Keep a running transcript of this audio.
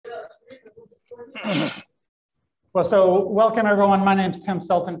Well, so welcome everyone. My name is Tim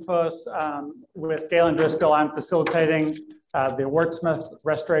Seltenfuss with Galen Driscoll. I'm facilitating the Wurtsmith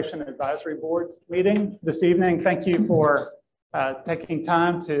Restoration Advisory Board meeting this evening. Thank you for taking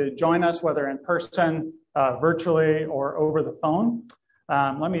time to join us, whether in person, virtually, or over the phone.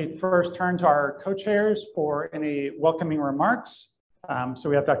 Let me first turn to our co-chairs for any welcoming remarks. So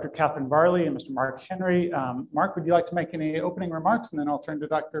we have Dr. Catherine Varley and Mr. Mark Henry. Mark, would you like to make any opening remarks? And then I'll turn to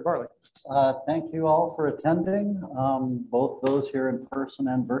Dr. Varley. Thank you all for attending, both those here in person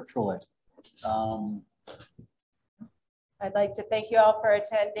and virtually. I'd like to thank you all for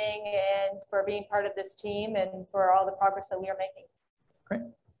attending and for being part of this team and for all the progress that we are making. Great.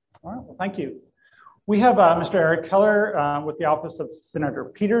 All right. Well, thank you. We have Mr. Eric Keller with the Office of Senator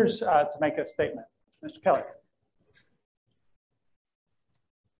Peters to make a statement. Mr. Keller.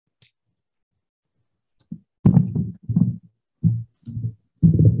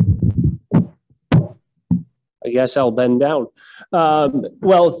 I guess I'll bend down.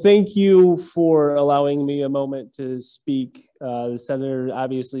 Well, thank you for allowing me a moment to speak. The senator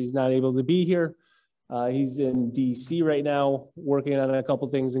obviously is not able to be here. He's in DC right now, working on a couple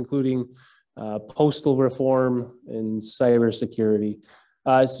things, including postal reform and cybersecurity.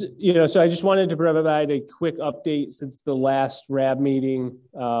 So I just wanted to provide a quick update since the last RAB meeting.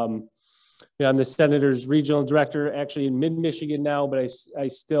 I'm the senator's regional director, actually in mid-Michigan now, but I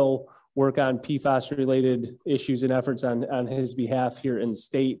still work on PFAS-related issues and efforts on his behalf here in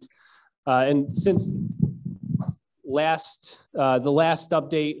state. And since the last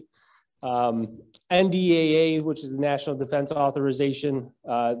update, NDAA, which is the National Defense Authorization,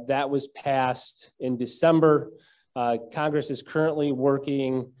 that was passed in December. Congress is currently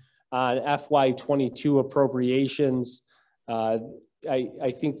working on FY22 appropriations. I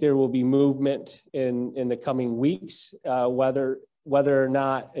think there will be movement in the coming weeks, whether or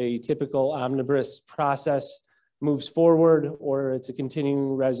not a typical omnibus process moves forward or it's a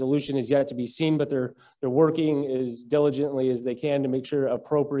continuing resolution is yet to be seen, but they're working as diligently as they can to make sure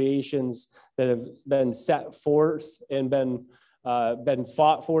appropriations that have been set forth and been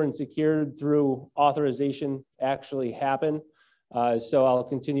fought for and secured through authorization actually happen. So I'll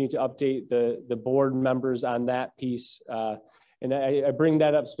continue to update the board members on that piece. And I bring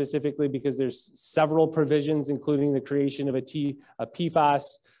that up specifically because there's several provisions, including the creation of a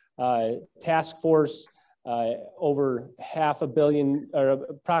PFAS task force, over $500 million or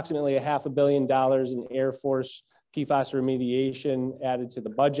approximately $500 million in Air Force PFAS remediation added to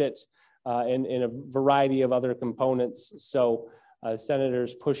the budget, and a variety of other components. So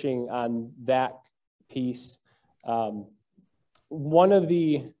senators pushing on that piece. One of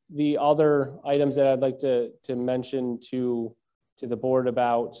the other items that I'd like to mention to the board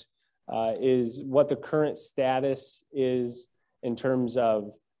about is what the current status is in terms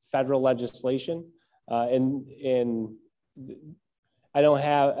of federal legislation. And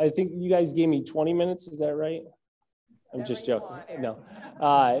I think you guys gave me 20 minutes, is that right? I'm just joking. No.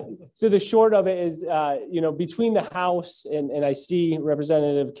 So the short of it is, between the House and I see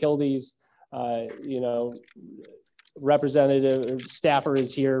Representative Kilde's, Representative Staffer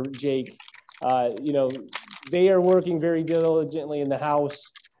is here, Jake. They are working very diligently in the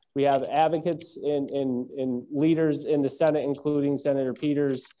House. We have advocates and leaders in the Senate, including Senator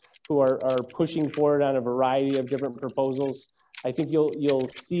Peters, who are pushing forward on a variety of different proposals. I think you'll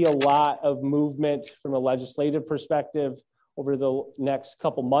see a lot of movement from a legislative perspective over the next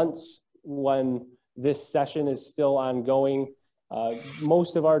couple months when this session is still ongoing.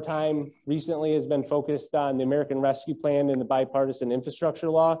 Most of our time recently has been focused on the American Rescue Plan and the bipartisan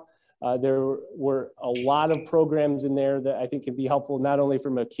infrastructure law. There were a lot of programs in there that I think could be helpful, not only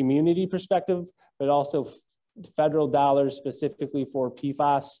from a community perspective, but also federal dollars specifically for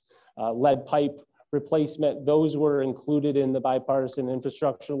PFAS, lead pipe replacement. Those were included in the bipartisan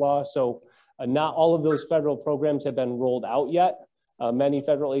infrastructure law. So not all of those federal programs have been rolled out yet. Many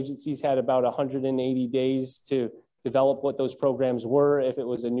federal agencies had about 180 days to develop what those programs were if it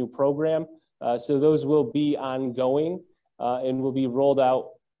was a new program. So those will be ongoing and will be rolled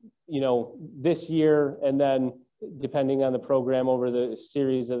out this year, and then depending on the program over the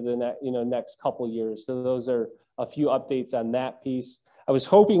series of the next couple years. So those are a few updates on that piece. I was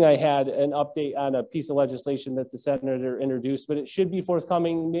hoping I had an update on a piece of legislation that the senator introduced, but it should be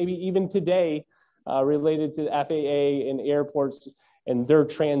forthcoming maybe even today, related to the FAA and airports and their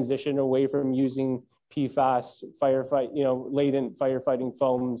transition away from using PFAS latent firefighting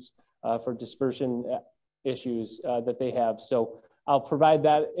foams for dispersion issues that they have. So I'll provide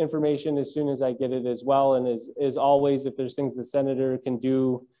that information as soon as I get it as well. And as always, if there's things the senator can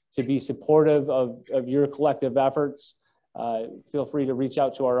do to be supportive of your collective efforts, feel free to reach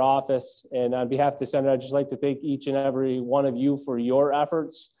out to our office. And on behalf of the Senate, I'd just like to thank each and every one of you for your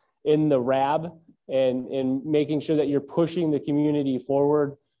efforts in the RAB and in making sure that you're pushing the community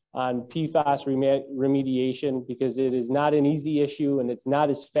forward on PFAS remediation, because it is not an easy issue and it's not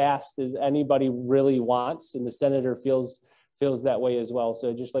as fast as anybody really wants. And the senator feels that way as well. So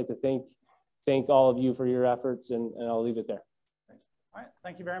I'd just like to thank all of you for your efforts, and I'll leave it there. All right,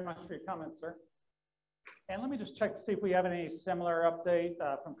 thank you very much for your comments, sir. And let me just check to see if we have any similar update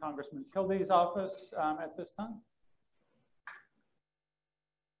from Congressman Kildee's office at this time.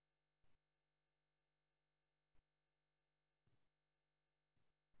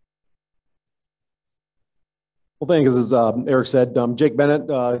 Well, thanks. As Eric said, Jake Bennett,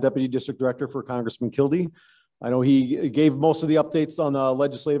 Deputy District Director for Congressman Kildee. I know he gave most of the updates on the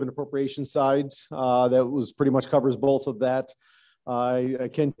legislative and appropriation side. That was pretty much covers both of that. I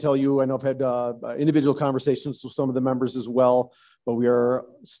can tell you, I know I've had individual conversations with some of the members as well, but we are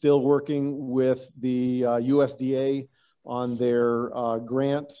still working with the USDA on their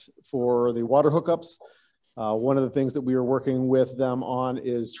grant for the water hookups. One of the things that we are working with them on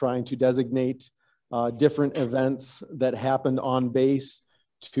is trying to designate different events that happened on base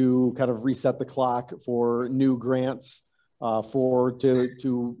to kind of reset the clock for new grants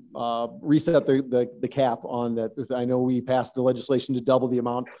to reset the cap on that. I know we passed the legislation to double the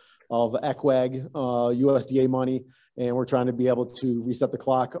amount of ECWAG USDA money, and we're trying to be able to reset the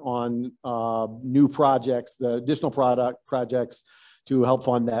clock on new projects, the additional projects to help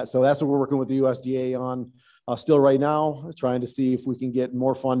fund that. So that's what we're working with the USDA on still right now, trying to see if we can get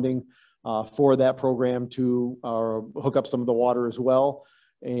more funding for that program to hook up some of the water as well.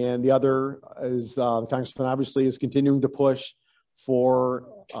 And the other is the Congressman obviously is continuing to push for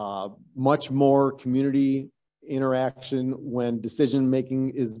much more community interaction when decision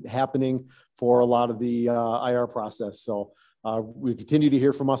making is happening for a lot of the IR process. So we continue to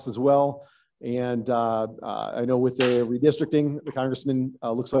hear from us as well. And I know with the redistricting, the Congressman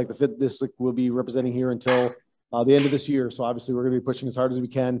looks like the 5th district will be representing here until the end of this year. So obviously we're going to be pushing as hard as we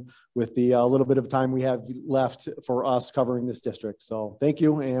can with the little bit of time we have left for us covering this district. So thank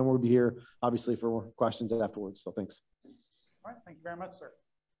you. And we'll be here obviously for more questions afterwards. So thanks. All right. Thank you very much, sir.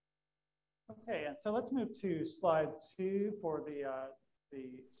 Okay. And so let's move to slide 2 for the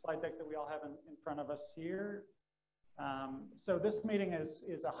slide deck that we all have in front of us here. So this meeting is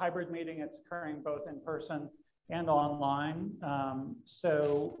a hybrid meeting. It's occurring both in person and online.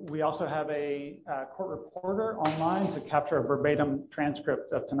 So we also have a court reporter online to capture a verbatim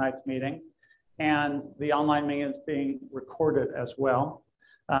transcript of tonight's meeting. And the online meeting is being recorded as well.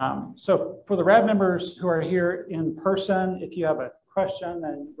 So for the RAB members who are here in person, if you have a question,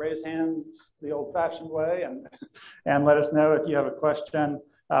 then raise hands the old-fashioned way and let us know if you have a question.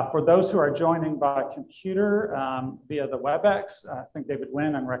 For those who are joining by computer via the WebEx, I think David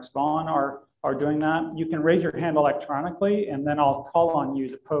Wynn and Rex Vaughn are doing that. You can raise your hand electronically, and then I'll call on you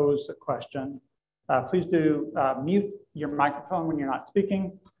to pose a question. Please do mute your microphone when you're not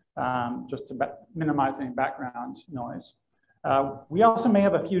speaking, just to minimize any background noise. We also may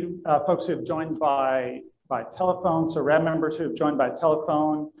have a few folks who have joined by telephone. So RAB members who have joined by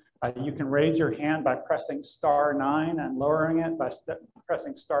telephone, you can raise your hand by pressing *9 and lowering it by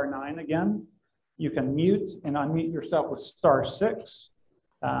pressing *9 again. You can mute and unmute yourself with *6.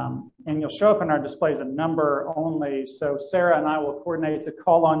 And you'll show up in our display as a number only. So Sarah and I will coordinate to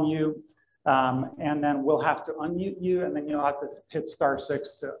call on you, and then we'll have to unmute you, and then you'll have to hit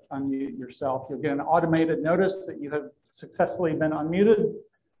 *6 to unmute yourself. You'll get an automated notice that you have successfully been unmuted,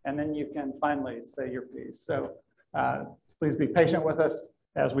 and then you can finally say your piece. So please be patient with us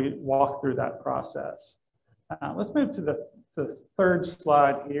as we walk through that process. Let's move to the third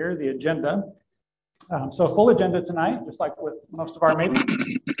slide here, the agenda. So full agenda tonight, just like with most of our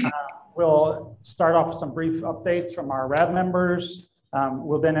meetings. We'll start off with some brief updates from our RAB members.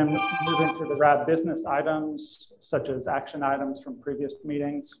 We'll then move into the RAB business items, such as action items from previous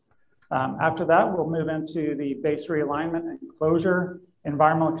meetings. After that, we'll move into the base realignment and closure,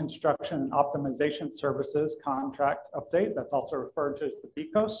 environmental construction and optimization services contract update. That's also referred to as the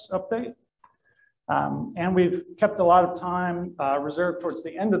BCOS update. And we've kept a lot of time reserved towards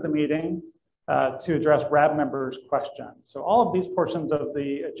the end of the meeting to address RAB members' questions. So all of these portions of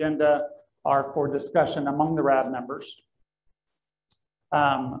the agenda are for discussion among the RAB members.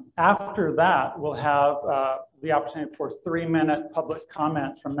 After that, we'll have the opportunity for 3-minute public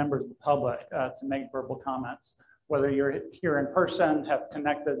comments from members of the public to make verbal comments, whether you're here in person, have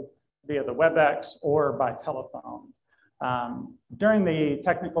connected via the WebEx, or by telephone. During the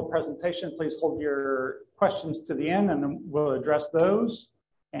technical presentation, please hold your questions to the end, and then we'll address those.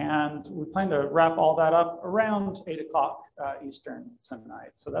 And we plan to wrap all that up around 8 o'clock Eastern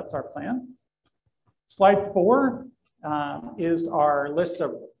tonight. So that's our plan. Slide 4 is our list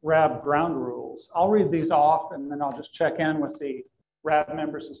of RAB ground rules. I'll read these off and then I'll just check in with the RAB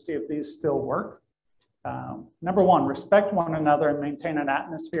members to see if these still work. Number 1, respect one another and maintain an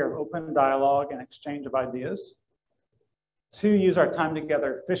atmosphere of open dialogue and exchange of ideas. 2, use our time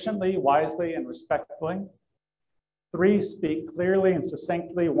together efficiently, wisely, and respectfully. 3, speak clearly and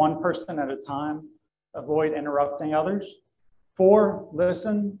succinctly, one person at a time. Avoid interrupting others. 4,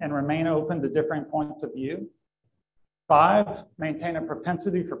 listen and remain open to differing points of view. 5, maintain a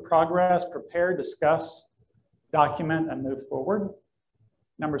propensity for progress, prepare, discuss, document, and move forward.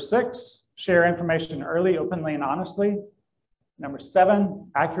 Number 6, share information early, openly, and honestly. Number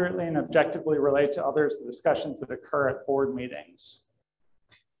 7, accurately and objectively relate to others the discussions that occur at board meetings.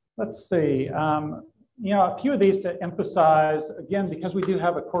 Let's see. A few of these to emphasize, again, because we do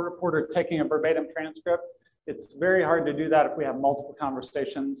have a court reporter taking a verbatim transcript, it's very hard to do that if we have multiple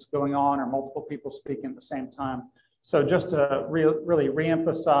conversations going on or multiple people speaking at the same time. So just to really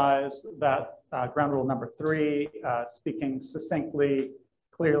reemphasize that ground rule number 3, speaking succinctly,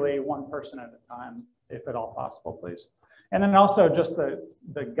 clearly, one person at a time, if at all possible, please. And then also just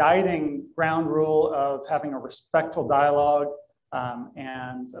the guiding ground rule of having a respectful dialogue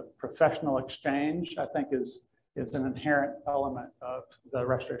and a professional exchange, I think is an inherent element of the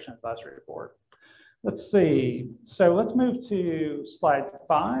Restoration Advisory Board. Let's see. So let's move to slide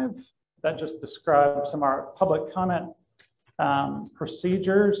 5. That just describes some of our public comment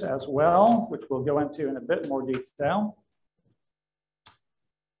procedures as well, which we'll go into in a bit more detail.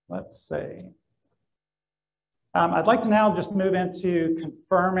 Let's see. I'd like to now just move into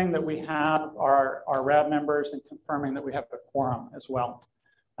confirming that we have our RAB members and confirming that we have a quorum as well.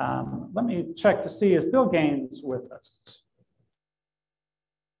 Let me check to see, is Bill Gaines with us?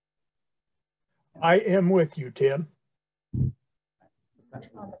 I am with you, Tim.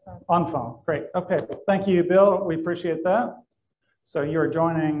 On the phone, great. Okay, thank you, Bill. We appreciate that. So you're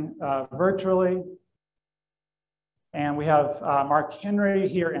joining virtually. And we have Mark Henry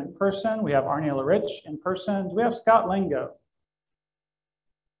here in person. We have Arnie Larich in person. Do we have Scott Lingo?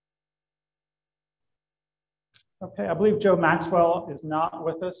 Okay, I believe Joe Maxwell is not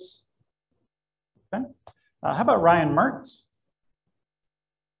with us. Okay, how about Ryan Mertz?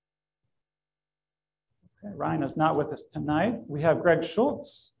 Okay, Ryan is not with us tonight. We have Greg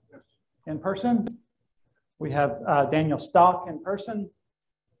Schultz in person. We have Daniel Stock in person.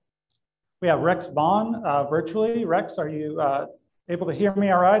 We have Rex Bond virtually. Rex, are you able to hear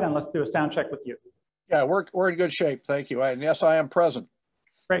me all right? And let's do a sound check with you. Yeah, we're in good shape. Thank you. And yes, I am present.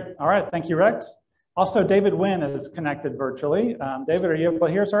 Great. All right. Thank you, Rex. Also, David Wynn is connected virtually. David, are you able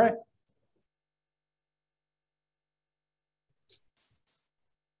to hear us all right?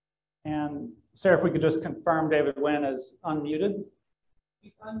 And Sarah, if we could just confirm David Wynn is unmuted.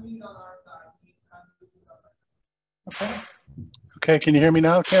 He's unmuted on our side. He's unmuted on our side. Okay. Okay. Can you hear me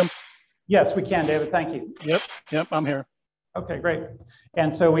now, Tim? Yes, we can, David. Thank you. Yep, I'm here. Okay, great.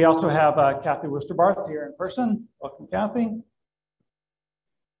 And so we also have Kathy Worcester-Barth here in person. Welcome, Kathy.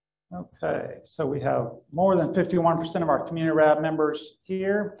 Okay, so we have more than 51% of our community RAB members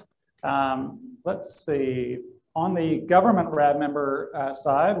here. Let's see. On the government RAB member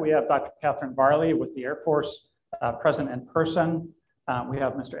side, we have Dr. Catherine Varley with the Air Force present in person. We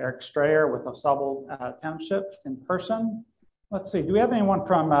have Mr. Eric Strayer with Osable Township in person. Let's see, do we have anyone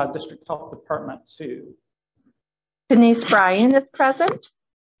from District Health Department 2? Denise Bryan is present.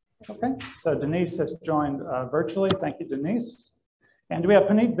 Okay, so Denise has joined virtually. Thank you, Denise. And do we have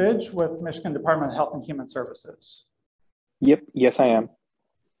Puneet Vij with Michigan Department of Health and Human Services? Yep, yes, I am.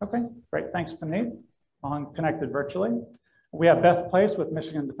 Okay, great. Thanks, Puneet. On connected virtually. We have Beth Place with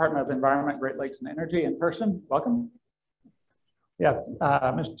Michigan Department of Environment, Great Lakes and Energy in person. Welcome. We have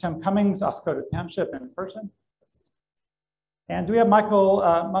Mr. Tim Cummings, Oscoda Township in person. And do we have Michael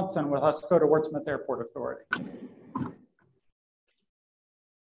Munson with Oscoda Wurtsmith Airport Authority?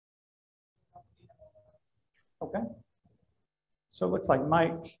 Okay. So it looks like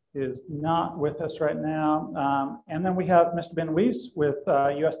Mike is not with us right now. And then we have Mr. Ben Weiss with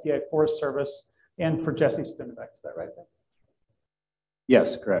USDA Forest Service in for Jesse Stenbeck. Is that right?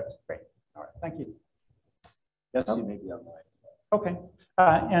 Yes, correct. Great. All right. Thank you. Jesse may be online. Okay.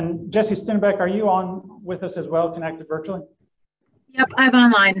 And Jesse Stenbeck, are you on with us as well, connected virtually? Yep, I'm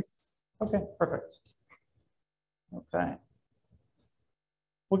online. Okay, perfect. Okay.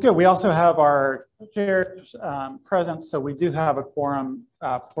 Well, good. We also have our chairs present, so we do have a quorum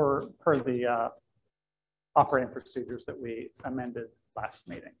per the operating procedures that we amended last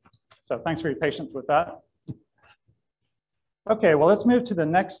meeting. So thanks for your patience with that. Okay, well, let's move to the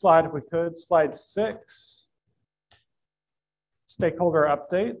next slide if we could. Slide 6, stakeholder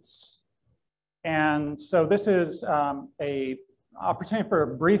updates. And so this is a opportunity for a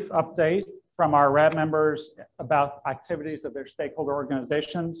brief update from our RAB members about activities of their stakeholder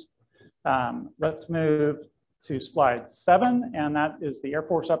organizations. Let's move to slide 7, and that is the Air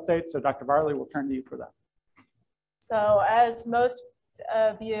Force update. So Dr. Varley, we'll turn to you for that. So as most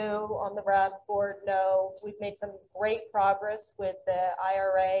of you on the RAB board know, we've made some great progress with the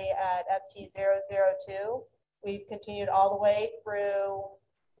IRA at FT002. We've continued all the way through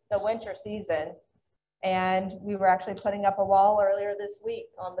the winter season, and we were actually putting up a wall earlier this week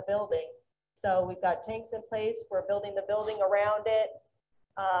on the building. So we've got tanks in place. We're building the building around it.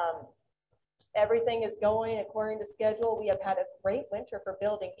 Everything is going according to schedule. We have had a great winter for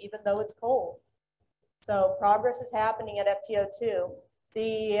building, even though it's cold. So progress is happening at FT02.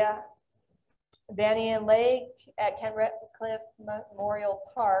 The Banyan Lake at Ken Ratcliffe Memorial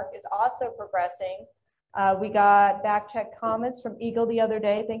Park is also progressing. We got back check comments from Eagle the other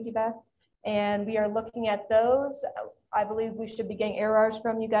day. Thank you, Beth. And we are looking at those. I believe we should be getting ARRs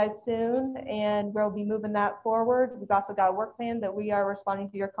from you guys soon, and we'll be moving that forward. We've also got a work plan that we are responding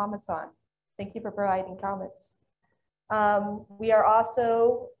to your comments on. Thank you for providing comments. We are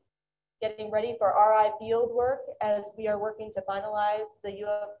also getting ready for RI field work as we are working to finalize the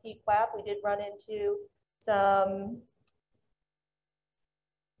UFP QAP. We did run into some,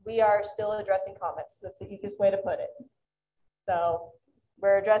 we are still addressing comments. That's the easiest way to put it. So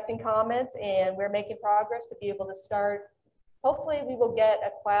we're addressing comments and we're making progress to be able to start. Hopefully we will get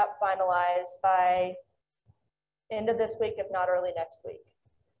a QAP finalized by end of this week, if not early next week,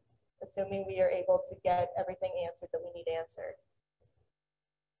 assuming we are able to get everything answered that we need answered.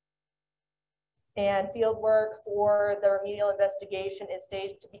 And field work for the remedial investigation is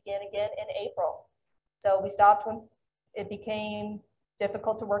staged to begin again in April. So we stopped when it became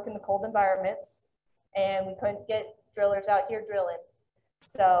difficult to work in the cold environments and we couldn't get drillers out here drilling.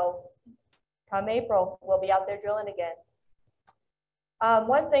 So come April, we'll be out there drilling again.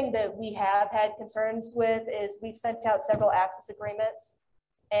 One thing that we have had concerns with is we've sent out several access agreements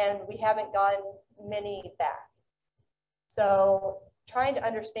and we haven't gotten many back. So trying to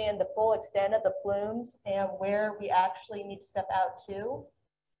understand the full extent of the plumes and where we actually need to step out to,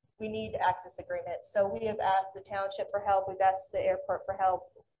 we need access agreements. So we have asked the township for help. We've asked the airport for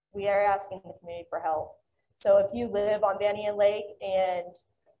help. We are asking the community for help. So if you live on Banyan Lake and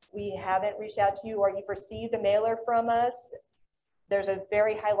we haven't reached out to you or you've received a mailer from us, there's a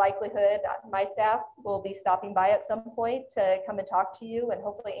very high likelihood my staff will be stopping by at some point to come and talk to you and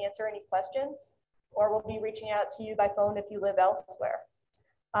hopefully answer any questions, or we'll be reaching out to you by phone if you live elsewhere.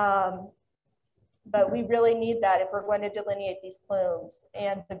 But we really need that if we're going to delineate these plumes.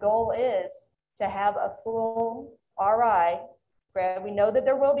 And the goal is to have a full RI. We know that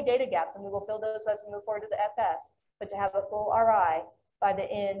there will be data gaps and we will fill those as we move forward to the FS, but to have a full RI by the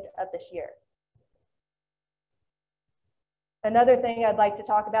end of this year. Another thing I'd like to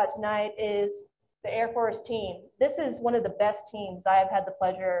talk about tonight is the Air Force team. This is one of the best teams I have had the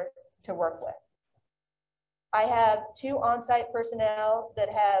pleasure to work with. I have 2 on-site personnel that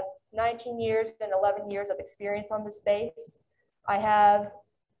have 19 years and 11 years of experience on this base. I have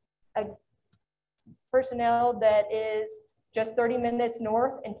a personnel that is just 30 minutes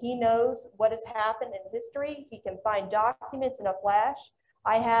north and he knows what has happened in history. He can find documents in a flash.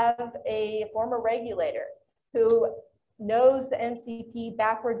 I have a former regulator who knows the NCP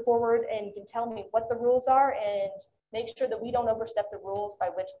backward, forward, and can tell me what the rules are and make sure that we don't overstep the rules by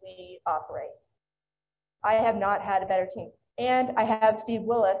which we operate. I have not had a better team. And I have Steve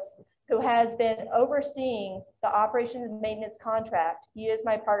Willis, who has been overseeing the operations and maintenance contract. He is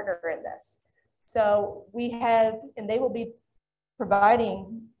my partner in this. So we have, and they will be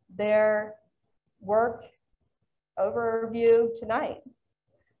providing their work overview tonight.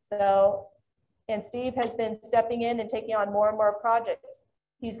 So, and Steve has been stepping in and taking on more and more projects.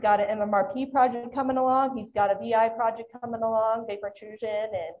 He's got an MMRP project coming along. He's got a VI project coming along, vapor intrusion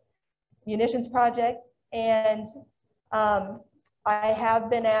and munitions project. And I have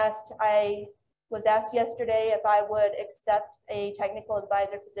been asked, I was asked yesterday if I would accept a technical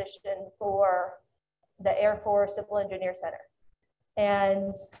advisor position for the Air Force Civil Engineer Center.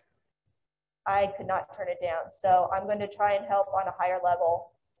 And I could not turn it down. So I'm going to try and help on a higher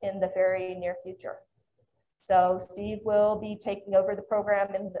level in the very near future. So Steve will be taking over the program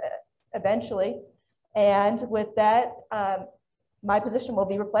eventually. And with that, my position will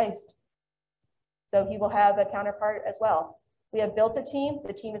be replaced. So he will have a counterpart as well. We have built a team.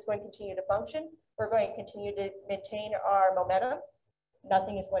 The team is going to continue to function. We're going to continue to maintain our momentum.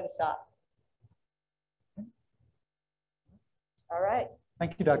 Nothing is going to stop. All right,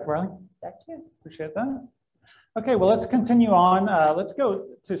 Thank you, Dr. Riley. back to you. Appreciate that. Okay, well, let's continue on. Let's go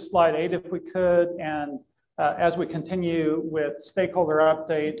to slide 8 if we could. And as we continue with stakeholder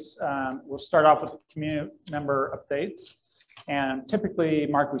updates, we'll start off with the community member updates. And typically,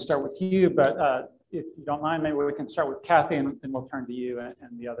 Mark, we start with you, but if you don't mind, maybe we can start with Kathy and then we'll turn to you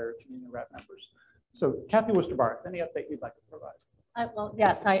and the other community rep members. So Kathy Worcester-Barth, any update you'd like to provide? Well,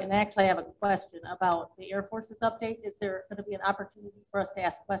 yes, and actually I have a question about the Air Force's update. Is there going to be an opportunity for us to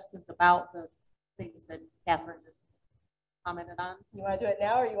ask questions about the things that Catherine just commented on? You want to do it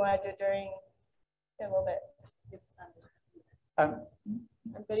now or you want to do it during in a little bit? It's I'm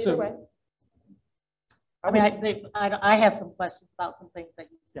good either way. I have some questions about some things that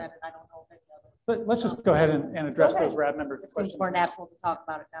you said, and I don't know if any other. But let's just go ahead and address those RAD member It questions. seems more natural to talk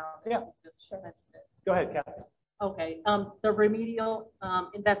about it now. Yeah. Just mentioned it. Go ahead, Kathy. Okay, the remedial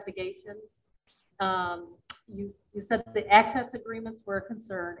investigation. You said the access agreements were a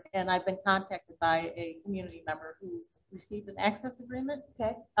concern, and I've been contacted by a community member who received an access agreement.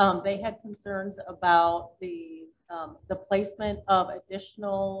 Okay. They had concerns about the placement of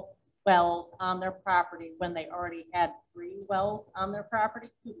additional wells on their property when they already had 3 wells on their property,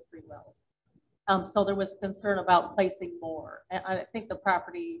 2 to 3 wells. So there was concern about placing more. And I think the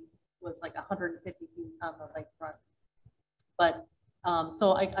property was like 150 feet on the lakefront. But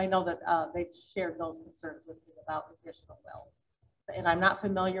so I know that they've shared those concerns with me about additional wells. And I'm not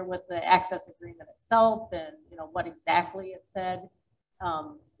familiar with the access agreement itself and what exactly it said.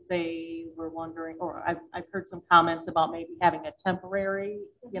 They were wondering, or I've heard some comments about maybe having a temporary,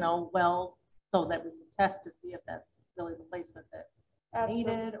 well, so that we can test to see if that's really the placement that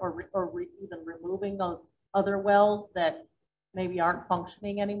needed, or even removing those other wells that maybe aren't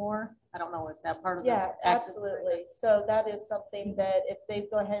functioning anymore. I don't know, is that part of the access absolutely. So that is something that if they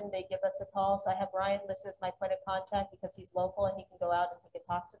go ahead and they give us a call, so I have Ryan listed as my point of contact because he's local and he can go out and he can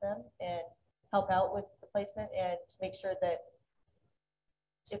talk to them and help out with the placement and to make sure that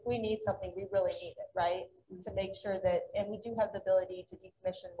if we need something, we really need it, right? To make sure that, and we do have the ability to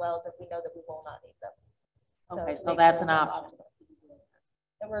decommission wells if we know that we will not need them. Okay, so that's an option.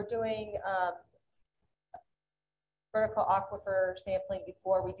 And we're doing vertical aquifer sampling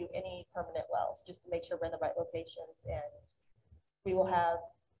before we do any permanent wells, just to make sure we're in the right locations and we will have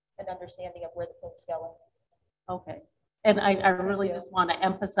an understanding of where the plume's going. Okay. And I really just want to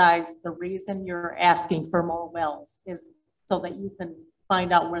emphasize the reason you're asking for more wells is so that you can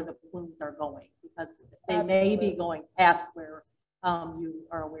find out where the plumes are going, because they may be going past where you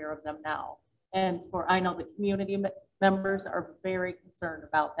are aware of them now. And I know the community members are very concerned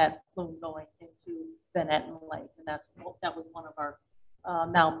about that plume going into Benetton Lake, and that was one of our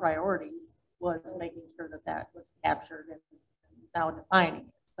now priorities, was making sure that was captured and now defining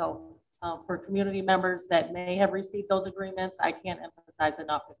it. So for community members that may have received those agreements, I can't emphasize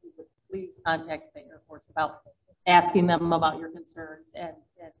enough if you would please contact the Air Force about asking them about your concerns and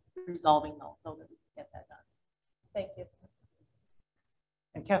resolving those so that we can get that done. Thank you.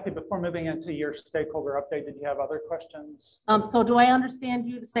 And Kathy, before moving into your stakeholder update, did you have other questions? So do I understand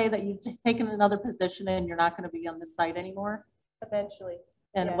you to say that you've taken another position and you're not going to be on this site anymore? Eventually.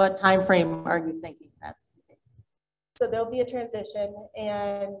 And what time frame are you thinking that's the case? So there'll be a transition,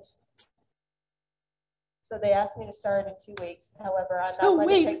 and so they asked me to start in 2 weeks. However, I'm not going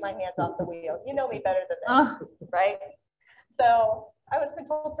to take my hands off the wheel. You know me better than this, right? So I was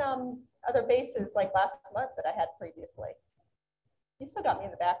controlled down other bases like last month that I had previously. You still got me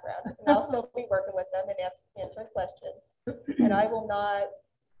in the background, and I'll still be working with them and answering questions. And I will not,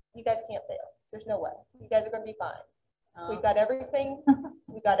 you guys can't fail. There's no way. You guys are going to be fine. We've got everything.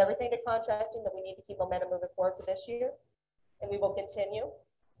 We've got everything to contracting that we need to keep momentum moving forward for this year, and we will continue.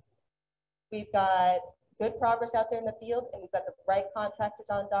 We've got good progress out there in the field, and we've got the right contractors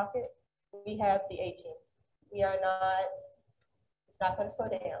on docket. We have the A-team. We are not, it's not going to slow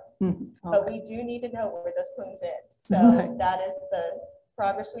down, but we do need to know where those plumes end. So that is the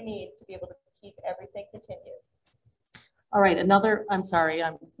progress we need to be able to keep everything continued. All right, I'm sorry,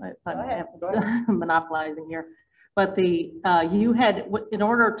 I'm monopolizing here, but you had, in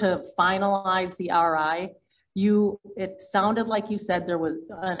order to finalize the RI, it sounded like you said there was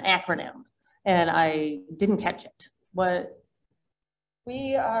an acronym, and I didn't catch it. What?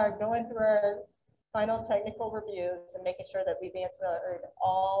 We are going through our final technical reviews and making sure that we've answered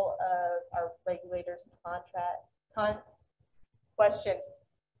all of our regulators' questions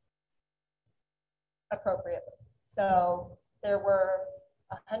appropriately. So there were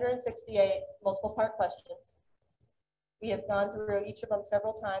 168 multiple part questions. We have gone through each of them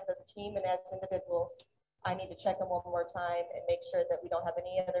several times as a team and as individuals. I need to check them one more time and make sure that we don't have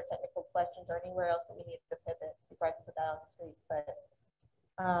any other technical questions or anywhere else that we need to pivot before I can put that on the street. But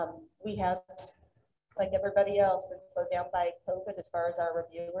we have, like everybody else, been slowed down by COVID as far as our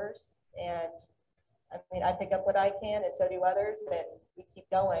reviewers. And I mean, I pick up what I can, and so do others, and we keep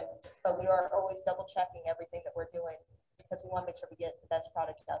going. But we are always double checking everything that we're doing because we want to make sure we get the best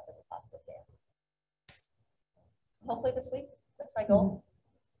product out that we possibly can. Hopefully this week, that's my goal.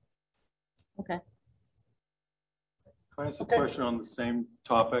 Okay. Can I ask a question on the same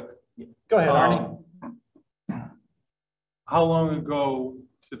topic? Go ahead, Arnie. How long ago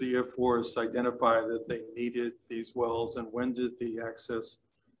did the Air Force identify that they needed these wells, and when did the access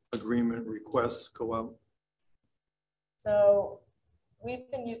agreement requests go out? So we've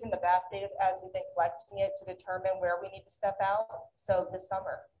been using the VAST data as we've been collecting it to determine where we need to step out. So this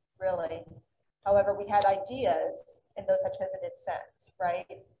summer, really. However, we had ideas, and those have pivoted since, right,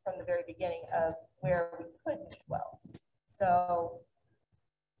 from the very beginning of where we could need wells. So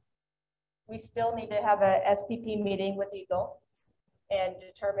we still need to have a SPP meeting with Eagle and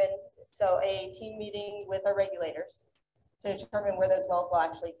determine, so a team meeting with our regulators to determine where those wells will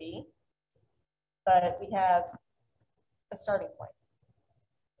actually be. But we have a starting point.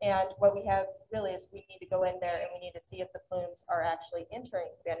 And what we have really is we need to go in there and we need to see if the plumes are actually entering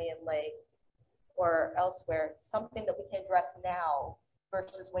Bennion Lake or elsewhere, something that we can address now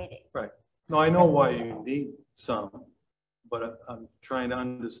versus waiting. Right. No, I know why you need some, but I'm trying to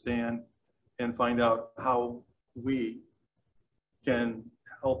understand and find out how we can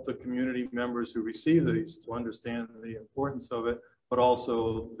help the community members who receive these to understand the importance of it, but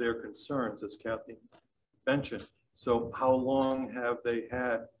also their concerns, as Kathy mentioned. So how long have they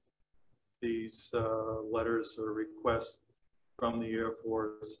had these letters or requests from the Air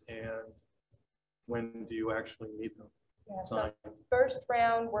Force, and when do you actually need them? Yeah, so first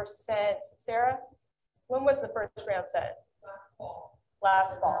round were sent, Sarah, when was the first round sent? Last fall.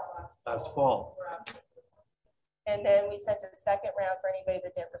 Last fall. Last fall. And then we sent a second round for anybody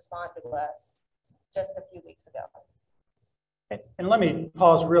that didn't respond to us just a few weeks ago. And let me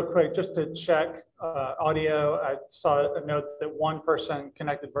pause real quick just to check audio. I saw a note that one person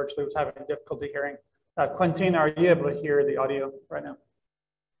connected virtually was having difficulty hearing. Quintine, are you able to hear the audio right now?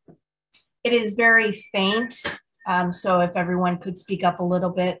 It is very faint, so if everyone could speak up a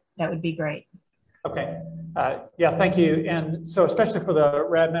little bit, that would be great. Okay, yeah, thank you. And so especially for the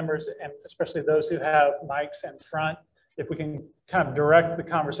RAD members, and especially those who have mics in front, if we can kind of direct the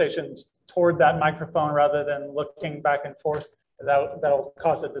conversations toward that microphone rather than looking back and forth, that'll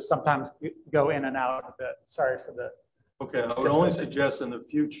cause it to sometimes go in and out a bit. Sorry for the. Okay, I would only suggest in the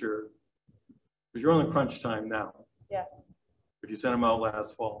future, because you're on the crunch time now. Yeah. If you sent them out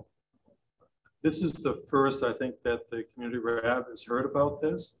last fall. This is the first, I think, that the community RAB has heard about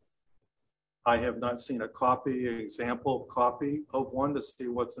this. I have not seen a copy, an example copy of one to see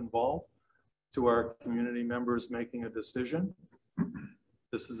what's involved to our community members making a decision.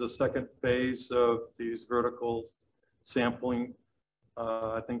 This is the second phase of these vertical sampling.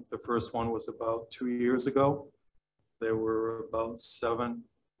 I think the first one was about 2 years ago. There were about 7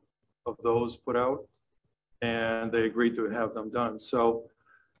 of those put out, and they agreed to have them done. So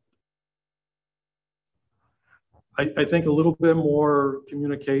I think a little bit more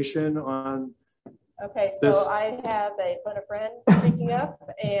communication on. Okay, so I have a phone a friend speaking up,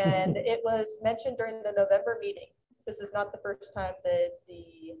 and it was mentioned during the November meeting. This is not the first time that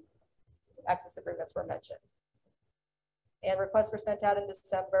the access agreements were mentioned. And requests were sent out in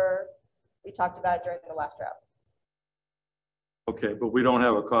December. We talked about it during the last round. Okay, but we don't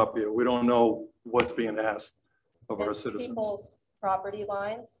have a copy. We don't know what's being asked of our citizens. People's property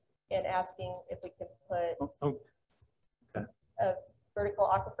lines and asking if we can put a vertical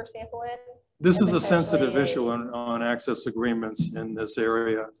aquifer sample in. This is a sensitive issue on access agreements in this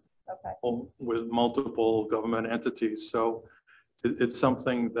area. Okay. With multiple government entities. So it's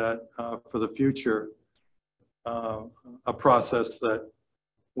something that for the future, a process that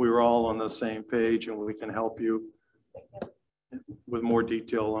we're all on the same page and we can help you with more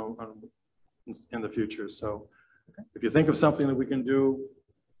detail in the future. So if you think of something that we can do,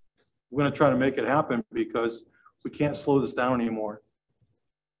 we're going to try to make it happen because we can't slow this down anymore.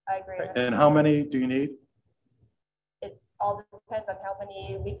 I agree. And how many do you need? It all depends on how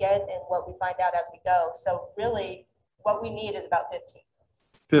many we get and what we find out as we go. So really what we need is about 15.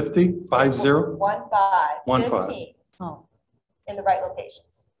 50? 50? 15 in the right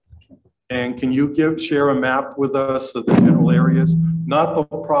locations. And can you share a map with us of the general areas, not the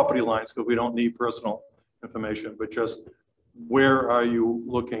property lines, because we don't need personal information, but just where are you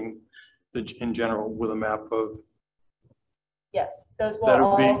looking in general with a map of? Yes, those will that would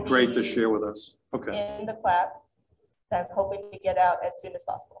all be great to share with us. in the plat that I'm hoping to get out as soon as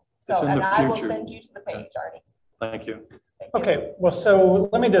possible. It's So, in and the I will future. send you to the page, Arnie. Thank you. Okay, well, so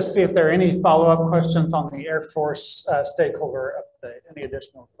let me just see if there are any follow-up questions on the Air Force stakeholder update. Any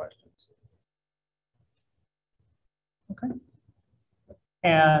additional questions? Okay.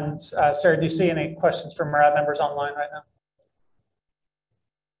 And Sarah, do you see any questions from RAB members online right now?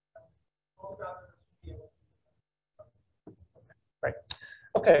 Right.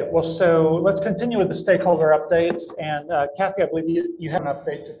 Okay, well, so let's continue with the stakeholder updates. And Kathy, I believe you have an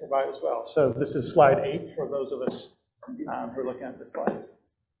update to provide as well. So this is slide 8 for those of us who are looking at this slide.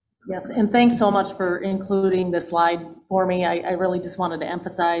 Yes, and thanks so much for including this slide for me. I really just wanted to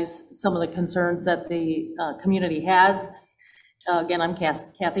emphasize some of the concerns that the community has. Again, I'm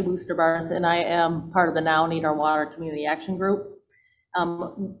Kathy Woosterbarth, and I am part of the Now Need Our Water Community Action Group.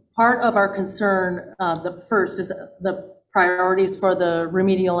 Part of our concern, the first is the priorities for the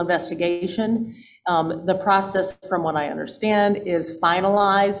remedial investigation. The process, from what I understand, is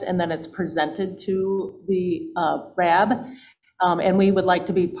finalized and then it's presented to the RAB. And we would like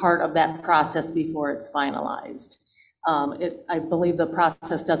to be part of that process before it's finalized. I believe the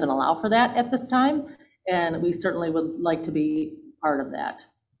process doesn't allow for that at this time, and we certainly would like to be part of that.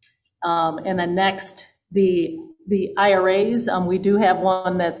 And then next, the IRAs, we do have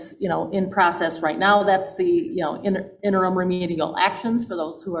one that's, in process right now. That's the, interim remedial actions for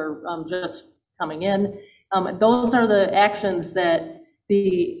those who are just coming in. Those are the actions that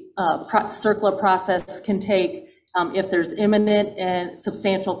the CERCLA process can take if there's imminent and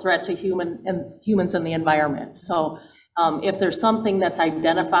substantial threat to humans and the environment. So if there's something that's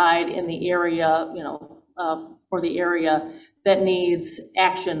identified in the area, for the area that needs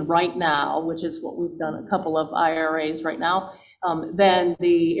action right now, which is what we've done a couple of IRAs right now, then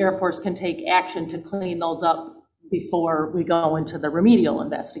the Air Force can take action to clean those up before we go into the remedial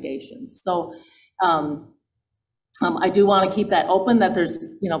investigations. So I do want to keep that open, that there's,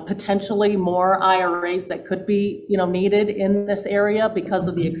 potentially more IRAs that could be, needed in this area because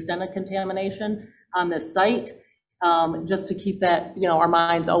of the extent of contamination on this site. Just to keep that, our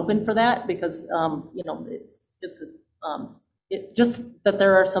minds open for that, because, just that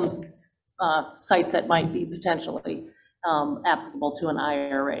there are some sites that might be potentially applicable to an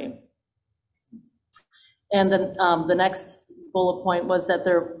IRA. And then the next bullet point was that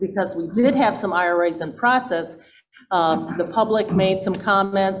because we did have some IRAs in process, the public made some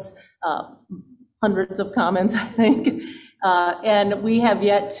comments, hundreds of comments, I think, and we have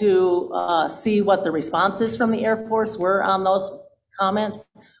yet to see what the responses from the Air Force were on those comments.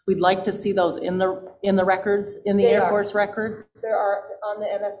 We'd like to see those in the records, in the Air Force record. There are on the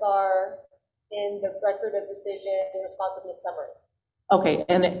MFR in the record of decision responsiveness summary. Okay,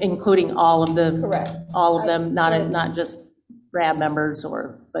 and including all of the, correct, all of them, not just RAB members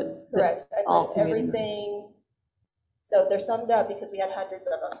but correct. All everything. So they're summed up because we had hundreds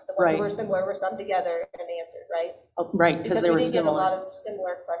of them. The ones that were similar were summed together and answered, right? Oh, right, because they were similar. We did get a lot of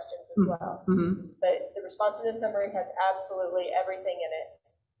similar questions as well. Mm-hmm. But the responsiveness summary has absolutely everything in it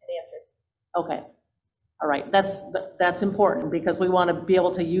and answered. Okay. All right, that's important, because we want to be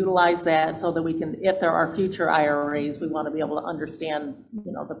able to utilize that so that we can, if there are future IRAs, we want to be able to understand,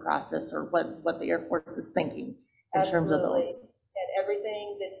 the process or what the Air Force is thinking in terms of those. And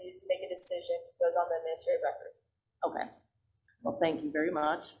everything that's used to make a decision goes on the administrative record. Okay. Well, thank you very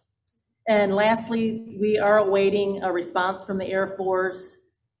much. And lastly, we are awaiting a response from the Air Force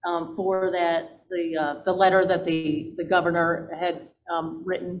for the letter that the governor had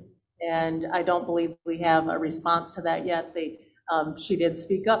written. And I don't believe we have a response to that yet. She did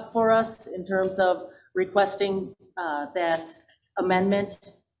speak up for us in terms of requesting that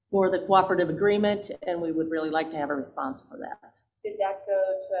amendment for the cooperative agreement, and we would really like to have a response for that. Did that go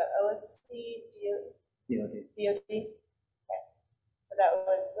to OST, DOD? Okay. So that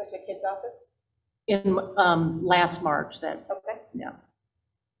went to Kid's office? In last March, that. Okay. Yeah.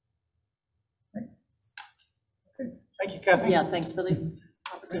 Thank you, Kathy. Yeah, thanks for the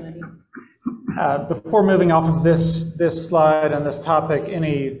opportunity. Before moving off of this slide and this topic,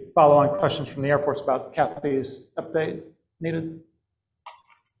 any follow-on questions from the Air Force about Kathy's update needed?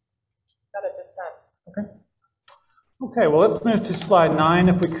 Not at this time. Okay. Okay, well, let's move to slide 9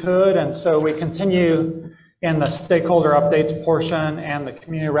 if we could. And so we continue in the stakeholder updates portion and the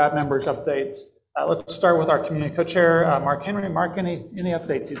community RAB members updates. Let's start with our community co-chair, Mark Henry. Mark, any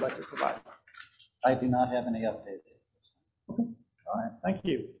updates you'd like to provide? I do not have any updates. Okay. All right, thank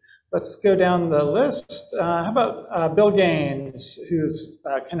you. Let's go down the list. How about Bill Gaines, who's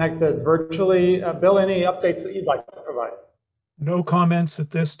connected virtually? Bill, any updates that you'd like to provide? No comments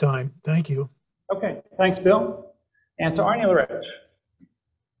at this time. Thank you. Okay, thanks, Bill. And to Arnie LaRich.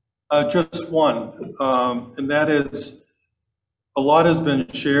 Just one, and that is a lot has been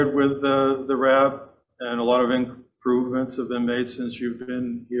shared with the RAB, and a lot of improvements have been made since you've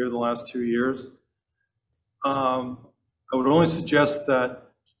been here the last 2 years. I would only suggest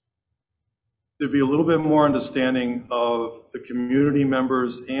that there'd be a little bit more understanding of the community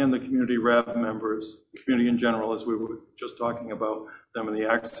members and the community RAB members, community in general, as we were just talking about them in the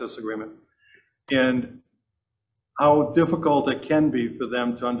access agreement, and how difficult it can be for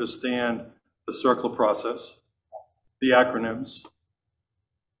them to understand the circle process, the acronyms,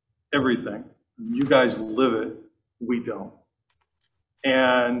 everything. You guys live it, we don't.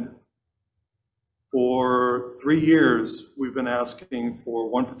 And for 3 years, we've been asking for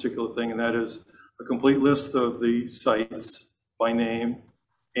one particular thing, and that is a complete list of the sites by name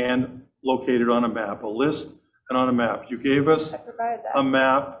and located on a map, a list and on a map. You gave us a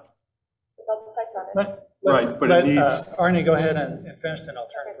map. With all the sites on it. Right, but it needs. Arnie, go ahead and finish, and I'll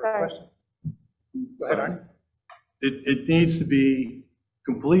turn for a question. Go ahead, Arnie. It needs to be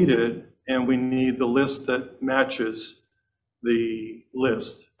completed, and we need the list that matches the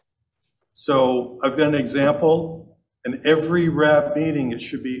list. So I've got an example, and every RAB meeting, it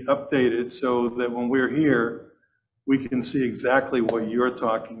should be updated so that when we're here, we can see exactly what you're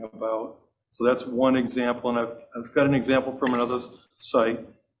talking about. So that's one example, and I've got an example from another site.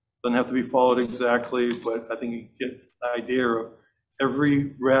 Doesn't have to be followed exactly, but I think you get an idea of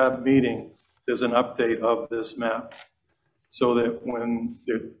every RAB meeting, there's an update of this map, so that when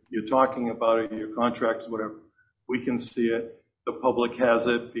you're talking about it, your contract, whatever, we can see it. The public has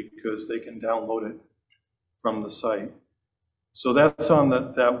it because they can download it from the site. So that's on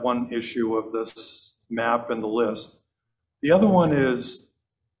that one issue of this map and the list. The other one is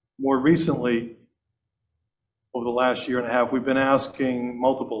more recently, over the last year and a half, we've been asking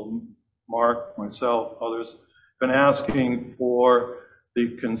multiple, Mark, myself, others, been asking for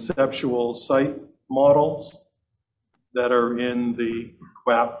the conceptual site models that are in the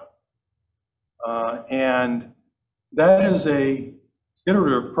QAP. And that is a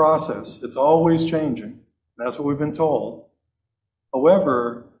iterative process. It's always changing. That's what we've been told.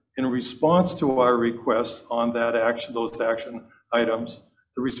 However, in response to our request on that action, those action items,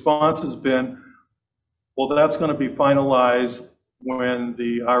 the response has been, well, that's going to be finalized when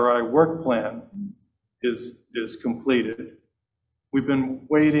the RI work plan is completed. We've been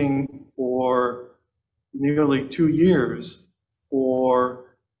waiting for nearly 2 years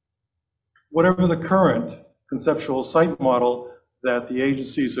for whatever the current conceptual site model that the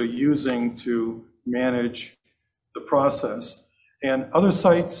agencies are using to manage the process. And other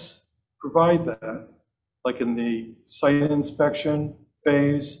sites provide that, like in the site inspection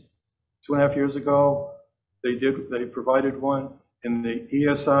phase 2.5 years ago, they provided one. In the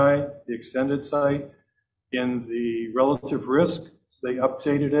ESI, the extended site, in the relative risk, they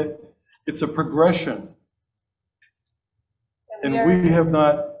updated it. It's a progression. And we have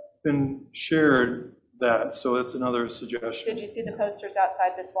not been shared that, so it's another suggestion. Did you see the posters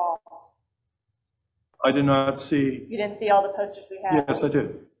outside this wall? I did not see. You didn't see all the posters we have? Yes, I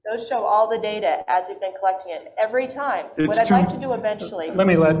did. Those show all the data as we've been collecting it every time. What I'd like to do eventually. Let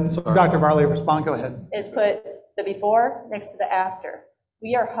me let Dr. Varley respond. Go ahead. Is put the before next to the after.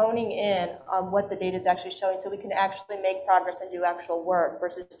 We are honing in on what the data is actually showing so we can actually make progress and do actual work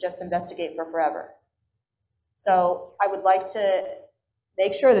versus just investigate for forever. So I would like to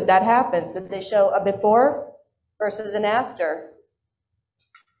make sure that that happens, that they show a before versus an after,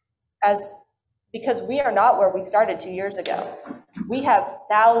 because we are not where we started 2 years ago. We have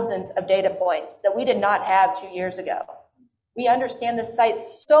thousands of data points that we did not have 2 years ago. We understand the site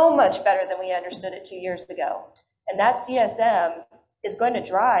so much better than we understood it 2 years ago. And that CSM is going to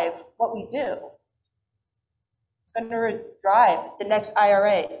drive what we do. It's going to drive the next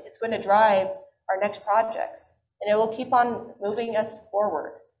IRAs. It's going to drive our next projects. And it will keep on moving us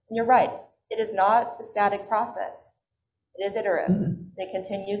forward. And you're right, it is not a static process. It is iterative. It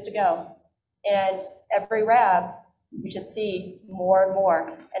continues to go. And every RAB, you should see more and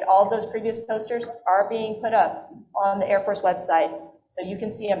more. And all those previous posters are being put up on the Air Force website. So you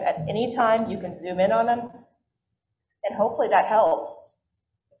can see them at any time. You can zoom in on them. And hopefully that helps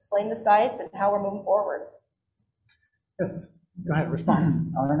explain the sites and how we're moving forward. Yes, go ahead,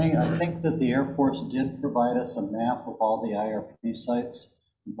 respond. Arnie, I think that the Air Force did provide us a map of all the IRP sites,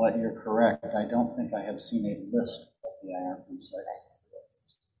 but you're correct. I don't think I have seen a list of the IRP sites.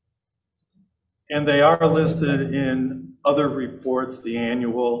 And they are listed in other reports, the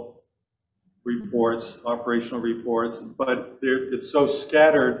annual reports, operational reports, but it's so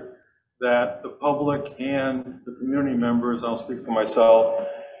scattered that the public and the community members, I'll speak for myself,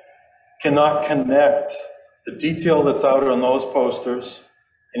 cannot connect the detail that's out on those posters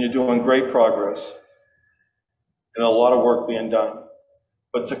and you're doing great progress and a lot of work being done.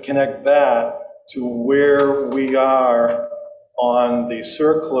 But to connect that to where we are on the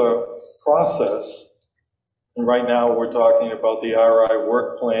circular process, and right now we're talking about the RI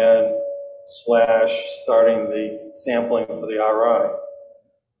work plan / starting the sampling for the RI.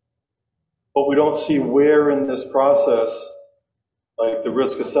 But we don't see where in this process, like the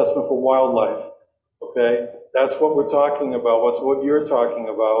risk assessment for wildlife, okay? That's what we're talking about. What's what you're talking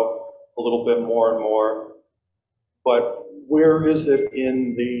about a little bit more and more. But where is it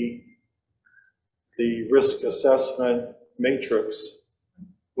in the risk assessment matrix?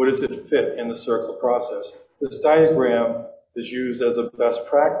 Where does it fit in the circular process? This diagram is used as a best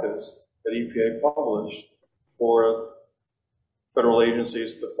practice that EPA published for federal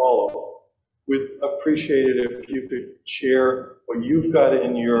agencies to follow. We'd appreciate it if you could share what you've got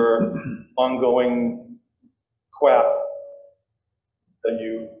in your ongoing QAP that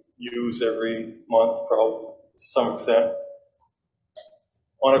you use every month, probably to some extent.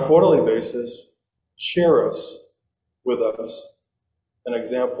 On a quarterly basis, share with us an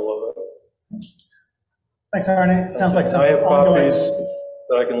example of it. Thanks, Arnie. Sounds like some I have ongoing copies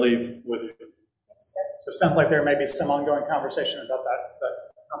that I can leave with you. So it sounds like there may be some ongoing conversation about that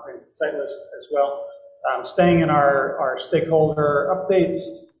comprehensive site list as well. Staying in our stakeholder updates,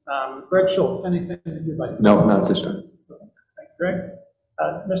 Greg Schultz, anything that you'd like to say? No, not this time. Thank you, Greg.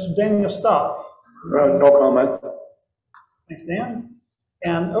 Mr. Daniel Stock. No comment. Thanks, Dan.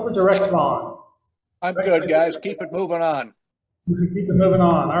 And over to Rex Vaughn. I'm good, guys. Keep it moving on. Keep it moving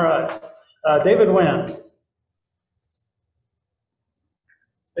on. All right. David Wynn.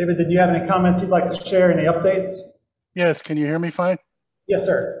 David, did you have any comments you'd like to share? Any updates? Yes. Can you hear me fine? Yes,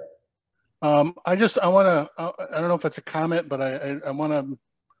 sir. I want to. I don't know if it's a comment, but I want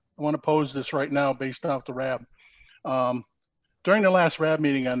to pose this right now based off the RAB. During the last RAB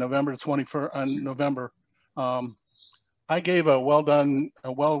meeting on November 21st, I gave a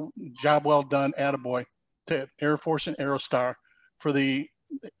job well done attaboy to Air Force and Aerostar for the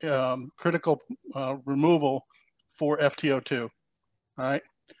critical removal for FTO2. All right.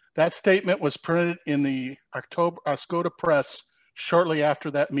 That statement was printed in the Oscoda Press shortly after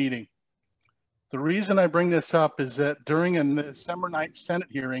that meeting. The reason I bring this up is that during a December 9th Senate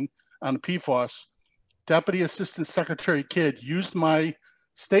hearing on the PFAS, Deputy Assistant Secretary Kidd used my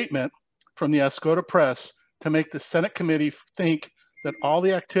statement from the Oscoda Press to make the Senate committee think that all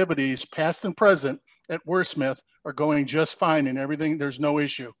the activities, past and present, at Wurtsmith are going just fine and everything, there's no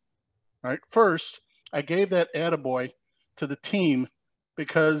issue. All right. First, I gave that attaboy to the team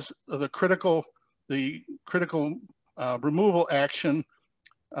because of the critical removal action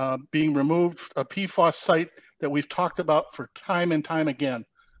being removed, a PFAS site that we've talked about for time and time again,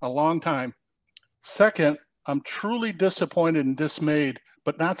 a long time. Second, I'm truly disappointed and dismayed,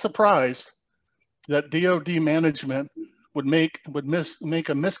 but not surprised that DOD management would make a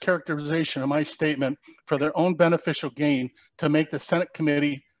mischaracterization of my statement for their own beneficial gain to make the Senate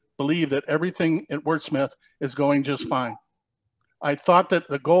committee believe that everything at Wurtsmith is going just fine. I thought that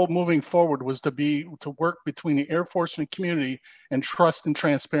the goal moving forward was to work between the Air Force and the community and trust and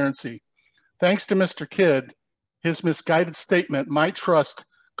transparency. Thanks to Mr. Kidd, his misguided statement, my trust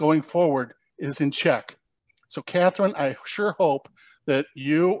going forward is in check. So Catherine, I sure hope that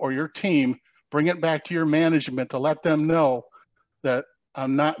you or your team bring it back to your management to let them know that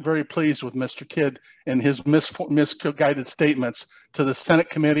I'm not very pleased with Mr. Kidd and his misguided statements to the Senate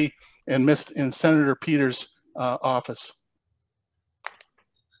committee and Senator Peters' office.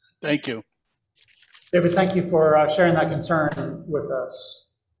 Thank you. David, thank you for sharing that concern with us.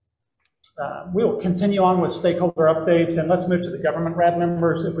 We will continue on with stakeholder updates, and let's move to the government RAD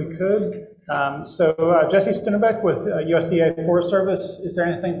members if we could. Jesse Stennebeck with USDA Forest Service, is there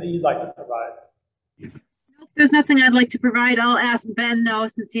anything that you'd like to provide? Nope, there's nothing I'd like to provide. I'll ask Ben, though,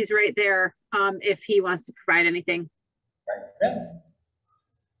 since he's right there, if he wants to provide anything. Ben?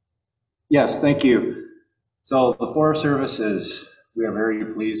 Yes, thank you. So the Forest Service we are very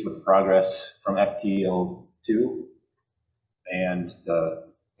pleased with the progress from FTO2 and the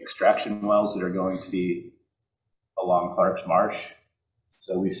extraction wells that are going to be along Clark's Marsh.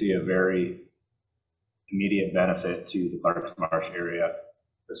 So we see a very immediate benefit to the Clark's Marsh area.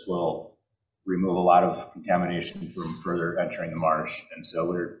 This will remove a lot of contamination from further entering the marsh. And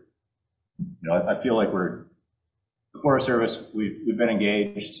so I feel like the Forest Service, we've been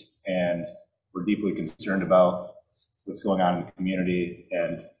engaged and we're deeply concerned about what's going on in the community,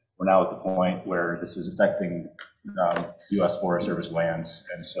 and we're now at the point where this is affecting U.S. Forest Service lands,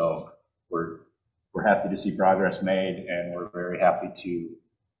 and so we're happy to see progress made, and we're very happy to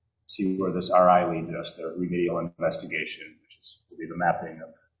see where this RI leads us, the remedial investigation, which which will be the mapping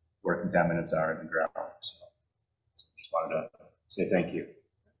of where contaminants are in the ground. So just wanted to say thank you.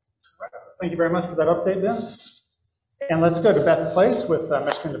 Thank you very much for that update, Ben. And let's go to Beth Place with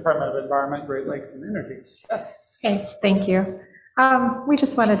Michigan Department of Environment, Great Lakes and Energy. Okay, thank you. We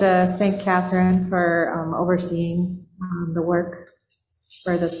just wanted to thank Catherine for overseeing the work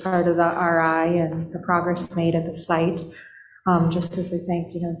for this part of the RI and the progress made at the site. Just as we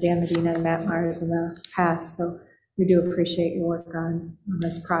thank, Dan Medina and Matt Myers in the past. So we do appreciate your work on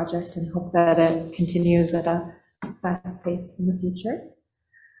this project and hope that it continues at a fast pace in the future.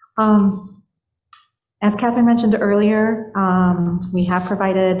 As Catherine mentioned earlier, we have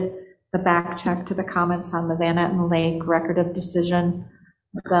provided the back check to the comments on the Van Etten Lake record of decision.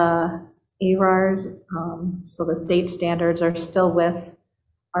 The ARARs, so the state standards, are still with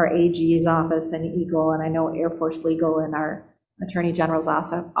our AG's office and EGLE, and I know Air Force Legal and our Attorney General's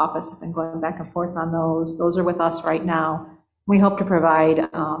office have been going back and forth on those. Those are with us right now. We hope to provide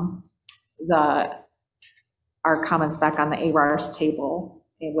our comments back on the ARAR's table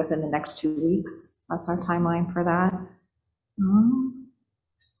within the next 2 weeks. That's our timeline for that.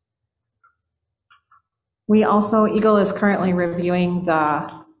 We also, EGLE is currently reviewing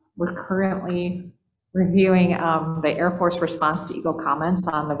the Air Force response to EGLE comments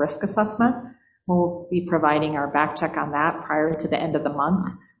on the risk assessment. We'll be providing our back check on that prior to the end of the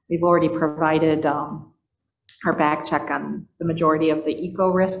month. We've already provided our back check on the majority of the eco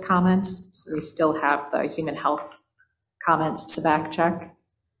risk comments, so we still have the human health comments to back check.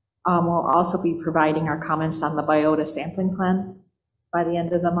 We'll also be providing our comments on the biota sampling plan by the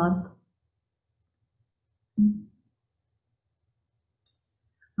end of the month.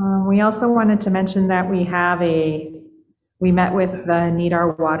 We also wanted to mention that we met with the Need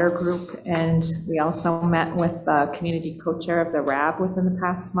Our Water group, and we also met with the community co-chair of the RAB within the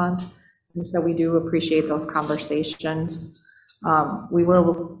past month. And so we do appreciate those conversations. We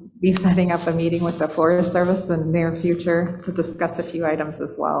will be setting up a meeting with the Forest Service in the near future to discuss a few items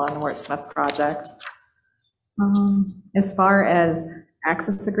as well on the Wurtsmith project. As far as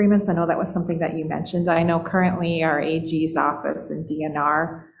access agreements, I know that was something that you mentioned. I know currently our AG's office and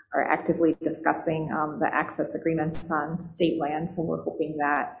DNR are actively discussing the access agreements on state land, so we're hoping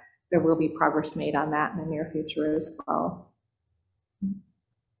that there will be progress made on that in the near future as well.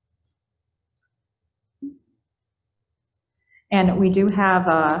 And we do have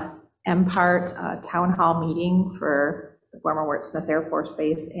a MPART town hall meeting for the former Wurtsmith Air Force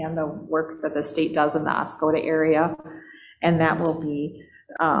Base and the work that the state does in the Oscoda area, and that will be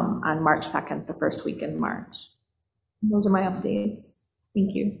on March 2nd, the first week in March. Those are my updates.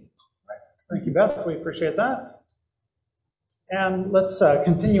 Thank you. Thank you, Beth. We appreciate that. And let's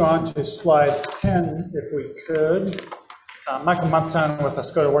continue on to slide 10, if we could. Michael Munson with the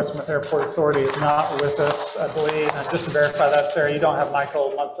Oscoda Wurtsmith Airport Authority is not with us, I believe. And just to verify that, Sarah, you don't have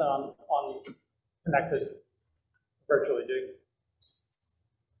Michael Munson on connected virtually, do you?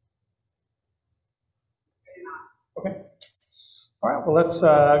 Okay. All right, well, let's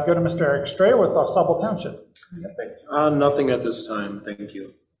go to Mr. Eric Stray with Sauble Township. Nothing at this time, thank you.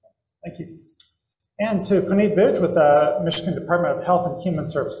 Thank you. And to Puneet Vij with the Michigan Department of Health and Human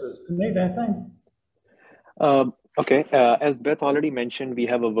Services. Puneet, anything? Okay, as Beth already mentioned, we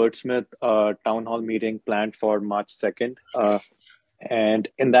have a Wurtsmith town hall meeting planned for March 2nd. And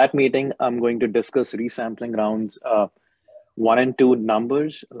in that meeting, I'm going to discuss resampling rounds 1 and 2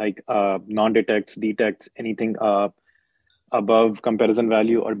 numbers, like non-detects, detects, anything above comparison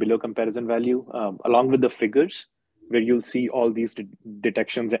value or below comparison value, along with the figures, where you'll see all these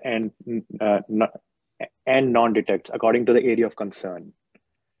detections and non-detects according to the area of concern.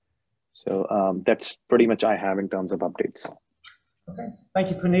 So that's pretty much I have in terms of updates. Okay, thank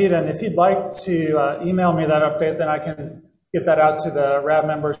you, Puneet. And if you'd like to email me that update, then I can get that out to the RAB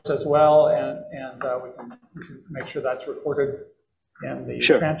members as well, and we can make sure that's recorded in the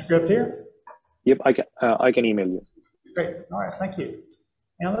transcript here. Yep, I can email you. Great. All right, thank you.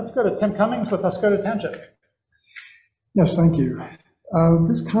 And let's go to Tim Cummings with Oscoda Township. Yes, thank you.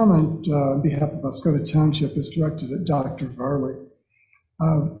 This comment on behalf of Oscoda Township is directed at Dr. Varley.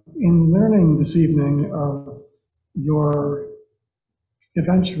 In learning this evening of your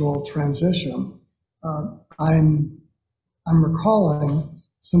eventual transition, I'm recalling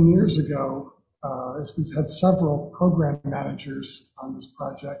some years ago, as we've had several program managers on this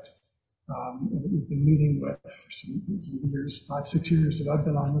project that we've been meeting with for some years, 5-6 years that I've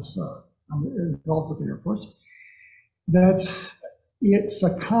been on this, involved with the Air Force, that it's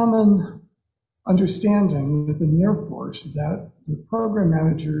a common understanding within the Air Force that the program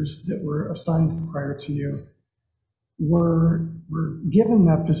managers that were assigned prior to you were given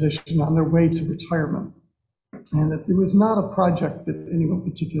that position on their way to retirement. and that it was not a project that anyone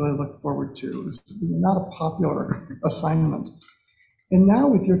particularly looked forward to. It was not a popular assignment. And now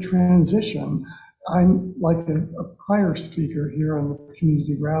with your transition, I'm like a prior speaker here on the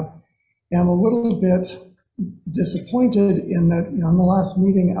community rep, am a little bit disappointed in that, in the last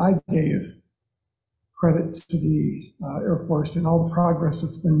meeting I gave credit to the Air Force and all the progress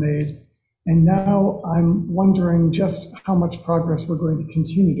that's been made. And now I'm wondering just how much progress we're going to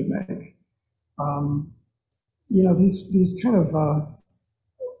continue to make. These kind of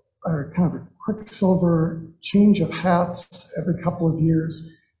are kind of a quicksilver change of hats every couple of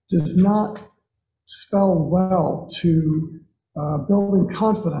years does not spell well to building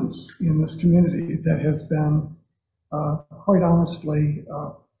confidence in this community that has been, quite honestly,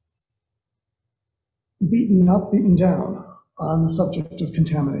 beaten up, beaten down on the subject of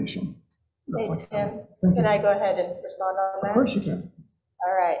contamination. Hey, Tim, can I go ahead and respond on that? Of course you can.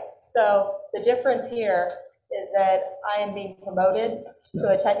 All right. So the difference here is that I am being promoted to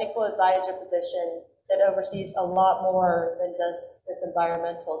a technical advisor position that oversees a lot more than just this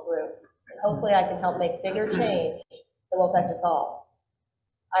environmental group. And hopefully I can help make bigger change that will affect us all.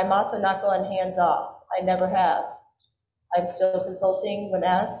 I'm also not going hands off. I never have. I'm still consulting when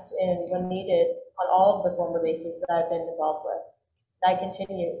asked and when needed on all of the former bases that I've been involved with. And I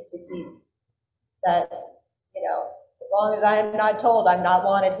continue to keep that, as long as I'm not told I'm not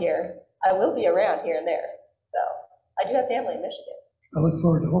wanted here, I will be around here and there. So I do have family in Michigan. I look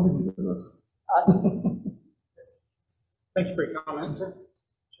forward to holding you to this. Awesome. Thank you for your comments, sir.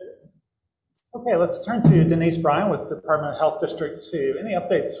 Okay, let's turn to Denise Bryan with Department of Health District 2. Any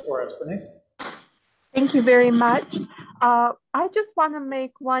updates for us, Denise? Thank you very much. I just want to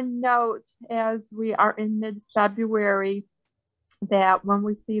make one note as we are in mid-February that when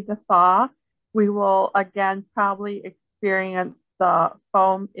we see the thaw, we will again probably experience the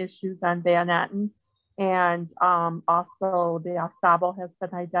foam issues on Van Etten, and also the Au has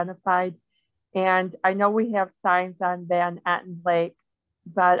been identified. And I know we have signs on Van Etten Lake,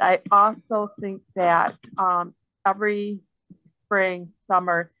 but I also think that every spring,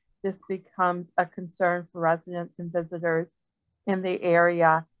 summer, this becomes a concern for residents and visitors in the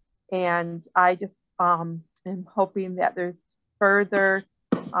area. And I just am hoping that there's further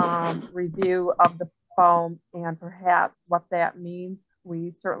review of the foam and perhaps what that means.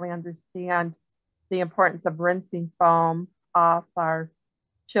 We certainly understand the importance of rinsing foam off our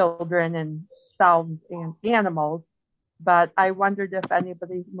children and selves and animals, but I wondered if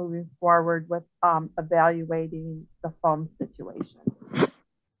anybody's moving forward with evaluating the foam situation.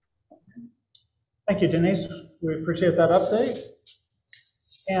 Thank you, Denise. We appreciate that update.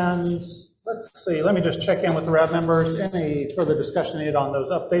 And let's see, let me just check in with the RAB members. Any further discussion needed on those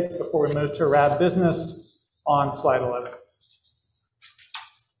updates before we move to RAB business on slide 11?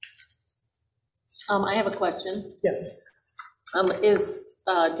 I have a question. Yes. I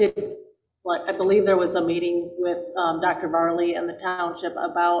believe there was a meeting with Dr. Varley and the township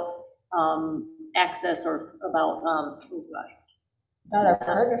about access or about, oh gosh. Not our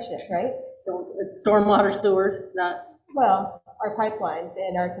partnership, right? It's stormwater sewers, not. Well, our pipelines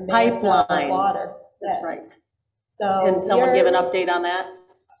and our conveyance of water. That's yes. right. So can someone give an update on that?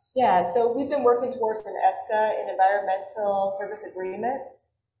 Yeah, so we've been working towards an ESCA, an environmental service agreement,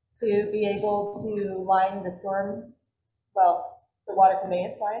 to be able to line the the water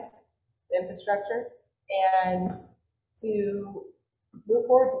conveyance line, the infrastructure, and to move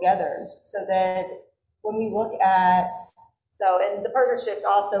forward together so that when we look at, and the partnerships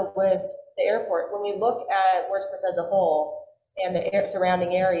also with the airport, when we look at Wurtsmith as a whole and the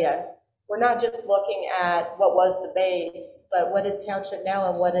surrounding area, we're not just looking at what was the base, but what is township now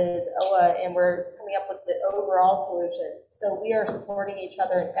and what is OA, and we're coming up with the overall solution. So we are supporting each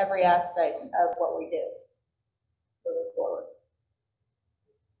other in every aspect of what we do moving forward.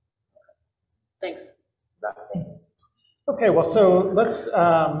 Thanks. Okay, well, so let's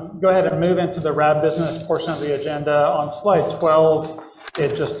go ahead and move into the RAB business portion of the agenda. On slide 12,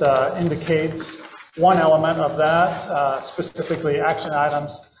 it just indicates one element of that, specifically action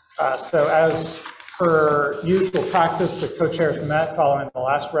items. So as per usual practice, the co-chairs met following the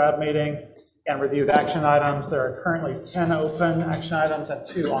last RAB meeting and reviewed action items. There are currently 10 open action items and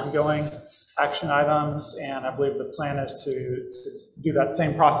 2 ongoing action items. And I believe the plan is to do that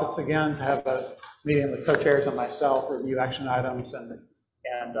same process again, to have a meeting with co-chairs and myself, review action items and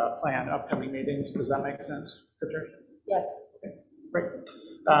plan upcoming meetings. Does that make sense, co-chairs? Yes. Okay, great.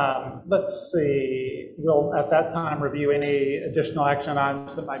 Let's see, we'll at that time review any additional action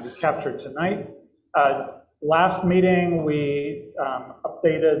items that might be captured tonight. Last meeting, we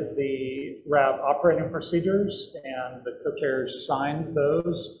updated the RAB operating procedures and the co-chairs signed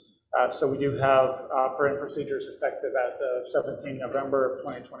those. So we do have operating procedures effective as of 17 November of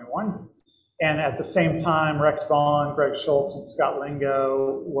 2021. And at the same time, Rex Vaughn, Greg Schultz, and Scott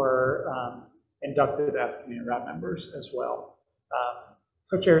Lingo were inducted as community RAB members as well.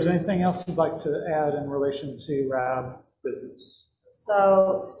 Co-chairs, anything else you'd like to add in relation to RAB business?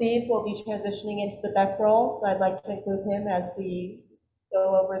 So Steve will be transitioning into the Beck role, so I'd like to include him as we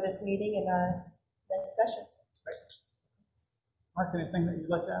go over this meeting in our next session. Right. Mark, anything that you'd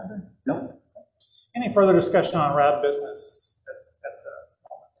like to add there? No. Any further discussion on RAB business at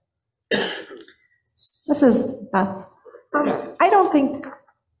the moment? This is Beth. I don't think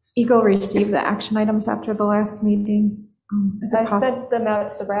Eagle received the action items after the last meeting. I sent them out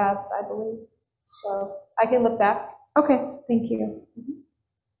to the RAB, I believe. So I can look back. Okay, thank you.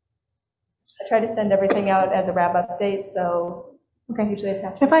 I try to send everything out as a RAB update, so it's usually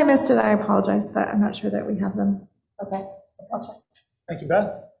attached. If I missed it, I apologize, but I'm not sure that we have them. Okay. Thank you,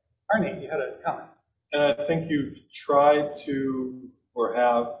 Beth. Arnie, you had a comment. And I think you've tried to, or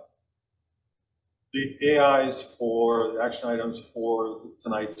have, the AIs for the action items for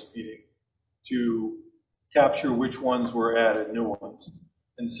tonight's meeting to capture which ones were added, new ones,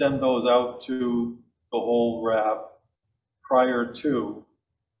 and send those out to the whole RAB prior to,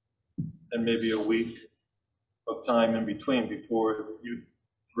 and maybe a week of time in between before you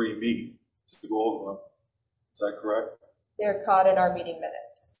three meet to go over them. Is that correct? They're caught in our meeting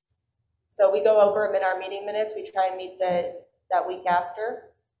minutes. So we go over them in our meeting minutes. We try and meet that week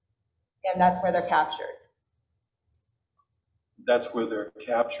after, and that's where they're captured. That's where they're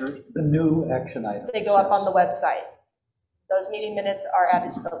captured? The new action items. They go up on the website. Those meeting minutes are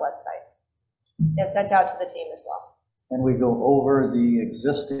added to the website and sent out to the team as well. And we go over the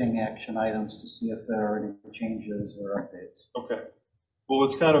existing action items to see if there are any changes or updates. Okay. Well,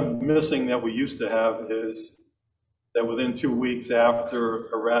 what's kind of missing that we used to have is that within 2 weeks after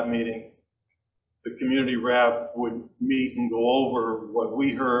a RAB meeting, the community RAB would meet and go over what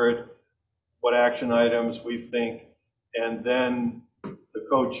we heard, what action items we think, and then the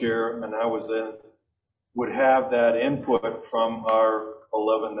co-chair, and I was then, would have that input from our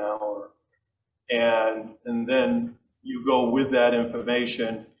 11 hour. And then you go with that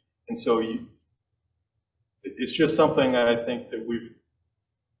information. And so it's just something I think that we've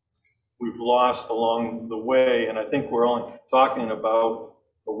lost along the way. And I think we're only talking about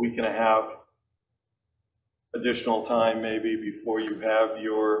a week and a half additional time maybe before you have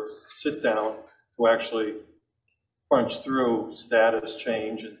your sit down to actually crunch through status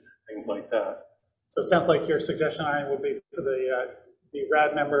change and things like that. So it sounds like your suggestion, Arnie, would be for the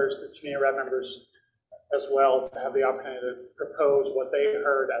RAD members, the community RAD members as well, to have the opportunity to propose what they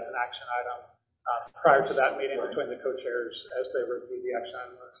heard as an action item prior to that meeting between the co-chairs as they review the action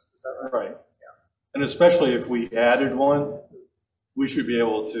item list. Is that right? Right. Yeah. And especially if we added one, we should be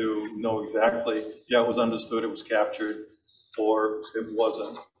able to know exactly, yeah, it was understood, it was captured, or it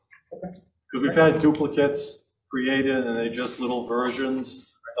wasn't. Okay. Because we've had duplicates created and they're just little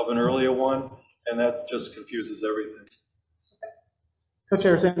versions of an earlier one, and that just confuses everything.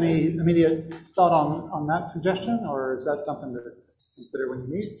 Co-chairs, any immediate thought on that suggestion, or is that something to consider when you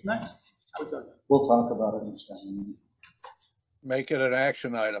meet next? We'll talk about it next time. Make it an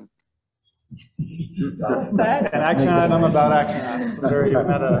action item. An action item about action items. Very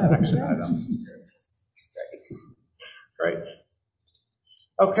meta action item. Great.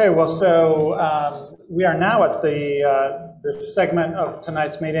 Okay, well, so we are now at the segment of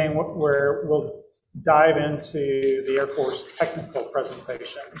tonight's meeting where we'll dive into the Air Force technical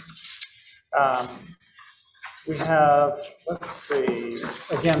presentation. We have, let's see,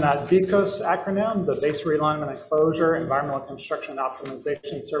 again, that BCOS acronym, the Base Realignment and Closure Environmental Construction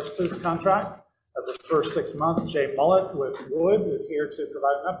Optimization Services Contract. Of the first 6 months, Jay Mullet with Wood is here to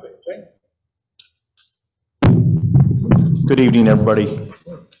provide an update. Jay? Good evening, everybody.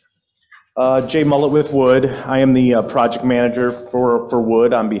 Jay Mullet with Wood. I am the project manager for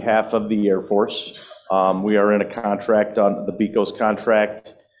Wood on behalf of the Air Force. We are in a contract on the BCOS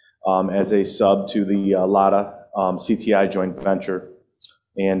contract as a sub to the LATA CTI joint venture.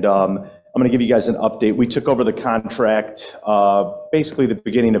 And I'm going to give you guys an update. We took over the contract basically the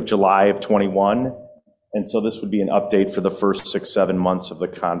beginning of July of 21. And so this would be an update for the first 6-7 months of the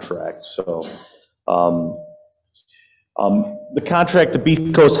contract. So the contract, the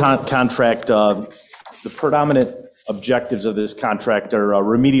BCOS contract, the predominant objectives of this contract are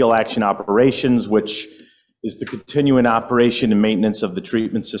remedial action operations, which is the continuing operation and maintenance of the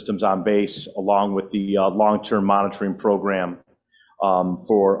treatment systems on base, along with the long-term monitoring program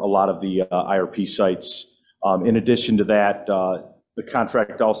for a lot of the IRP sites. In addition to that, the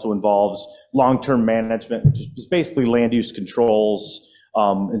contract also involves long-term management, which is basically land use controls,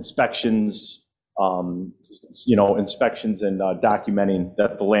 inspections, inspections and documenting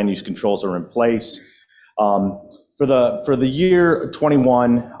that the land use controls are in place. For the year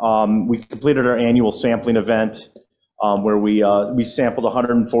 21, we completed our annual sampling event where we sampled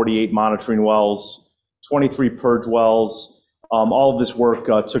 148 monitoring wells, 23 purge wells. All of this work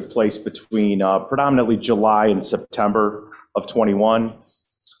took place between predominantly July and September of 21.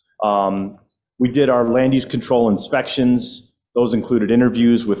 We did our land use control inspections. Those included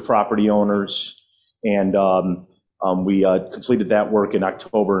interviews with property owners, and we completed that work in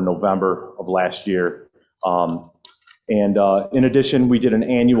October and November of last year. In addition, we did an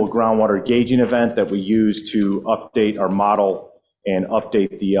annual groundwater gauging event that we used to update our model and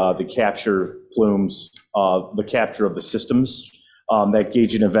update the capture plumes, the capture of the systems. That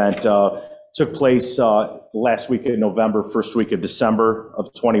gauging event took place last week in November, first week of December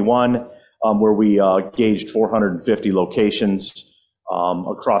of 21, where we gauged 450 locations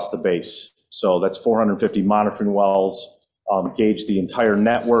across the base. So that's 450 monitoring wells, gauged the entire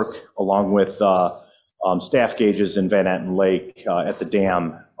network along with staff gauges in Van Etten Lake at the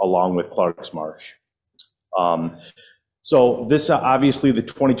dam, along with Clark's Marsh. So this, obviously, the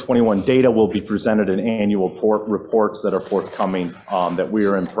 2021 data will be presented in annual reports that are forthcoming that we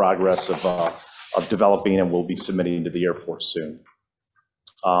are in progress of developing and will be submitting to the Air Force soon.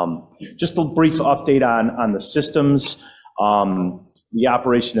 Just a brief update on the systems. The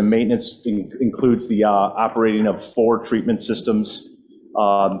operation and maintenance includes the operating of 4 treatment systems.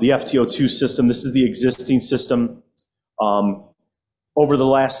 The FTO2 system, this is the existing system. Over the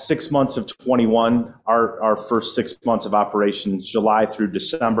last 6 months of 21, our first 6 months of operations, July through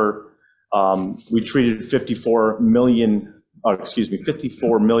December, we treated 54 million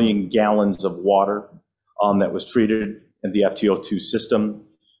gallons of water that was treated in the FTO2 system.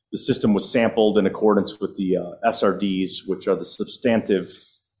 The system was sampled in accordance with the SRDs, which are the substantive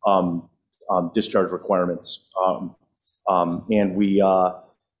discharge requirements. And we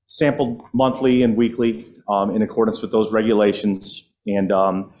sampled monthly and weekly in accordance with those regulations. And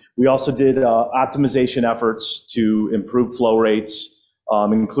we also did optimization efforts to improve flow rates,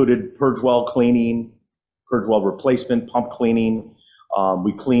 included purge well cleaning, purge well replacement, pump cleaning.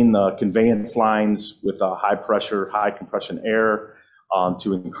 We cleaned the conveyance lines with high pressure, high compression air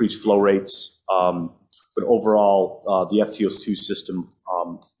to increase flow rates. But overall, the FTO2 system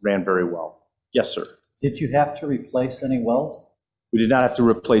ran very well. Yes, sir. Did you have to replace any wells? We did not have to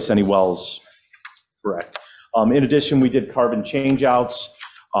replace any wells, correct. In addition, we did carbon changeouts.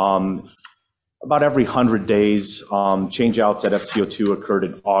 About every 100 days, changeouts at FTO2 occurred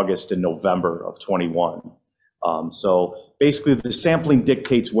in August and November of 21. So basically, the sampling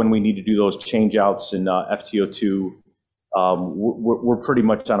dictates when we need to do those changeouts in FTO2. We're pretty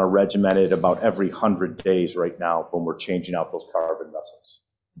much on a regimented about every 100 days right now when we're changing out those carbon vessels.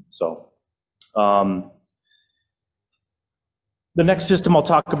 So the next system I'll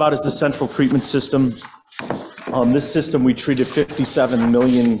talk about is the central treatment system. This system, we treated 57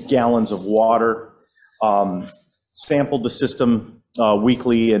 million gallons of water, sampled the system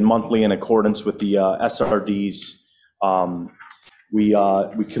weekly and monthly in accordance with the SRDs. We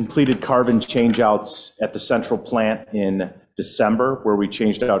completed carbon changeouts at the central plant in December, where we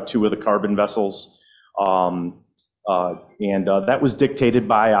changed out 2 of the carbon vessels. And that was dictated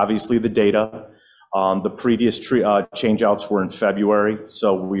by, obviously, the data. The previous changeouts were in February,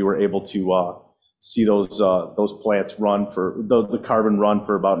 so we were able to see those plants run for the carbon run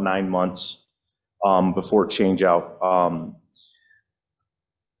for about 9 months before changeout.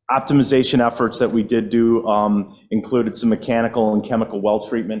 Optimization efforts that we did do included some mechanical and chemical well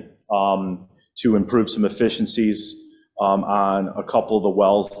treatment to improve some efficiencies on a couple of the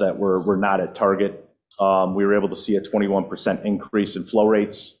wells that were not at target. We were able to see a 21% increase in flow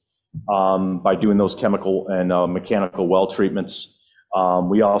rates by doing those chemical and mechanical well treatments.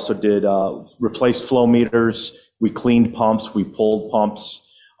 We also did replace flow meters. We cleaned pumps. We pulled pumps.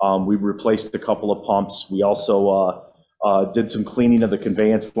 We replaced a couple of pumps. We also did some cleaning of the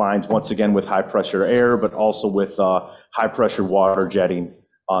conveyance lines, once again with high pressure air, but also with high pressure water jetting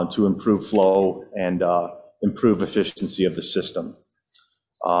to improve flow and improve efficiency of the system.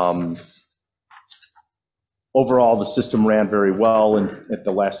 Overall, the system ran very well at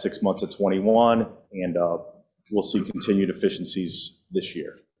the last 6 months of 21, and we'll see continued efficiencies this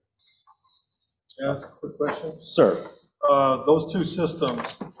year. Can I ask a quick question? Sir. Those 2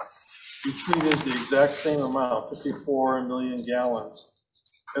 systems, you treated the exact same amount, 54 million gallons.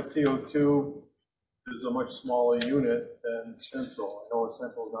 FTO2 is a much smaller unit than Central. I know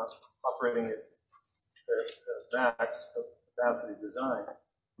Central is not operating at max capacity design,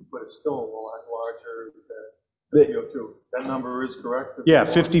 but it's still a lot larger than CO2. That number is correct? Yeah,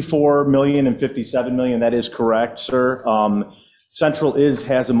 54 million and 57 million, that is correct, sir. Central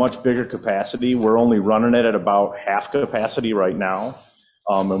has a much bigger capacity. We're only running it at about half capacity right now.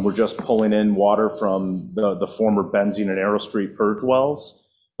 And we're just pulling in water from the former Benzene and Arrow Street purge wells.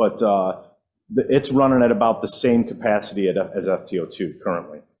 But it's running at about the same capacity as FTO2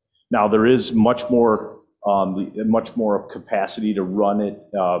 currently. Now, there is much more capacity to run it.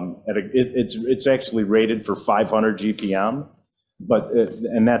 It's actually rated for 500 GPM.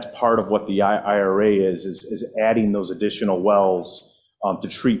 And that's part of what the IRA is adding those additional wells to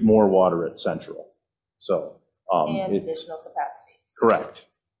treat more water at Central. So and additional capacity. Correct.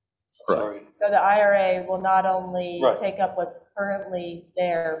 Sorry. So the IRA will not only take up what's currently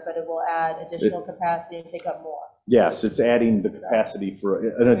there, but it will add additional capacity and take up more. Yes, it's adding the capacity for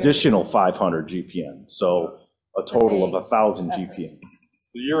an additional 500 GPM. So a total of 1,000 GPM. A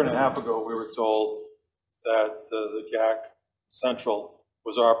year and a half ago, we were told that the GAC Central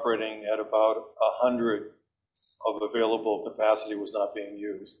was operating at about 100 of available capacity was not being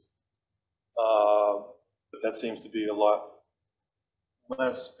used. But that seems to be a lot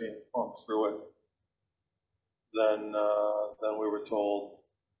less being pumped through it than we were told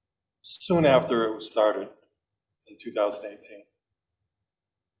soon after it was started in 2018.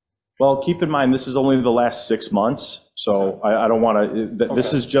 Well, keep in mind, this is only the last 6 months, so I don't want to,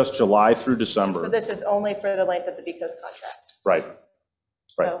 this is just July through December. So this is only for the length of the BCOS contract. Right.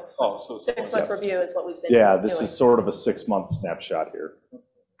 Right. So 6 month review is what we've been doing. This doing. is sort of a 6 month snapshot here.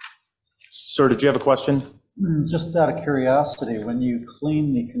 Sir, did you have a question? Just out of curiosity, when you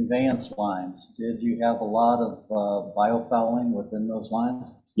clean the conveyance lines, did you have a lot of biofouling within those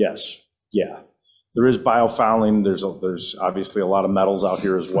lines? Yes. Yeah. There is biofouling. There's obviously a lot of metals out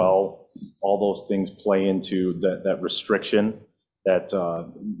here as well. All those things play into that restriction that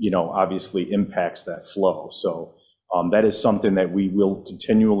obviously impacts that flow. So that is something that we will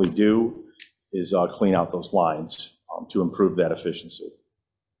continually do, is clean out those lines to improve that efficiency.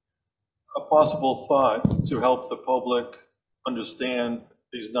 A possible thought to help the public understand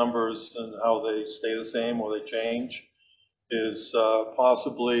these numbers and how they stay the same or they change is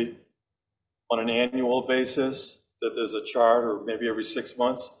possibly on an annual basis that there's a chart, or maybe every 6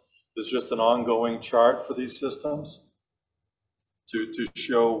 months, there's just an ongoing chart for these systems to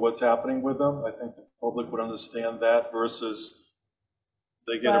show what's happening with them. I think the public would understand that versus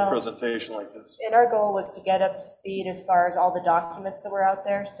they get a presentation like this. And our goal was to get up to speed as far as all the documents that were out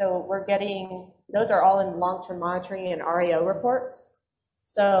there. So we're getting, those are all in long-term monitoring and REO reports.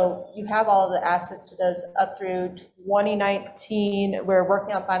 So you have all the access to those up through 2019. We're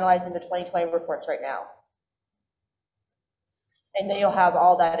working on finalizing the 2020 reports right now. And then you'll have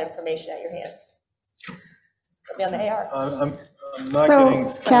all that information at your hands. It'll be on the AR. I'm not getting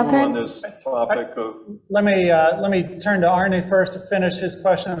through on this topic of. Let me turn to Arnie first to finish his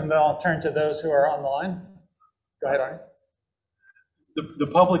question, and then I'll turn to those who are on the line. Go ahead, Arnie. The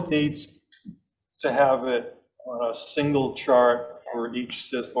public needs to have it on a single chart for each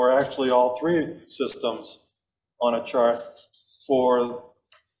system, or actually all three systems on a chart for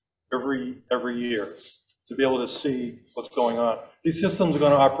every year, to be able to see what's going on. These systems are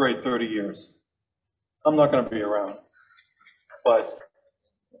going to operate 30 years. I'm not going to be around. But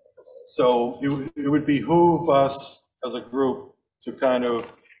so it would behoove us as a group to kind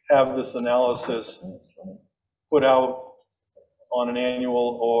of have this analysis put out on an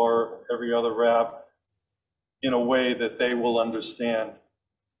annual or every other RAB in a way that they will understand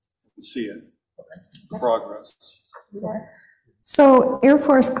and see it, the progress. So Air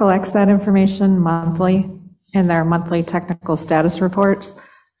Force collects that information monthly in their monthly technical status reports.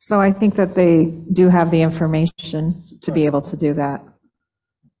 So I think that they do have the information to be able to do that.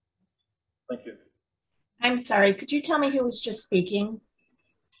 Thank you. I'm sorry, could you tell me who was just speaking?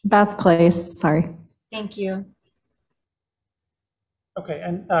 Beth Place, sorry. Thank you. Okay,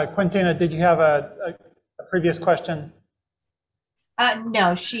 and Quintina, did you have a previous question?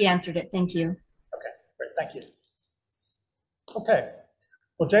 No, she answered it. Thank you. Okay, great, thank you. Okay,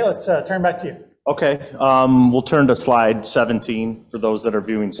 well, Jay, let's turn back to you. Okay, we'll turn to slide 17 for those that are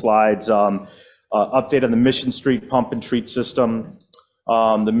viewing slides. Update on the Mission Street pump and treat system.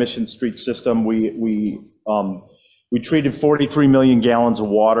 The Mission Street system, we treated 43 million gallons of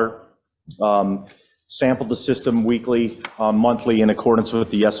water, sampled the system weekly, monthly in accordance with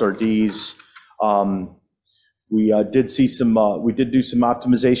the SRDs. We did do some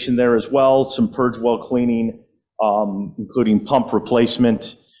optimization there as well, some purge well cleaning, including pump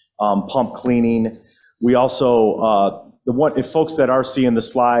replacement, pump cleaning. We also, if folks that are seeing the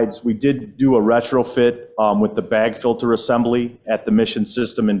slides, we did do a retrofit with the bag filter assembly at the Mission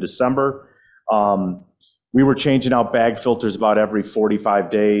system in December. We were changing out bag filters about every 45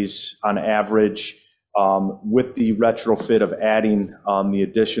 days on average. With the retrofit of adding the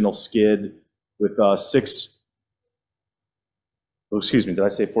additional skid with 6, oh, excuse me, did I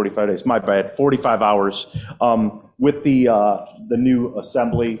say 45 days? My bad, 45 hours. With the new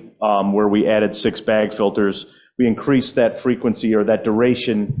assembly where we added 6 bag filters, we increased that frequency or that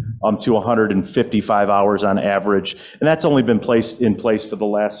duration to 155 hours on average. And that's only been in place for the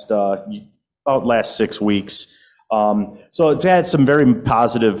last 6 weeks. So it's had some very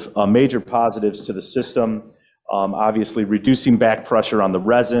positive, major positives to the system. Obviously reducing back pressure on the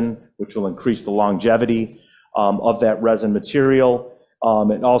resin, which will increase the longevity of that resin material.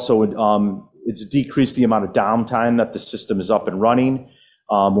 And also it's decreased the amount of downtime that the system is up and running.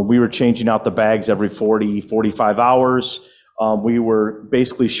 When we were changing out the bags every 45 hours, we were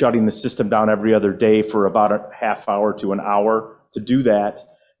basically shutting the system down every other day for about a half hour to an hour to do that.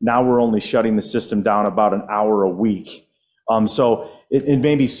 Now we're only shutting the system down about an hour a week. So it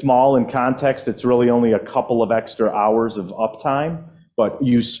may be small in context. It's really only a couple of extra hours of uptime, but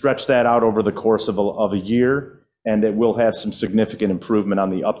you stretch that out over the course of a year, and it will have some significant improvement on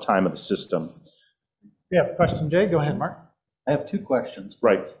the uptime of the system. We have a question, Jay. Go ahead, Mark. I have 2 questions.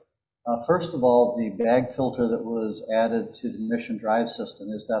 Right. First of all, the bag filter that was added to the Mission Drive system,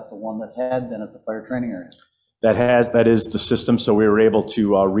 is that the one that had been at the fire training area? That is the system, so we were able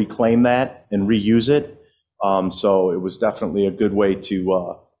to reclaim that and reuse it. So it was definitely a good way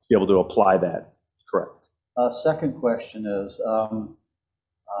to be able to apply that. Correct. Second question is,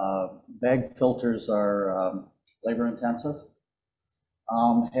 bag filters are labor intensive.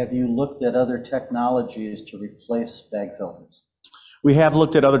 Have you looked at other technologies to replace bag filters? We have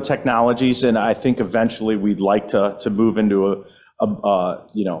looked at other technologies, and I think eventually we'd like to move into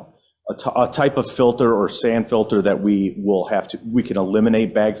a type of filter or sand filter that we can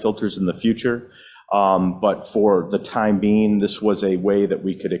eliminate bag filters in the future. But for the time being, this was a way that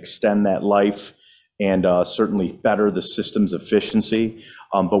we could extend that life and certainly better the system's efficiency.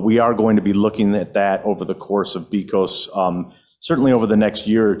 But we are going to be looking at that over the course of BCOS. Certainly over the next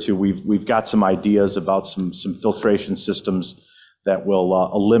year or two, we've got some ideas about some filtration systems that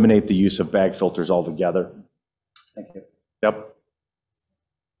will eliminate the use of bag filters altogether. Thank you. Yep.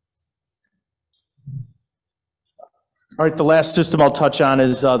 All right, the last system I'll touch on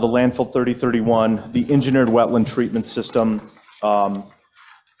is the landfill 3031, the engineered wetland treatment system.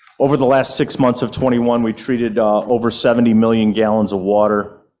 Over the last 6 months of 21, we treated over 70 million gallons of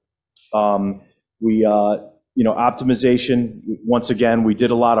water. Optimization, once again, we did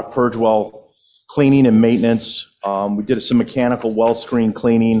a lot of purge well cleaning and maintenance. We did some mechanical well screen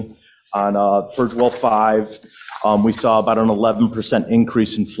cleaning on purge well 5. We saw about an 11%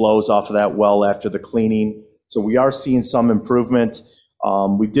 increase in flows off of that well after the cleaning. So we are seeing some improvement.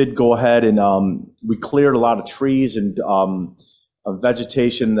 We did go ahead and we cleared a lot of trees and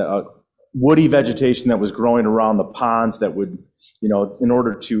vegetation, woody vegetation that was growing around the ponds that would, in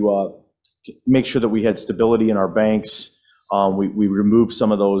order to make sure that we had stability in our banks. We removed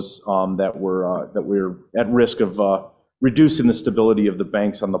some of those that were at risk of reducing the stability of the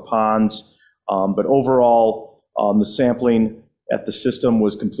banks on the ponds. But overall, the sampling at the system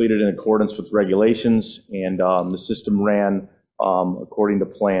was completed in accordance with regulations, and the system ran according to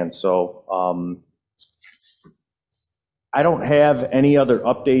plan. So I don't have any other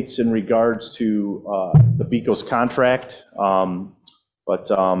updates in regards to the BCOS contract, but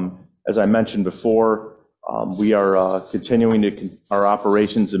as I mentioned before, we are continuing our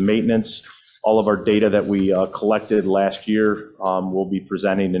operations and maintenance. All of our data that we collected last year we'll be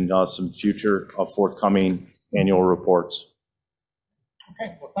presenting in some future forthcoming annual reports.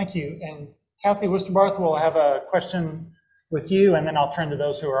 Okay, well, thank you. And Kathy Wisterbarth will have a question with you, and then I'll turn to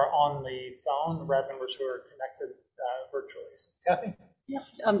those who are on the phone, the RAB members who are connected virtually. So, Kathy? Yeah,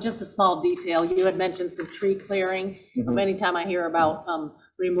 just a small detail. You had mentioned some tree clearing. Anytime I hear about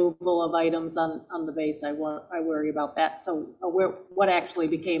removal of items on the base, I worry about that. So what actually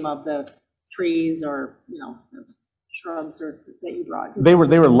became of the trees or, shrubs or that you brought? They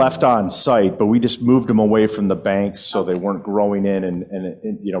were left on site, but we just moved them away from the banks so they weren't growing in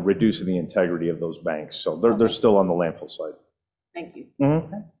and reducing the integrity of those banks. So they're still on the landfill site. Thank you.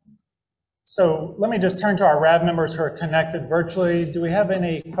 Okay. So let me just turn to our RAB members who are connected virtually. Do we have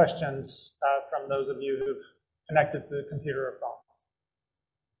any questions from those of you who've connected to the computer or phone?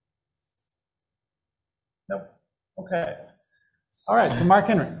 Nope. Okay. All right, so Mark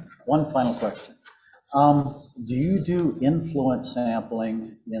Henry. One final question. Do you do influence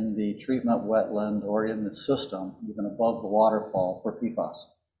sampling in the treatment wetland or in the system, even above the waterfall, for PFAS?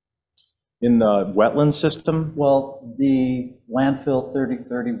 In the wetland system? Well, the landfill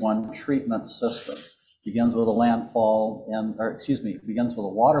 3031 treatment system. begins with a landfall, and, or excuse me, begins with a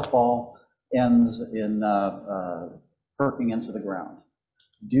waterfall, ends in perking into the ground.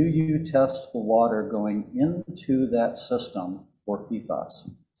 Do you test the water going into that system for PFAS?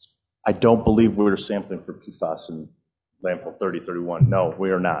 I don't believe we're sampling for PFAS in landfill 3031. No,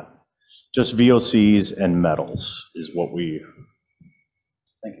 we are not. Just VOCs and metals is what we.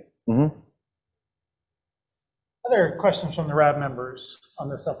 Thank you. Mm-hmm. Other questions from the RAB members on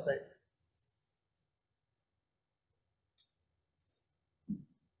this update?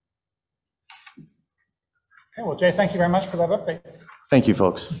 Okay, well, Jay, thank you very much for that update. Thank you,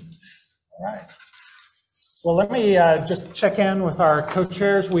 folks. All right. Well, let me just check in with our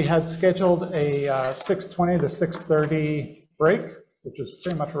co-chairs. We had scheduled a 6:20 to 6:30 break, which is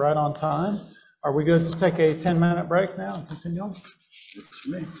pretty much right on time. Are we good to take a 10-minute break now and continue on?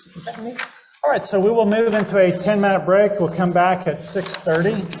 Okay. All right, so we will move into a 10-minute break. We'll come back at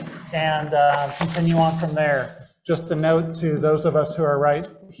 6:30 and continue on from there. Just a note to those of us who are right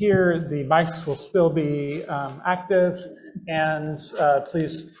here, the mics will still be active, and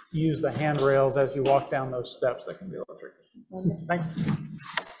please use the handrails as you walk down those steps. That can be a little tricky. Thanks.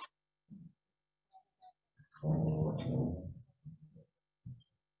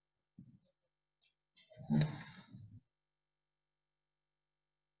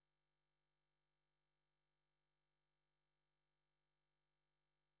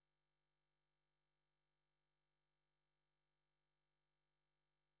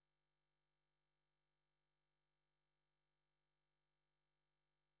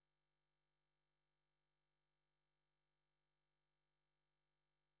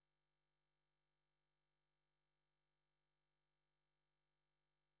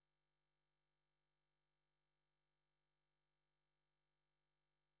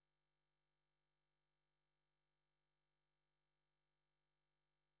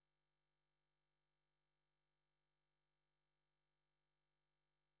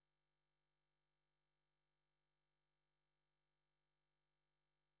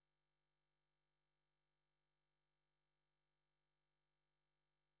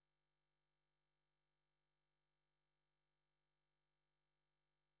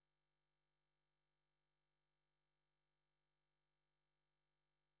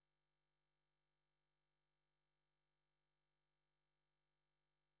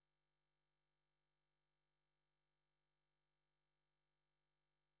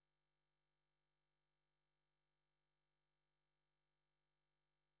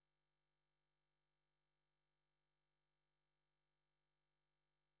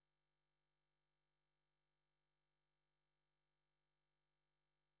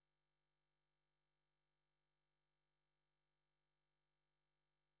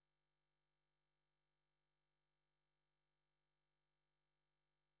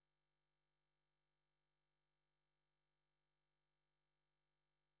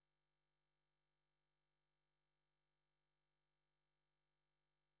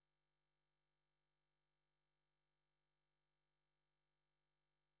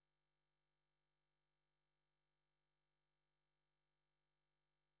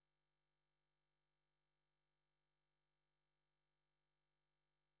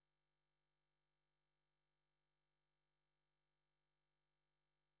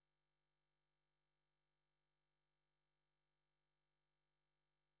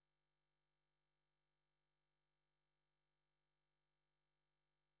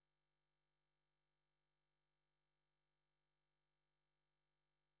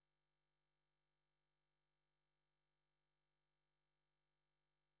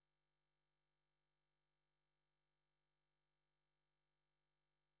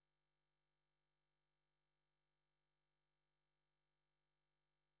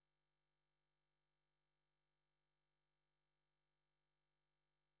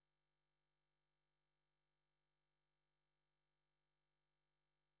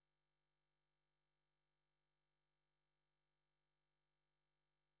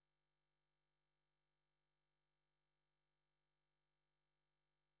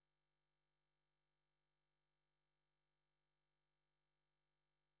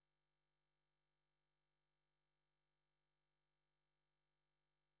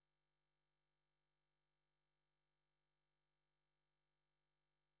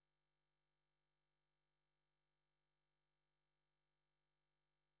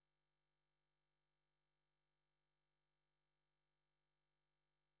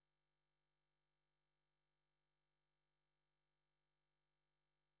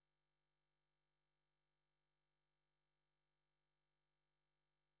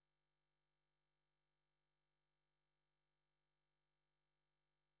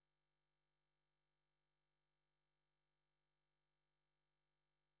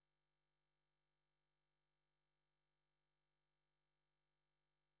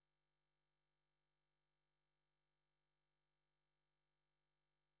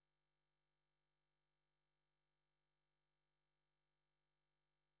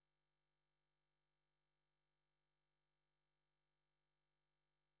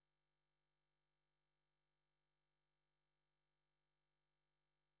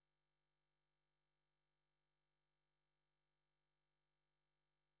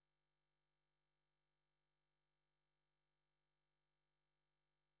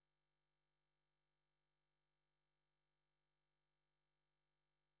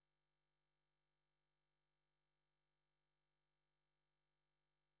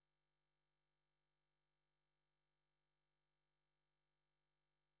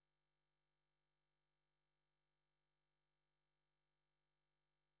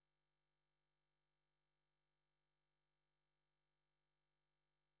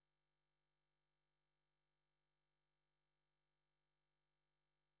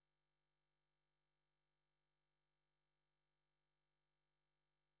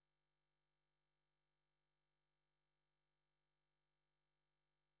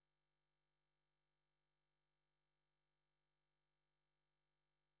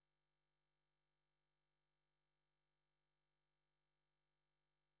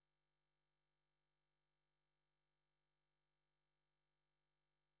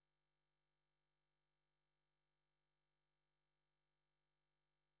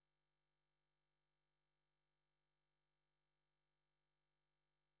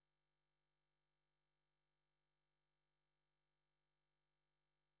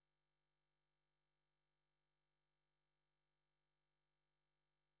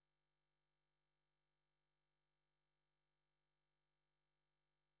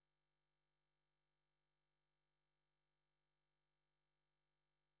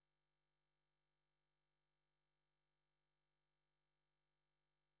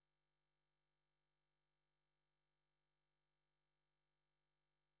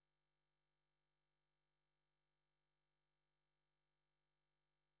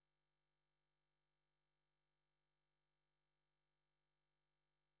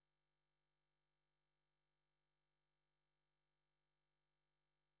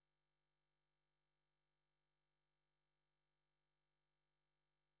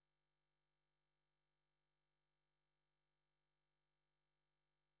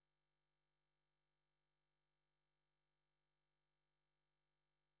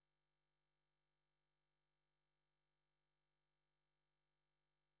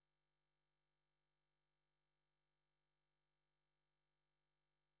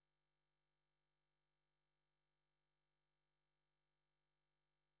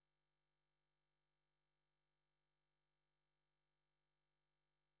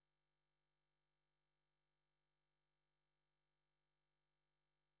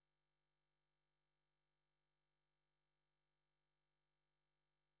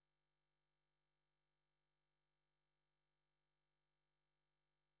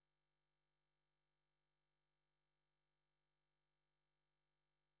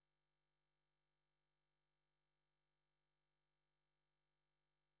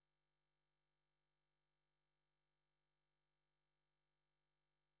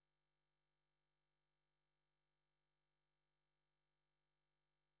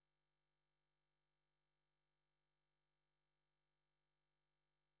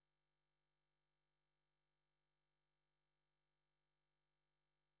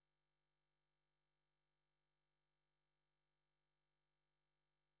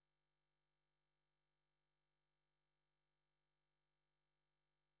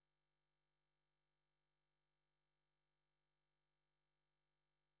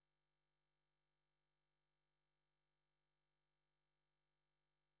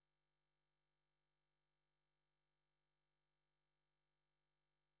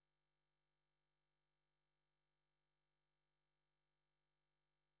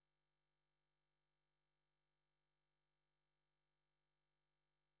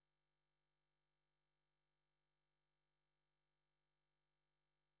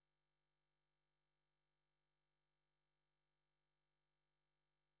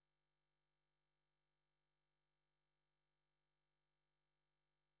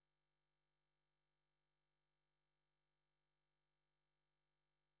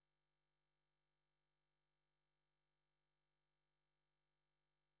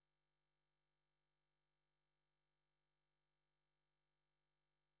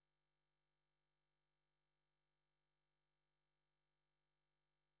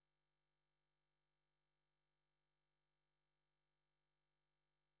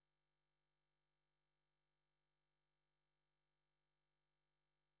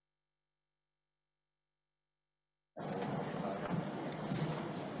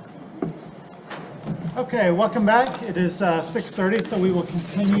 Okay, welcome back. It is 6:30, so we will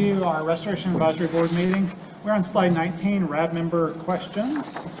continue our Restoration Advisory Board meeting. We're on slide 19, RAB member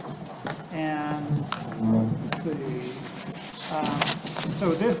questions. And let's see.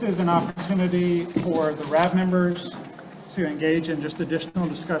 So this is an opportunity for the RAB members to engage in just additional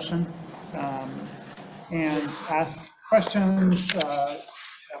discussion and ask questions, have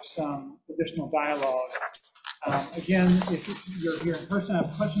some additional dialogue. Again, if you're here in person and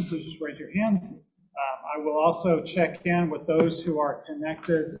have questions, please just raise your hand. I will also check in with those who are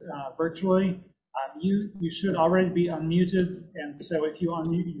connected virtually. You should already be unmuted, and so if you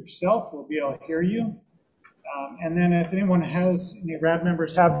unmute yourself, we'll be able to hear you. And then if anyone has, any RAB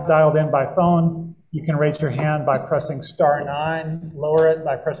members have dialed in by phone, you can raise your hand by pressing *9, lower it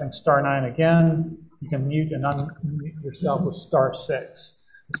by pressing *9 again. You can mute and unmute yourself with *6.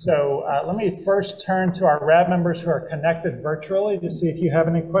 So let me first turn to our RAB members who are connected virtually to see if you have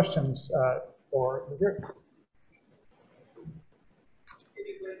any questions for the group.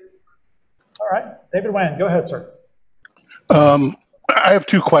 All right, David Wan, go ahead, sir. I have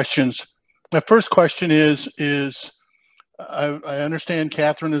two questions. My first question is I understand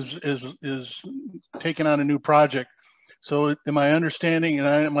Catherine is taking on a new project. So my understanding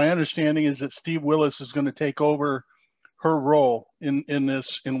is that Steve Willis is going to take over her role in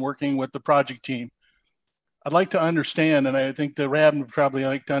working with the project team. I'd like to understand, and I think the RAB would probably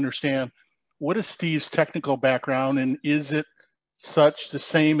like to understand, what is Steve's technical background, and is it such the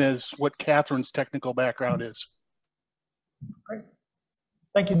same as what Catherine's technical background is? Great.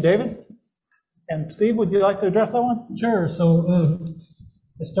 Thank you, David. And Steve, would you like to address that one? Sure. So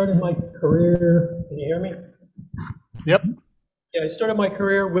I started my career, can you hear me? Yep. Yeah, I started my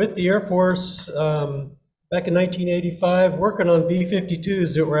career with the Air Force back in 1985, working on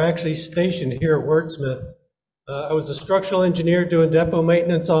B-52s that were actually stationed here at Wurtsmith. I was a structural engineer doing depot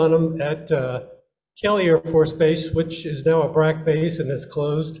maintenance on them at Kelly Air Force Base, which is now a BRAC base and is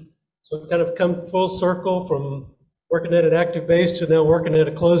closed. So I've kind of come full circle from working at an active base to now working at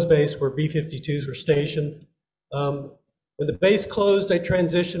a closed base where B-52s were stationed. When the base closed, I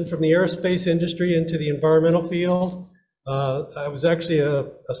transitioned from the aerospace industry into the environmental field. I was actually a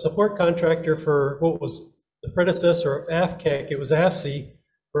support contractor for what was the predecessor of AFCEC. It was AFC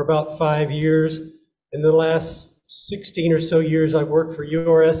for about 5 years. In the last 16 or so years, I've worked for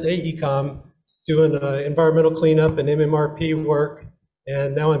URS AECOM doing environmental cleanup and MMRP work,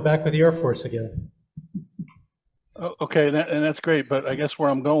 and now I'm back with the Air Force again. Okay, and that's great, but I guess where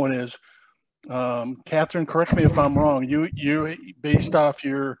I'm going is, Catherine, correct me if I'm wrong, you based off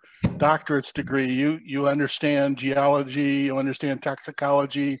your doctorate's degree, you understand geology, you understand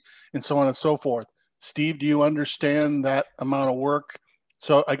toxicology, and so on and so forth. Steve, do you understand that amount of work?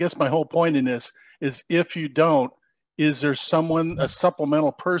 So I guess my whole point in this is, if you don't, is there someone, a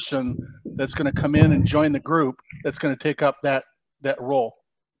supplemental person that's going to come in and join the group that's going to take up that role?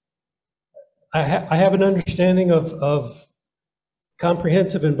 I have an understanding of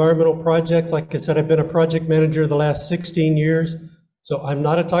comprehensive environmental projects. Like I said, I've been a project manager the last 16 years. So I'm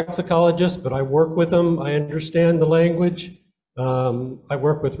not a toxicologist, but I work with them. I understand the language. I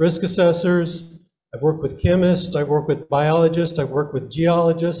work with risk assessors. I've worked with chemists. I've worked with biologists. I've worked with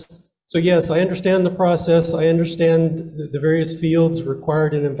geologists. So yes, I understand the process. I understand the various fields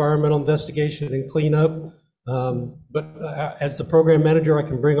required in environmental investigation and cleanup. But as the program manager, I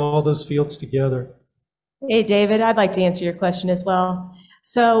can bring all those fields together. Hey, David, I'd like to answer your question as well.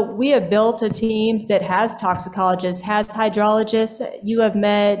 So we have built a team that has toxicologists, has hydrologists. You have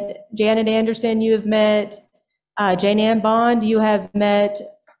met Janet Anderson. You have met Jane Ann Bond. You have met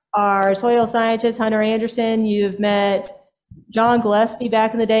our soil scientist, Hunter Anderson. You have met John Gillespie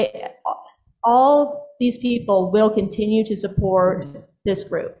back in the day. All these people will continue to support this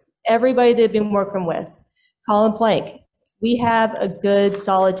group. Everybody they've been working with. Colin Plank. We have a good,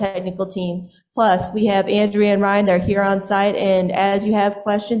 solid technical team. Plus, we have Andrea and Ryan. They're here on site. And as you have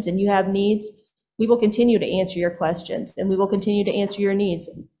questions and you have needs, we will continue to answer your questions and we will continue to answer your needs.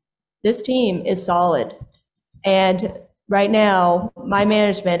 This team is solid. And right now, my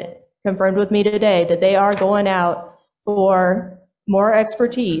management confirmed with me today that they are going out for more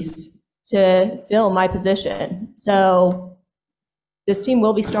expertise to fill my position. So this team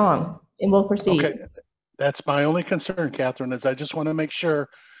will be strong and will proceed. Okay. That's my only concern, Catherine, is I just want to make sure,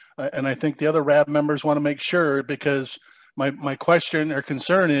 and I think the other RAB members want to make sure, because my question or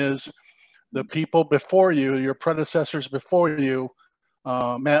concern is the people before you, your predecessors before you,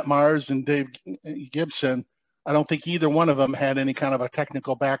 Matt Mars and Dave Gibson, I don't think either one of them had any kind of a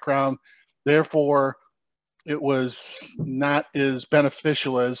technical background. Therefore, it was not as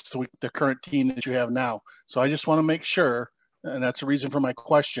beneficial as the current team that you have now. So I just want to make sure, and that's the reason for my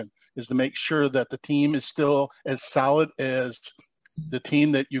question. is to make sure that the team is still as solid as the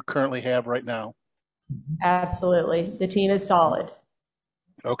team that you currently have right now. Absolutely. The team is solid.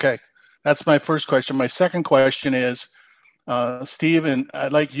 Okay, that's my first question. My second question is, Steve, and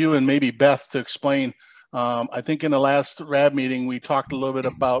I'd like you and maybe Beth to explain. I think in the last RAB meeting, we talked a little bit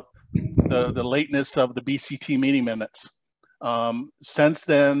about the lateness of the BCT meeting minutes. Since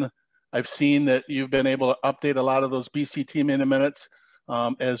then, I've seen that you've been able to update a lot of those BCT meeting minutes,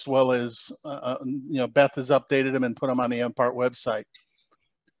 as well as, Beth has updated them and put them on the MPART website.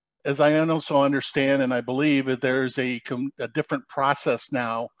 As I also understand, and I believe that there's a different process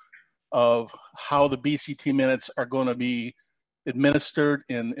now of how the BCT minutes are going to be administered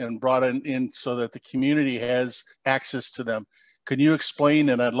and brought in so that the community has access to them. Can you explain,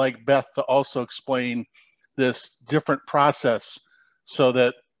 and I'd like Beth to also explain this different process so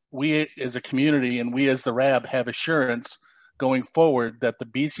that we as a community and we as the RAB have assurance going forward that the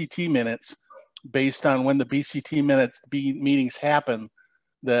BCT minutes, based on when the BCT meetings happen,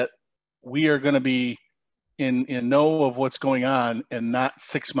 that we are going to be in know of what's going on and not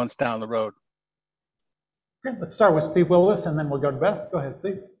 6 months down the road. Okay, let's start with Steve Willis and then we'll go to Beth. Go ahead,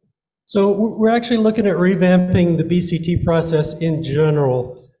 Steve. So we're actually looking at revamping the BCT process in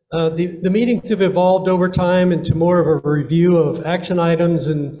general. The meetings have evolved over time into more of a review of action items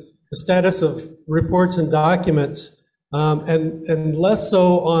and the status of reports and documents, and less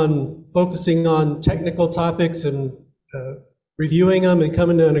so on focusing on technical topics and reviewing them and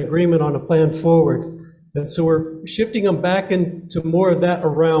coming to an agreement on a plan forward. And so we're shifting them back into more of that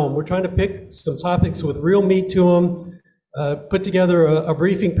realm. We're trying to pick some topics with real meat to them, put together a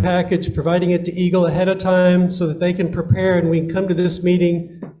briefing package, providing it to Eagle ahead of time so that they can prepare and we can come to this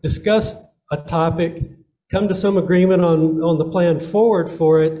meeting, discuss a topic, come to some agreement on the plan forward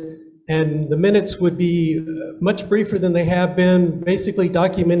for it, and the minutes would be much briefer than they have been, basically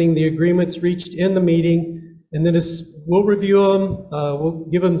documenting the agreements reached in the meeting. And then we'll review them, we'll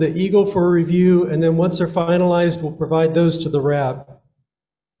give them the Eagle for a review, and then once they're finalized, we'll provide those to the RAB.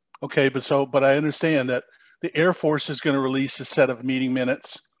 Okay, but I understand that the Air Force is going to release a set of meeting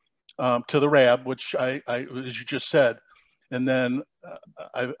minutes to the RAB, which I as you just said, and then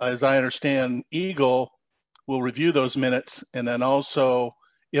as I understand, Eagle will review those minutes, and then also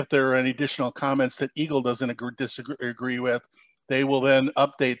if there are any additional comments that Eagle doesn't disagree with, they will then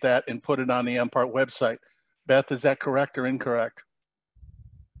update that and put it on the MPART website. Beth, is that correct or incorrect?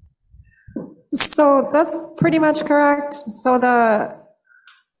 So that's pretty much correct. So the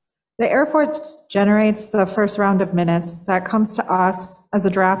Air Force generates the first round of minutes. That comes to us as a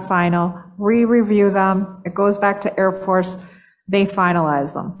draft final. We review them. It goes back to Air Force. They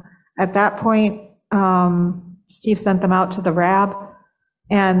finalize them. At that point, Steve sent them out to the RAB,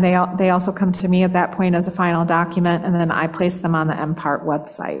 and they also come to me at that point as a final document, and then I place them on the MPART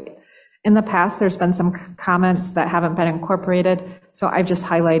website. In the past, there's been some comments that haven't been incorporated, so I've just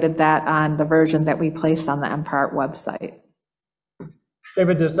highlighted that on the version that we placed on the MPART website.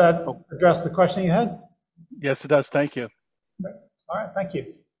 David, does that address the question you had? Yes, it does. Thank you. All right, thank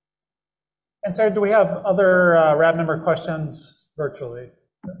you. And so do we have other RAB member questions virtually?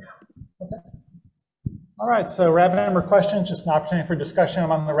 Okay. All right, so RAB member questions, just an opportunity for discussion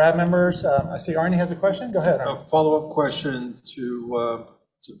among the RAB members. I see Arnie has a question. Go ahead, Arnie. A follow-up question to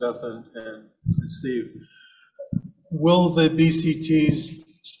Beth and Steve. Will the BCTs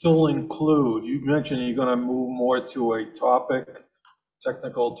still include, you mentioned you're going to move more to a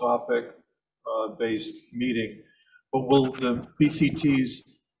technical topic based meeting, but will the BCTs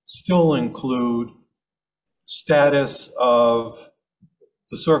still include status of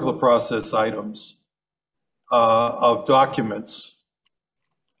the circular process items, of documents,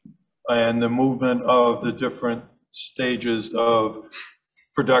 and the movement of the different stages of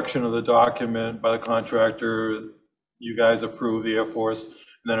production of the document by the contractor? You guys approve the Air Force, and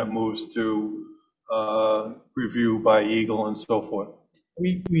then it moves to review by Eagle and so forth.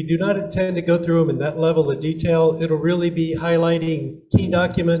 We do not intend to go through them in that level of detail. It'll really be highlighting key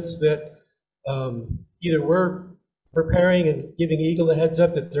documents that either we're preparing and giving Eagle a heads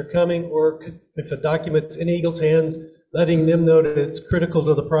up that they're coming, or if a document's in Eagle's hands, letting them know that it's critical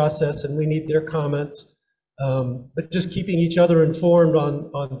to the process and we need their comments. But just keeping each other informed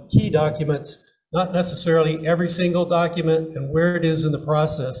on key documents, not necessarily every single document and where it is in the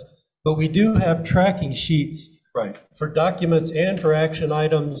process, but we do have tracking sheets for documents and for action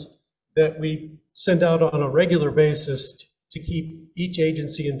items that we send out on a regular basis to keep each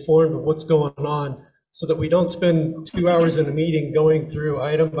agency informed of what's going on, so that we don't spend 2 hours in a meeting going through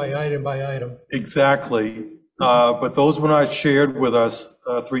item by item by item. Exactly. But those were not shared with us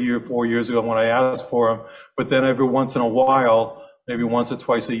 3 or 4 years ago when I asked for them. But then every once in a while, maybe once or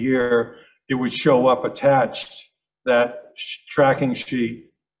twice a year, it would show up attached, that tracking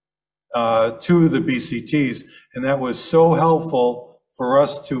sheet to the BCTs. And that was so helpful for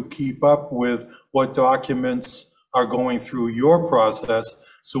us to keep up with what documents are going through your process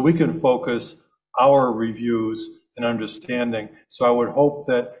so we can focus our reviews and understanding. So I would hope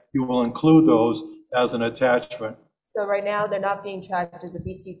that you will include those as an attachment. So right now, they're not being tracked as a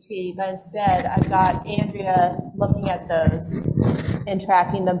BCT, but instead I've got Andrea looking at those and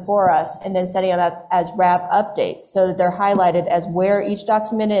tracking them for us, and then setting them up as RAB updates so that they're highlighted as where each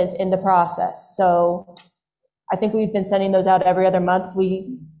document is in the process. So I think we've been sending those out every other month.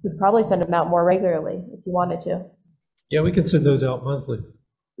 We could probably send them out more regularly if you wanted to. Yeah, we can send those out monthly.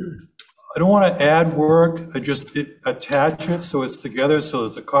 I don't want to add work, I just attach it so it's together. So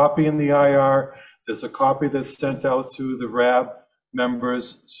there's a copy in the IR, there's a copy that's sent out to the RAB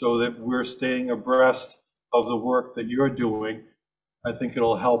members so that we're staying abreast of the work that you're doing. I think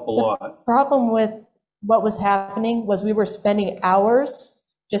it'll help a lot. The problem with what was happening was we were spending hours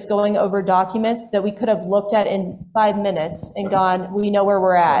just going over documents that we could have looked at in 5 minutes and gone, we know where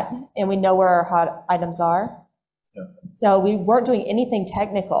we're at and we know where our hot items are. Yeah. So we weren't doing anything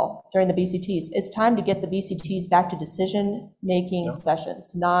technical during the BCTs. It's time to get the BCTs back to decision-making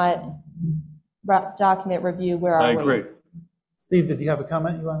sessions, not document review. Where are we? I agree. Steve, did you have a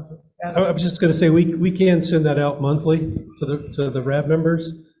comment you wanted to add? I was just going to say we can send that out monthly to the RAB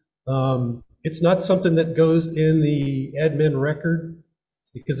members. It's not something that goes in the admin record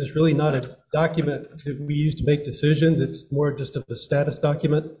because it's really not a document that we use to make decisions. It's more just of a status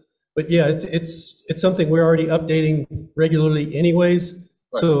document. But yeah, it's something we're already updating regularly anyways.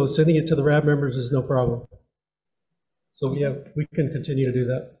 Right. So sending it to the RAB members is no problem. So yeah, we can continue to do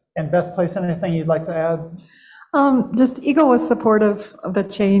that. And Beth, place anything you'd like to add? Just Eagle was supportive of the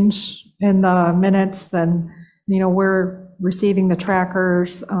change in the minutes. Then, we're receiving the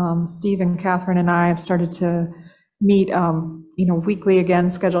trackers. Steve and Catherine and I have started to meet, weekly again,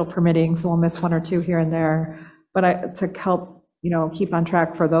 schedule permitting. So we'll miss 1 or 2 here and there, but to help, keep on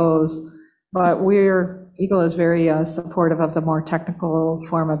track for those. But Eagle is very supportive of the more technical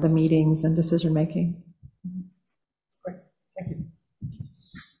form of the meetings and decision making. Great, thank you.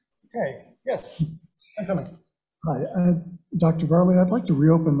 Okay, yes, comments. Hi, Dr. Varley, I'd like to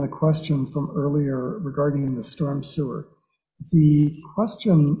reopen the question from earlier regarding the storm sewer. The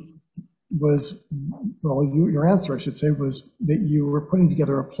question was, well, your answer, I should say, was that you were putting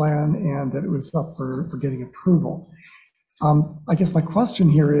together a plan and that it was up for getting approval. I guess my question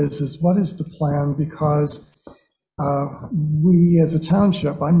here is what is the plan? Because we as a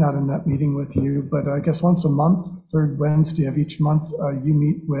township, I'm not in that meeting with you, but I guess once a month, third Wednesday of each month, you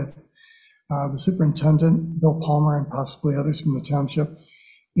meet with the superintendent, Bill Palmer, and possibly others from the township.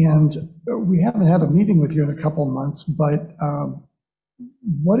 And we haven't had a meeting with you in a couple of months, but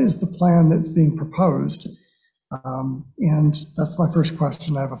what is the plan that's being proposed? And that's my first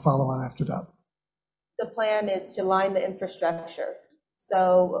question. I have a follow-on after that. The plan is to line the infrastructure.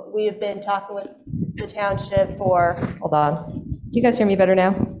 So we have been talking with the township for, hold on. Do you guys hear me better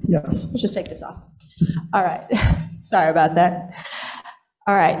now? Yes. Let's just take this off. All right. Sorry about that.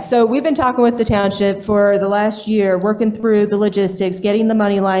 All right, so we've been talking with the township for the last year, working through the logistics, getting the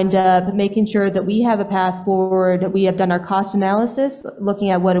money lined up, making sure that we have a path forward. We have done our cost analysis, looking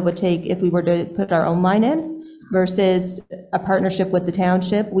at what it would take if we were to put our own line in versus a partnership with the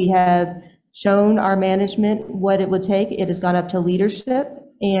township. We have shown our management what it would take. It has gone up to leadership,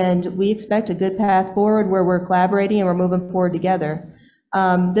 and we expect a good path forward where we're collaborating and we're moving forward together.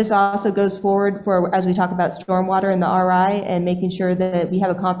 This also goes forward for, as we talk about stormwater and the RI and making sure that we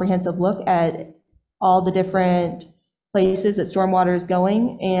have a comprehensive look at all the different places that stormwater is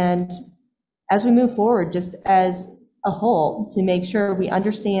going. And as we move forward, just as a whole, to make sure we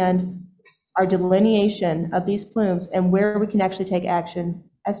understand our delineation of these plumes and where we can actually take action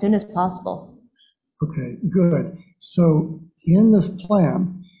as soon as possible. Okay, good. So in this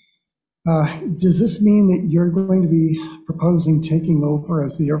plan, does this mean that you're going to be proposing taking over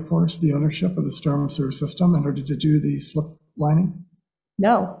as the Air Force the ownership of the storm sewer system in order to do the slip lining?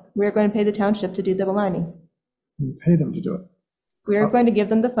 No, we're going to pay the township to do the lining. You pay them to do it? We are going to give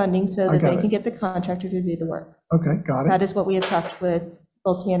them the funding so that they can get the contractor to do the work. Okay, got it. That is what we have talked with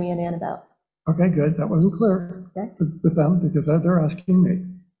both Tammy and Ann about. Okay, good. That wasn't clear with them because they're asking me.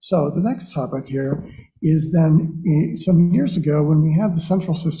 So the next topic here is then some years ago when we had the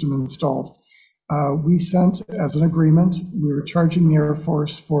central system installed, we sent as an agreement, we were charging the Air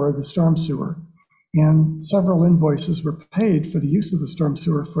Force for the storm sewer, and several invoices were paid for the use of the storm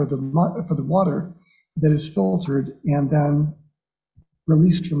sewer for the water that is filtered and then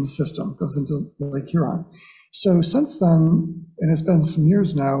released from the system, goes into Lake Huron. So since then, and it's been some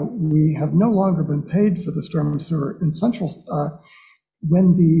years now, we have no longer been paid for the storm sewer in Central.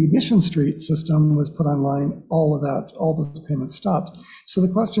 When the Mission Street system was put online, all those payments stopped. So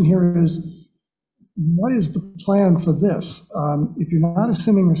the question here is, what is the plan for this? If you're not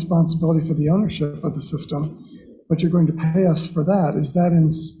assuming responsibility for the ownership of the system, but you're going to pay us for that, is that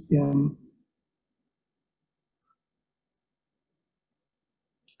in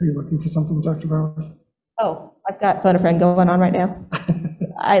are you looking for something, Dr. Bauer? Oh, I've got Phone a Friend going on right now.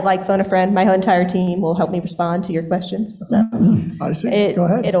 I like Phone a Friend. My whole entire team will help me respond to your questions. So I see. Go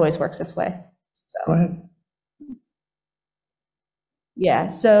ahead. It always works this way. So. Go ahead. Yeah,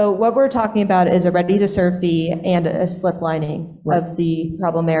 so what we're talking about is a ready-to-serve fee and a slip lining of the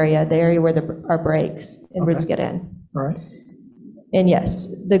problem area, the area where our breaks and roots get in. All right. And yes,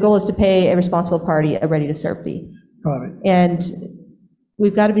 the goal is to pay a responsible party a ready-to-serve fee. Got it. And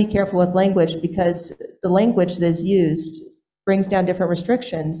we've got to be careful with language, because the language that is used brings down different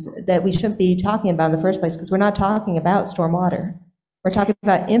restrictions that we shouldn't be talking about in the first place, because we're not talking about stormwater. We're talking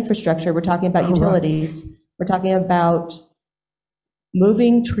about infrastructure. We're talking about utilities. We're talking about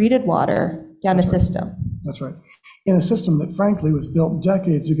moving treated water down a system. That's right. In a system that frankly was built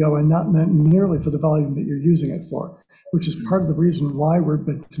decades ago and not meant nearly for the volume that you're using it for, which is part of the reason why we've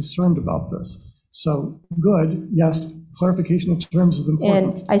been concerned about this. So good, yes, clarification of terms is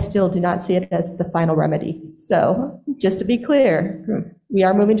important. And I still do not see it as the final remedy. So just to be clear, good. We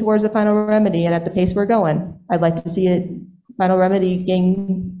are moving towards the final remedy, and at the pace we're going, I'd like to see it final remedy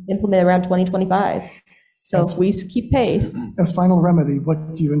getting implemented around 2025. So if we keep pace. As final remedy,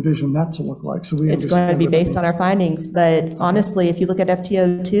 what do you envision that to look like? So it's going to be based on our findings. But honestly, if you look at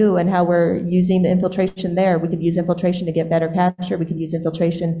FTO2 and how we're using the infiltration there, we could use infiltration to get better capture. We could use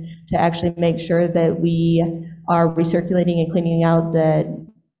infiltration to actually make sure that we are recirculating and cleaning out the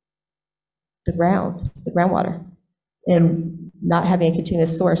groundwater, and not having a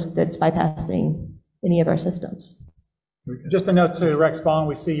continuous source that's bypassing any of our systems. Just a note to Rex Bond,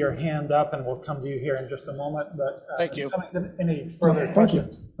 we see your hand up, and we'll come to you here in just a moment. But thank you. Any further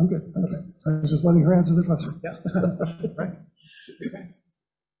questions? You. I'm good. Okay. I was just letting her answer the question. Yeah. Right. Okay.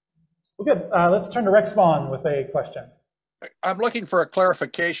 Well, good. Let's turn to Rex Bond with a question. I'm looking for a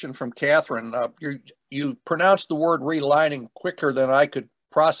clarification from Catherine. You pronounced the word relining quicker than I could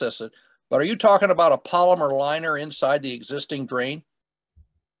process it, but are you talking about a polymer liner inside the existing drain?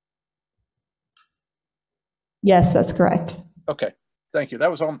 Yes, that's correct. Okay, thank you.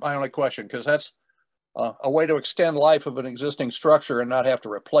 That was my only question, because that's a way to extend life of an existing structure and not have to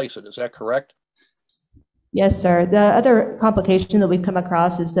replace it. Is that correct? Yes, sir. The other complication that we've come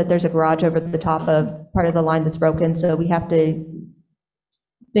across is that there's a garage over the top of part of the line that's broken. So we have to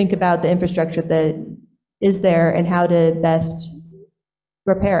think about the infrastructure that is there and how to best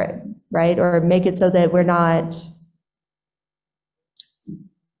repair it, right? Or make it so that we're not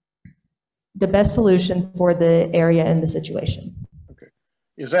the best solution for the area and the situation. Okay.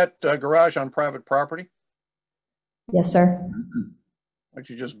 Is that garage on private property? Yes, sir. Why don't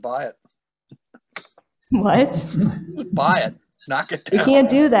you just buy it? What? Buy it. Knock it down. We can't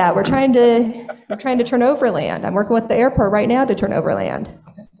do that. We're trying to turn over land. I'm working with the airport right now to turn over land.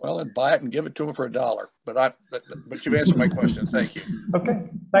 Well, then buy it and give it to them for $1. But you've answered my question. Thank you. Okay.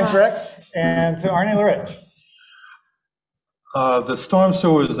 Thanks, Rex. And to Arnie LaRich. The storm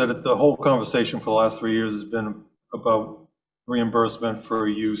sewers, that the whole conversation for the last 3 years has been about reimbursement for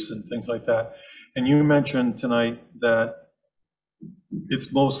use and things like that. And you mentioned tonight that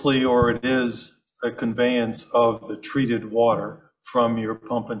it's mostly, or it is, a conveyance of the treated water from your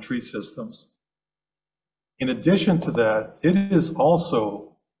pump and treat systems. In addition to that, it is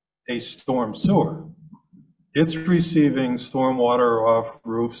also a storm sewer. It's receiving storm water off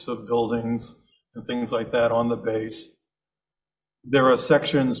roofs of buildings and things like that on the base. There are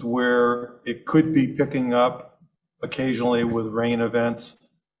sections where it could be picking up occasionally with rain events,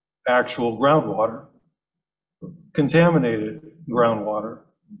 actual groundwater, contaminated groundwater,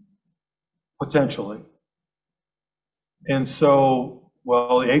 potentially. And so,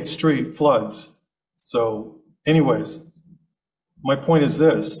 well, the 8th Street floods. So anyways, my point is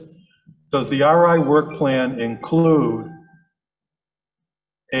this: does the RI work plan include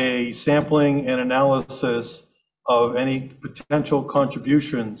a sampling and analysis of any potential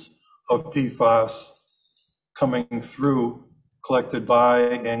contributions of PFAS coming through, collected by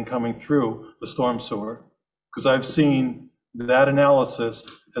and coming through the storm sewer? Because I've seen that analysis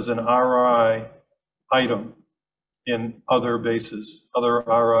as an RI item in other bases, other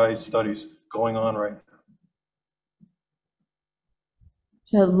RI studies going on right now.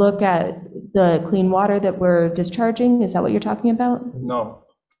 To look at the clean water that we're discharging, is that what you're talking about? No,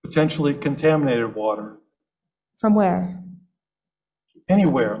 potentially contaminated water From where?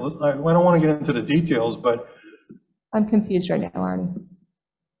 Anywhere. I don't want to get into the details, but I'm confused right now, Arnie.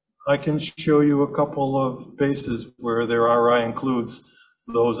 I can show you a couple of bases where their RI includes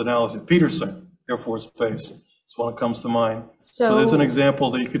those analyses. Peterson Air Force Base, that's one that comes to mind. So there's an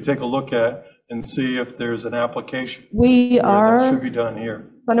example that you could take a look at and see if there's an application. That should be done here.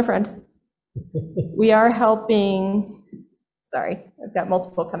 Phone a friend. We are helping, sorry, I've got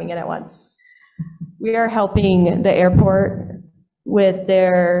multiple coming in at once. We are helping the airport with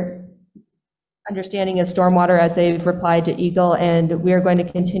their understanding of stormwater as they've replied to Eagle, and we are going to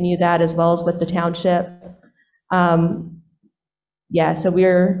continue that as well as with the township. Yeah, so we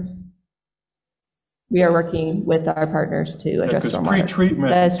are working with our partners to address stormwater. Because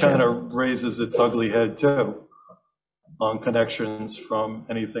pre-treatment kind of raises its ugly head too on connections from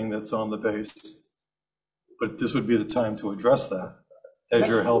anything that's on the base. But this would be the time to address that as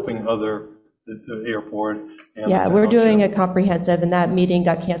you're helping the airport. And we're doing a comprehensive, and that meeting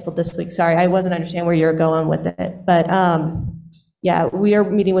got canceled this week. Sorry, I wasn't understanding where you're going with it. But yeah, we are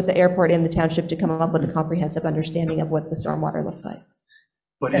meeting with the airport and the township to come up with a comprehensive understanding of what the stormwater looks like.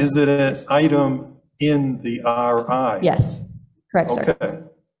 But is it an item in the RI? Yes, correct, sir. Okay.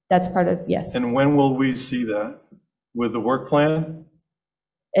 That's part of, yes. And when will we see that? With the work plan?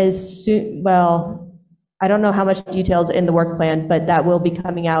 As soon, well, I don't know how much details in the work plan, but that will be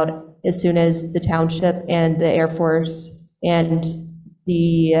coming out as soon as the township and the Air Force and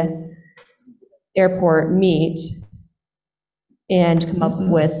the airport meet and come up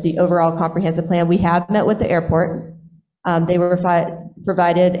with the overall comprehensive plan. We have met with the airport. They were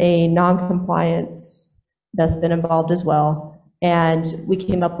provided a non-compliance that's been involved as well. And we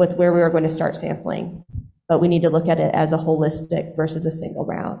came up with where we were going to start sampling. But we need to look at it as a holistic versus a single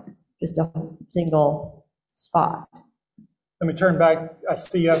round, just a single spot. Let me turn back. I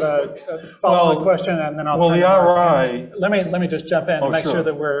see you have a follow-up question, and then I'll. Well, the RI. Let me just jump in and make sure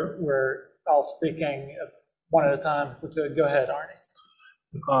that we're all speaking one at a time. Go ahead,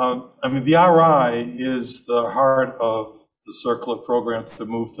 Arnie. I mean, the RI is the heart of the circular program to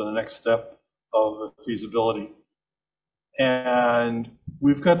move to the next step of feasibility. And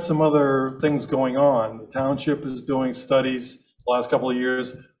we've got some other things going on. The township is doing studies the last couple of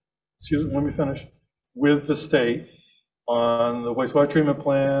years, excuse me, let me finish, with the state on the wastewater treatment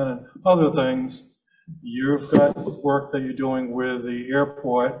plan and other things. You've got work that you're doing with the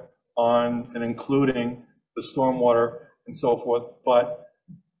airport on and including the stormwater and so forth, but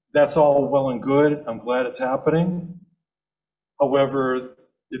that's all well and good. I'm glad it's happening. However,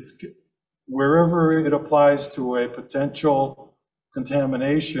 it's wherever it applies to a potential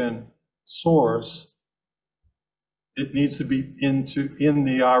contamination source, it needs to be in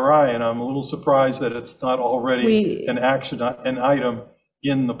the RI, and I'm a little surprised that it's not already an item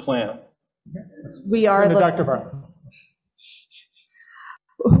in the plan. We are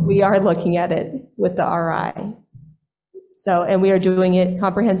looking at it with the RI. So, and we are doing it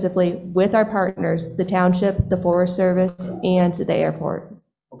comprehensively with our partners, the township, the Forest Service, and the airport.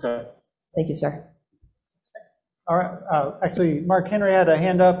 Okay. Thank you, sir. All right. Actually, Mark Henry had a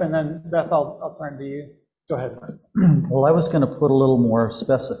hand up, and then Beth, I'll turn to you. Go ahead, Mark. Well, I was going to put a little more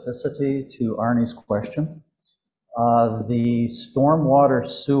specificity to Arnie's question. The stormwater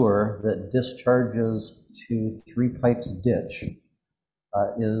sewer that discharges to Three Pipes Ditch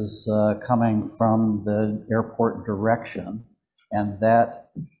is coming from the airport direction, and that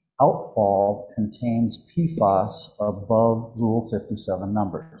outfall contains PFAS above Rule 57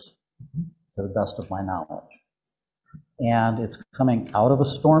 numbers, to the best of my knowledge. And it's coming out of a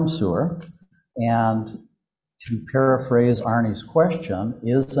storm sewer, and to paraphrase Arnie's question,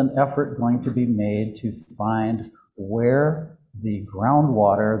 is an effort going to be made to find where the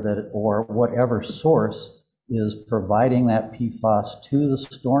groundwater or whatever source is providing that PFAS to the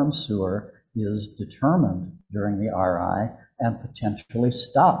storm sewer is determined during the RI and potentially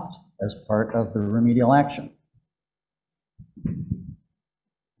stopped as part of the remedial action.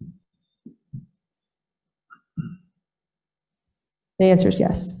 The answer is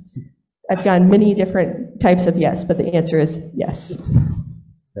yes. I've gotten many different types of yes, but the answer is yes.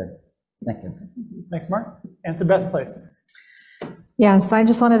 Good. Thank you. Thanks, Mark. And to Beth, please. Yes, I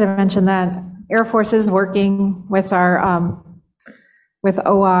just wanted to mention that Air Force is working with our with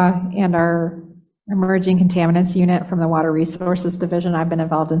OWA and our emerging contaminants unit from the Water Resources Division. I've been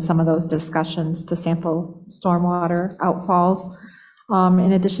involved in some of those discussions to sample stormwater outfalls.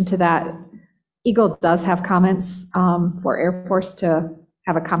 In addition to that, Eagle does have comments for Air Force to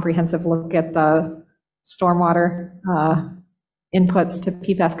have a comprehensive look at the stormwater inputs to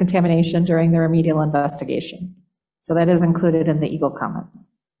PFAS contamination during the remedial investigation. So that is included in the Eagle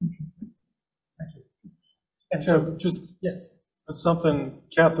comments. And so just, yes, that's something,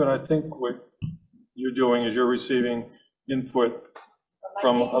 Catherine, I think what you're doing is you're receiving input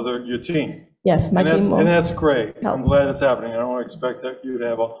from your team. Yes, my team will. And that's great. Help. I'm glad it's happening. I don't want to expect that you to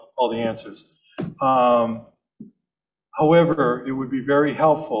have all the answers. However, it would be very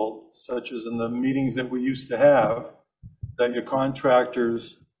helpful, such as in the meetings that we used to have, that your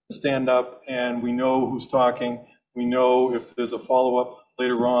contractors stand up and we know who's talking. We know if there's a follow-up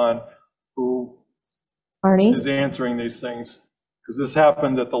later on who Arnie is answering these things. Because this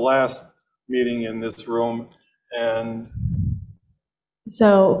happened at the last meeting in this room. And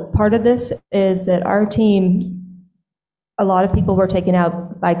so part of this is that our team, a lot of people were taken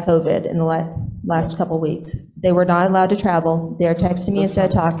out by COVID in the last couple of weeks. They were not allowed to travel. They're texting me instead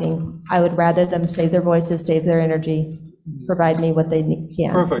of talking. I would rather them save their voices, save their energy, provide me what they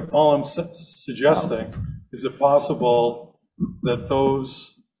can. Perfect. All I'm suggesting is it possible that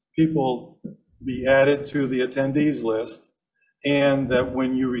those people be added to the attendees list, and that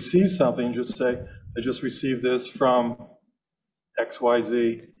when you receive something, just say, I just received this from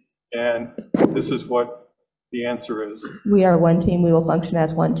XYZ, and this is what the answer is. We are one team. We will function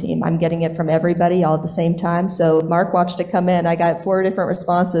as one team. I'm getting it from everybody all at the same time. So Mark watched it come in. I got 4 different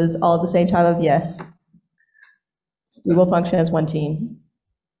responses all at the same time of yes. We will function as one team.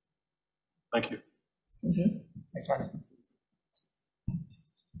 Thank you. Mm-hmm. Thanks, Marty.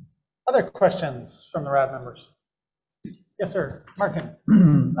 Other questions from the RAB members? Yes, sir. Markin.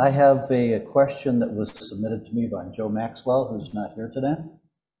 I have a question that was submitted to me by Joe Maxwell, who's not here today.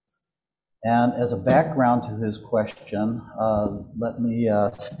 And as a background to his question, let me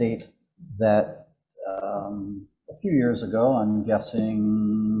state that a few years ago, I'm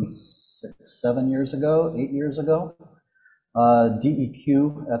guessing 6, 7 years ago, 8 years ago,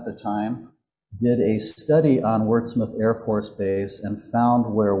 DEQ at the time did a study on Wurtsmith Air Force Base and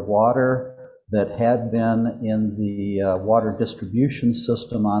found where water that had been in the water distribution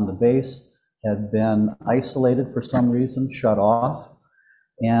system on the base had been isolated for some reason, shut off.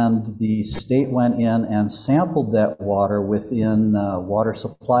 And the state went in and sampled that water within water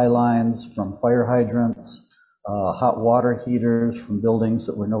supply lines from fire hydrants, hot water heaters from buildings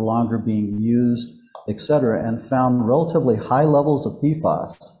that were no longer being used, et cetera, and found relatively high levels of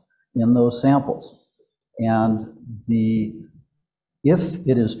PFAS in those samples. And if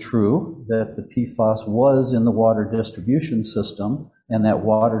it is true that the PFAS was in the water distribution system, and that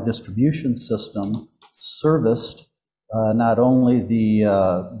water distribution system serviced not only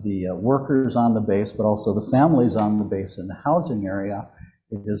the workers on the base, but also the families on the base in the housing area,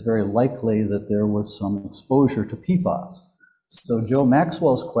 it is very likely that there was some exposure to PFAS. So Joe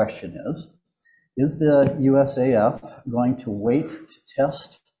Maxwell's question is the USAF going to wait to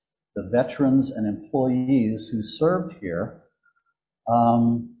test the veterans and employees who served here?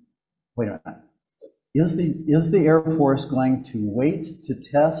 Wait a minute. Is the Air Force going to wait to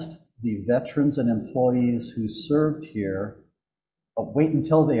test the veterans and employees who served here, wait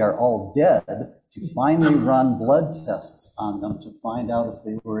until they are all dead to finally run blood tests on them to find out if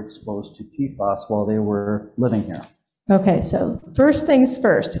they were exposed to PFAS while they were living here? Okay, so first things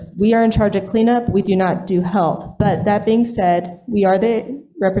first, we are in charge of cleanup. We do not do health. But that being said, we are the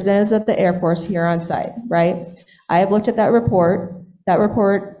representatives of the Air Force here on site, right? I have looked at that report. That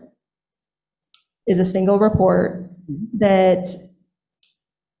report is a single report that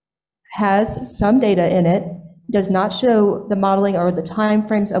has some data in it, does not show the modeling or the time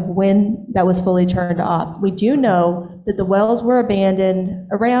frames of when that was fully turned off. We do know that the wells were abandoned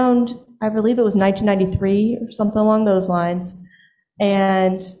around, I believe it was 1993 or something along those lines.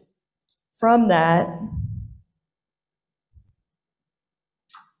 And from that,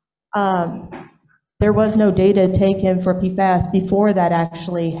 there was no data taken for PFAS before that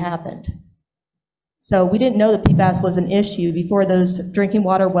actually happened. So we didn't know that PFAS was an issue before those drinking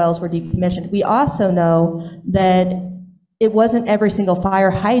water wells were decommissioned. We also know that it wasn't every single fire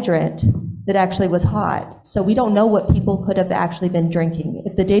hydrant that actually was hot. So we don't know what people could have actually been drinking.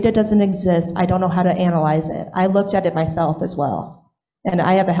 If the data doesn't exist, I don't know how to analyze it. I looked at it myself as well, and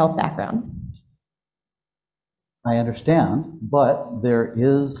I have a health background. I understand, but there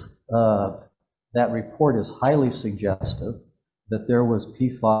is, that report is highly suggestive that there was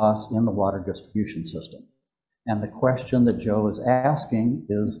PFAS in the water distribution system. And the question that Joe is asking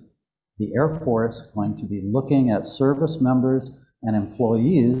is the Air Force going to be looking at service members and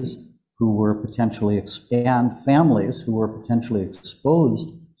employees who were potentially, and families who were potentially exposed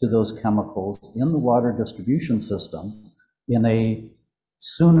to those chemicals in the water distribution system in a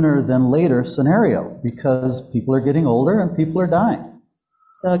sooner than later scenario, because people are getting older and people are dying.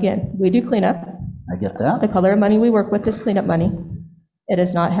 So again, we do cleanup. I get that. The color of money we work with is cleanup money. It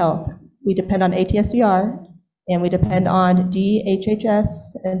is not health. We depend on ATSDR And we depend on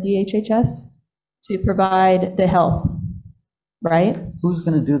DHHS and DHHS to provide the help, right? Who's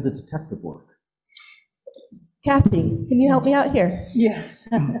going to do the detective work? Kathy, can you help me out here? Yes.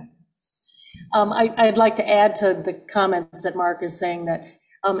 I'd like to add to the comments that Mark is saying that,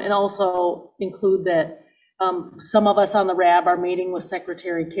 and also include that some of us on the RAB are meeting with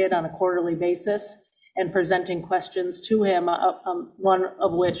Secretary Kidd on a quarterly basis and presenting questions to him, one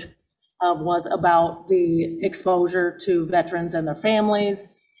of which was about the exposure to veterans and their families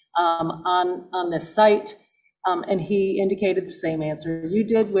on this site. And he indicated the same answer you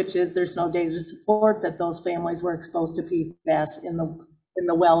did, which is there's no data to support that those families were exposed to PFAS in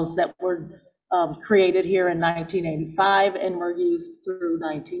the wells that were created here in 1985 and were used through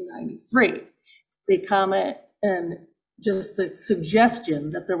 1993. The comment and just the suggestion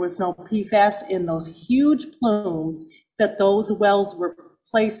that there was no PFAS in those huge plumes that those wells were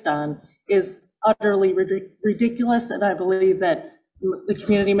placed on is utterly ridiculous, and I believe that the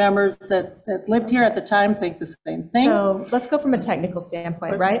community members that lived here at the time think the same thing. So let's go from a technical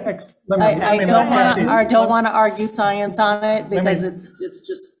standpoint, right? I don't want to argue science on it because it's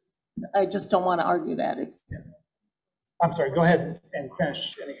just, I just don't want to argue that. I'm sorry, go ahead and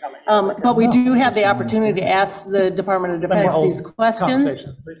finish any comment. But we do have the opportunity to ask the Department of Defense these questions.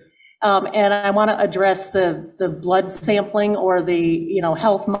 And I want to address the blood sampling or the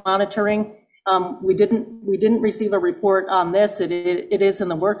health monitoring. We didn't receive a report on this. It is in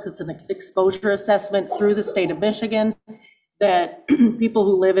the works. It's an exposure assessment through the state of Michigan that people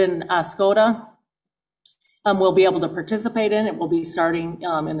who live in Oscoda will be able to participate in. It will be starting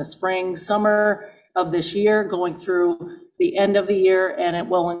in the spring, summer of this year, going through the end of the year, and it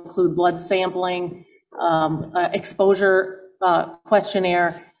will include blood sampling, exposure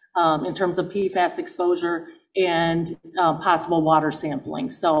questionnaire in terms of PFAS exposure, and possible water sampling.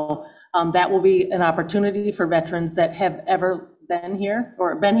 So that will be an opportunity for veterans that have ever been here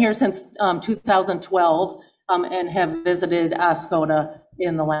or been here since 2012 and have visited Oscoda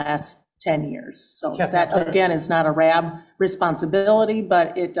in the last 10 years. So that again is not a RAB responsibility,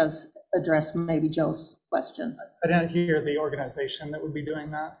 but it does address maybe Joe's question. I didn't hear the organization that would be doing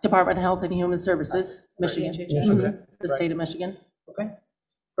that. Department of Health and Human Services, Michigan, the state of Michigan. Okay,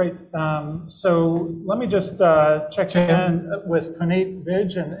 great. So let me just check in with Puneet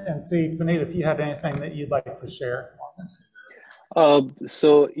Vij and see, Puneet, if you have anything that you'd like to share on this.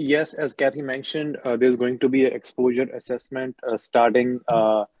 So yes, as Kathy mentioned, there's going to be an exposure assessment starting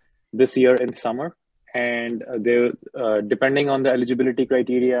this year in summer. And depending on the eligibility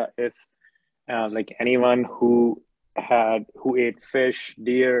criteria, if like anyone who ate fish,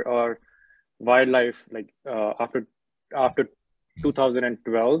 deer, or wildlife, like after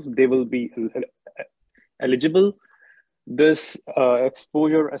 2012, they will be eligible. This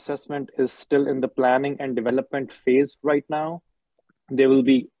exposure assessment is still in the planning and development phase right now. There will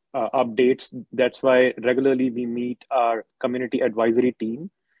be updates. That's why regularly we meet our community advisory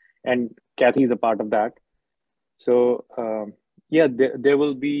team, and Kathy is a part of that. So yeah, there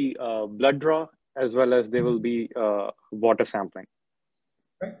will be blood draw as well as there will be water sampling.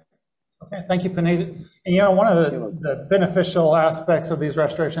 Great. Okay, thank you, Puneet. And one of the beneficial aspects of these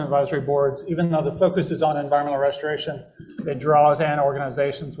restoration advisory boards, even though the focus is on environmental restoration, it draws in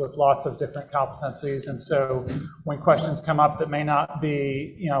organizations with lots of different competencies. And so when questions come up that may not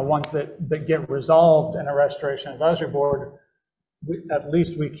be ones that get resolved in a restoration advisory board, at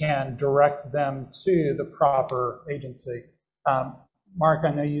least we can direct them to the proper agency. Mark,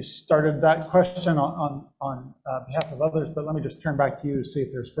 I know you started that question on behalf of others, but let me just turn back to you to see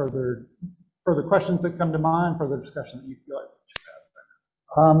if there's further questions that come to mind, further discussion that you feel like we should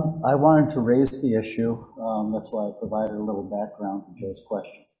have. I wanted to raise the issue. That's why I provided a little background to Joe's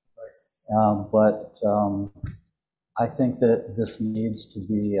question. But I think that this needs to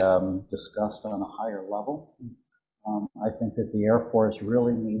be discussed on a higher level. I think that the Air Force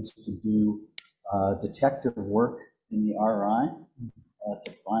really needs to do detective work in the RI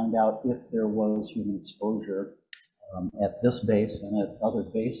to find out if there was human exposure at this base and at other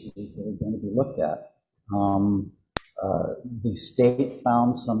bases that are going to be looked at. The state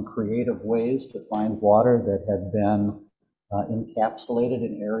found some creative ways to find water that had been encapsulated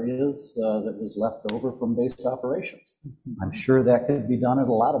in areas that was left over from base operations. I'm sure that could be done at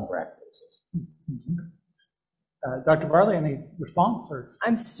a lot of BRAC bases. Dr. Barley, any response? Or?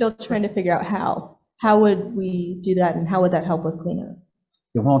 I'm still trying to figure out how. How would we do that, and how would that help with cleanup?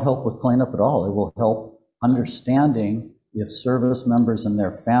 It won't help with cleanup at all. It will help understanding if service members and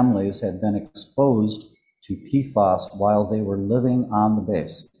their families had been exposed to PFAS while they were living on the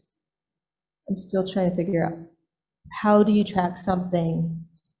base. I'm still trying to figure out, how do you track something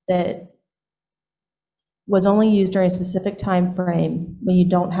that was only used during a specific time frame when you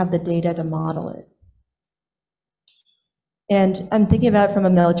don't have the data to model it. And I'm thinking about it from a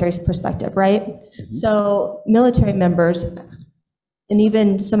military perspective, right? Mm-hmm. So military members, and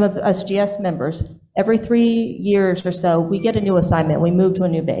even some of us GS members, every 3 years or so, we get a new assignment. We move to a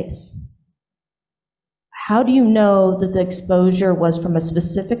new base. How do you know that the exposure was from a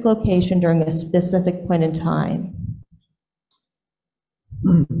specific location during a specific point in time?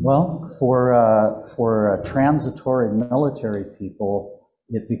 Well, for transitory military people,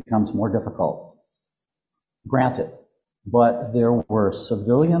 it becomes more difficult. Granted, but there were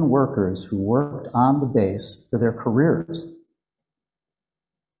civilian workers who worked on the base for their careers,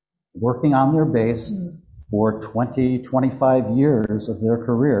 working on their base for 20, 25 years of their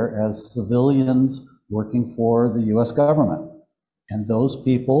career as civilians working for the U.S. government. And those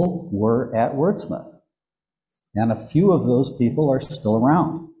people were at Wurtsmith. And a few of those people are still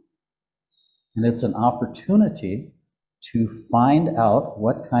around. And it's an opportunity to find out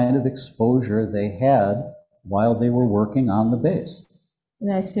what kind of exposure they had while they were working on the base.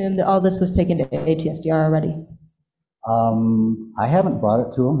 And I assume that all this was taken to ATSDR already. I haven't brought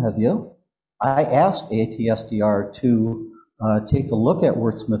it to them, have you? I asked ATSDR to take a look at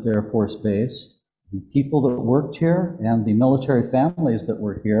Wurtsmith Air Force Base, the people that worked here and the military families that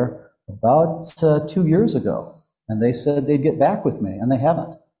were here about 2 years ago. And they said they'd get back with me, and they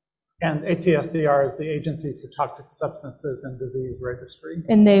haven't. And ATSDR is the Agency for Toxic Substances and Disease Registry.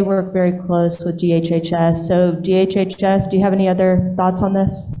 And they work very close with DHHS. So DHHS, do you have any other thoughts on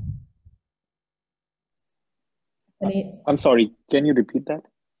this? I'm sorry, can you repeat that?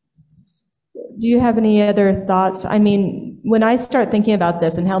 Do you have any other thoughts? I mean, when I start thinking about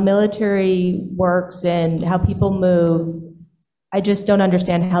this and how military works and how people move, I just don't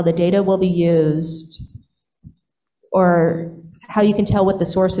understand how the data will be used or how you can tell what the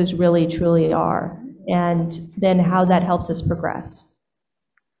sources really truly are, and then how that helps us progress.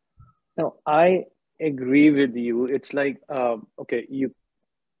 No, I agree with you. It's like, okay,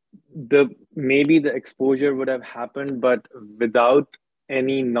 maybe the exposure would have happened, but without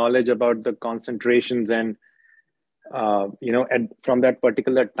any knowledge about the concentrations and, from that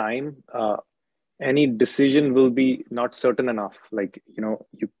particular time, any decision will be not certain enough. Like,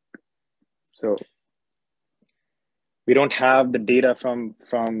 so we don't have the data from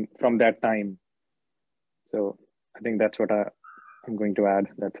that time. So I think that's what I'm going to add.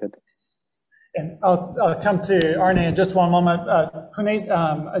 That's it. And I'll come to Arne in just one moment. Puneet,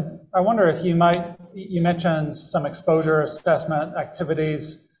 I wonder if you mentioned some exposure assessment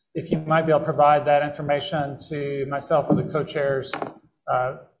activities, if you might be able to provide that information to myself or the co-chairs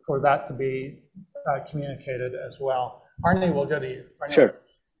for that to be communicated as well. Arne, we'll go to you. Arne. Sure.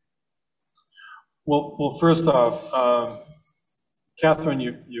 Well, first off, Catherine,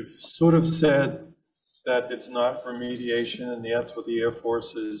 you've sort of said that it's not remediation, and that's what the Air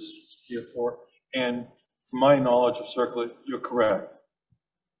Force is here for. And from my knowledge of CERCLA, you're correct.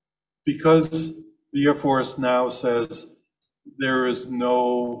 Because the Air Force now says there is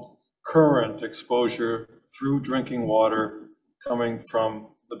no current exposure through drinking water coming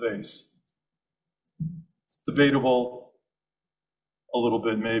from the base. It's debatable a little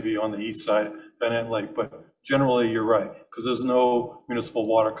bit maybe on the east side, Van Ant Lake, but generally you're right, because there's no municipal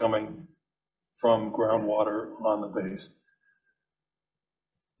water coming from groundwater on the base.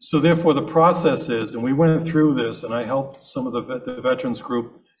 So therefore the process is, and we went through this, and I helped some of the veterans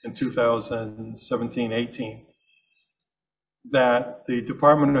group in 2017-18, that the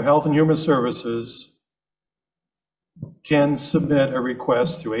Department of Health and Human Services can submit a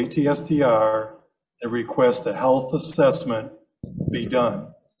request to ATSDR and request a health assessment be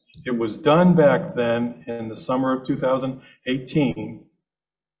done. It was done back then in the summer of 2018.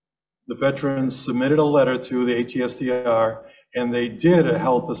 The veterans submitted a letter to the ATSDR, and they did a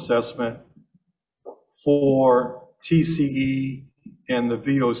health assessment for TCE and the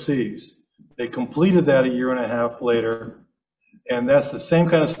VOCs. They completed that a year and a half later, and that's the same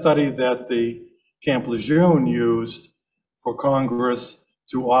kind of study that the Camp Lejeune used for Congress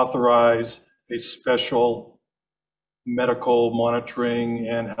to authorize a special medical monitoring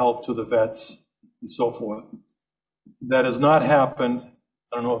and help to the vets and so forth. That has not happened.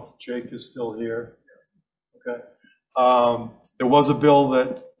 I don't know if Jake is still here. Okay. There was a bill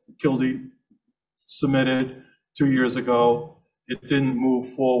that Kildee submitted 2 years ago. It didn't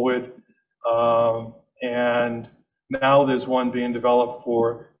move forward. And now there's one being developed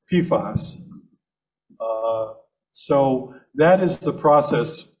for PFAS. So that is the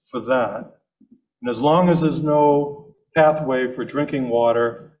process for that. And as long as there's no pathway for drinking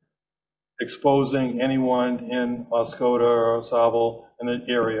water exposing anyone in Oscoda or Osable in an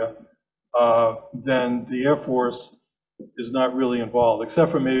area, then the Air Force is not really involved,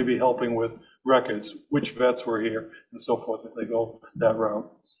 except for maybe helping with records, which vets were here and so forth, if they go that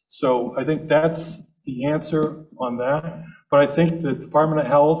route. So I think that's the answer on that. But I think the Department of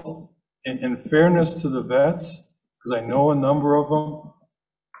Health, in fairness to the vets, because I know a number of them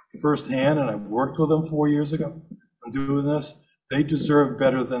firsthand, and I worked with them 4 years ago on doing this, they deserve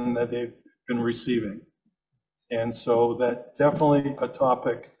better than that they've been receiving. And so that definitely a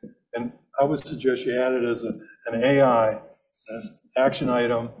topic, and I would suggest you add it as an AI, as action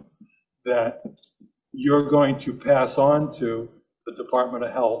item that you're going to pass on to the Department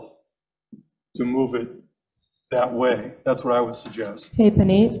of Health to move it that way. That's what I would suggest. Hey,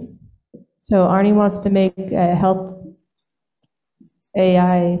 Paneet. So Arnie wants to make a health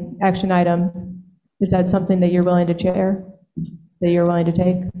AI action item. Is that something that you're willing to chair, that you're willing to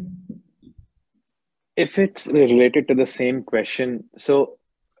take? If it's related to the same question, so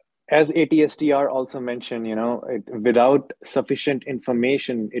as ATSTR also mentioned, you know, without sufficient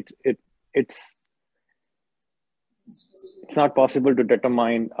information, it's not possible to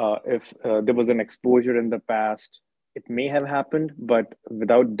determine if there was an exposure in the past. It may have happened, but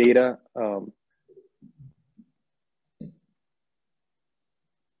without data.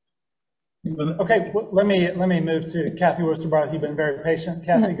 Okay, well, let me move to Kathy Worsterbarth. You've been very patient.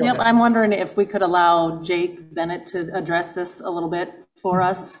 Kathy, go Yep, ahead. I'm wondering if we could allow Jake Bennett to address this a little bit for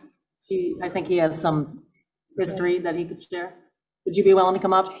us. I think he has some history that he could share. Would you be willing to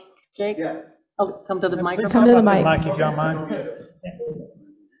come up, Jake? Yeah. Oh, come to the microphone. Please come to the mic if you don't mind.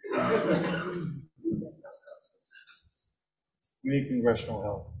 We need congressional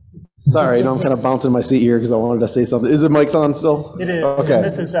help. Sorry, you know, I'm kind of bouncing my seat here because I wanted to say something. Is the mic on still? It is. Okay. And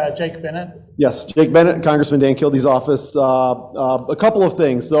this is Jake Bennett. Yes, Jake Bennett, Congressman Dan Kildee's office. A couple of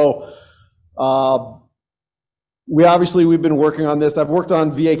things. So we've been working on this. I've worked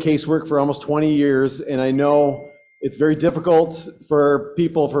on VA casework for almost 20 years, and I know it's very difficult for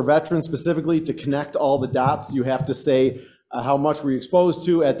people, for veterans specifically, to connect all the dots. You have to say, how much were you exposed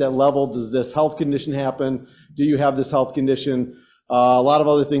to at that level? Does this health condition happen? Do you have this health condition? A lot of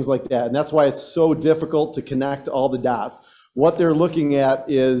other things like that. And that's why it's so difficult to connect all the dots. What they're looking at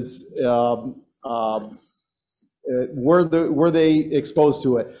is, were they exposed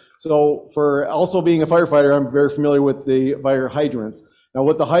to it? So for also being a firefighter, I'm very familiar with the fire hydrants. Now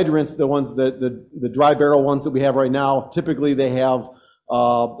with the hydrants, the ones that the dry barrel ones that we have right now, typically they have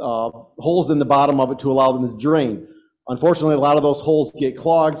holes in the bottom of it to allow them to drain. Unfortunately, a lot of those holes get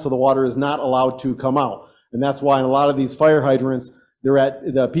clogged, so the water is not allowed to come out. And that's why in a lot of these fire hydrants, the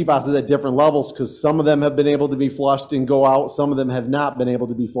PFAS is at different levels, because some of them have been able to be flushed and go out. Some of them have not been able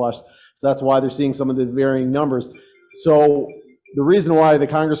to be flushed. So that's why they're seeing some of the varying numbers. So the reason why the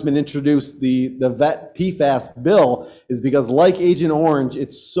congressman introduced the vet PFAS bill is because, like Agent Orange,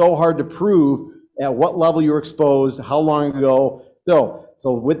 it's so hard to prove at what level you were exposed, how long ago.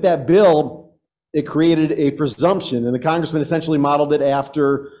 So with that bill, it created a presumption, and the congressman essentially modeled it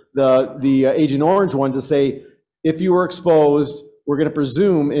after the Agent Orange one, to say, if you were exposed, we're going to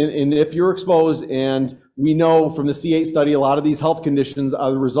presume, and if you're exposed, and we know from the C8 study, a lot of these health conditions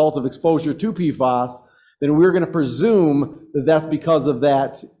are the result of exposure to PFAS, then we're going to presume that that's because of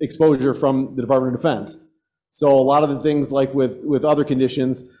that exposure from the Department of Defense. So a lot of the things, like with other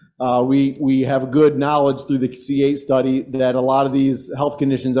conditions, we have good knowledge through the C8 study that a lot of these health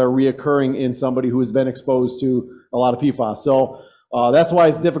conditions are reoccurring in somebody who has been exposed to a lot of PFAS. So that's why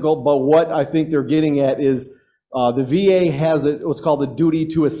it's difficult. But what I think they're getting at is the VA has what's called the duty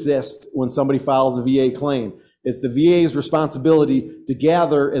to assist when somebody files a VA claim. It's the VA's responsibility to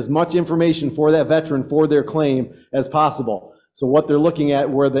gather as much information for that veteran for their claim as possible. So what they're looking at,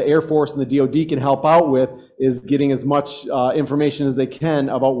 where the Air Force and the DoD can help out with, is getting as much information as they can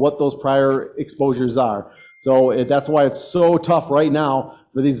about what those prior exposures are. So that's why it's so tough right now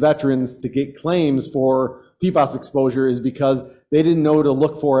for these veterans to get claims for PFAS exposure, is because they didn't know to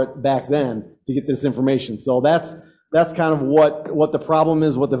look for it back then to get this information. So that's kind of what the problem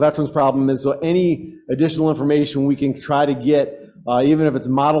is, what the veterans' problem is. So any additional information we can try to get, even if it's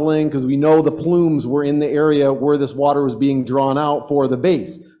modeling, because we know the plumes were in the area where this water was being drawn out for the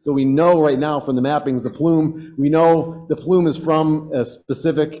base. So we know right now from the mappings, we know the plume is from a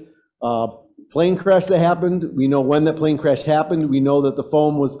specific plane crash that happened. We know when that plane crash happened. We know that the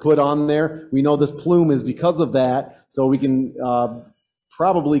foam was put on there. We know this plume is because of that. So we can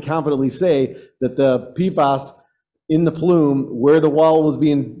probably confidently say that the PFAS in the plume, where the wall was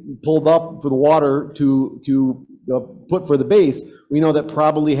being pulled up for the water to put for the base, we know that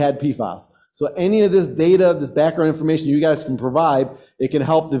probably had PFAS. So any of this data, this background information you guys can provide, it can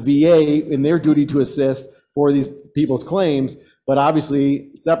help the VA in their duty to assist for these people's claims But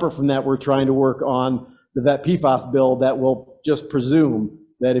obviously, separate from that, we're trying to work on the vet PFAS bill that will just presume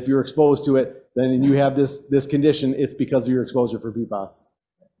that if you're exposed to it, then you have this condition, it's because of your exposure for PFAS.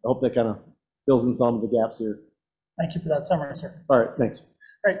 I hope that kind of fills in some of the gaps here. Thank you for that summary, sir. All right, thanks.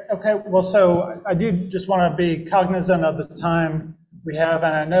 Great. Okay. Well, so I do just want to be cognizant of the time we have,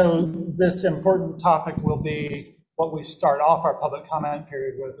 and I know this important topic will be what we start off our public comment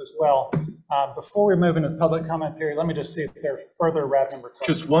period with as well. Before we move into the public comment period, let me just see if there are further RAB member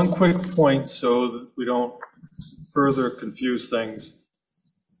questions. Just one quick point so that we don't further confuse things.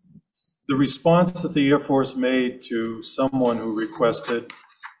 The response that the Air Force made to someone who requested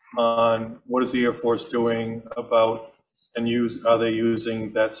on what is the Air Force doing about and are they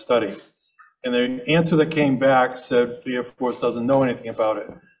using that study? And the answer that came back said the Air Force doesn't know anything about it.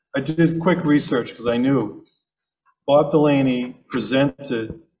 I did quick research because I knew. Bob Delaney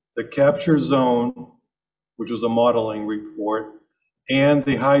presented the capture zone, which was a modeling report, and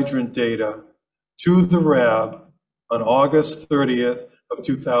the hydrant data to the RAB on August 30th of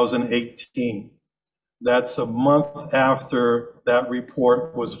 2018. That's a month after that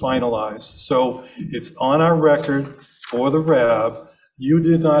report was finalized. So it's on our record for the RAB. You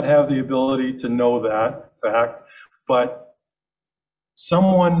did not have the ability to know that fact, but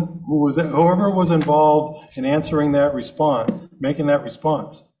whoever was involved in answering that response, making that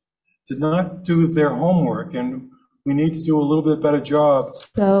response, did not do their homework, and we need to do a little bit better job.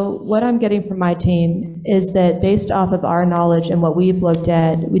 So what I'm getting from my team is that based off of our knowledge and what we've looked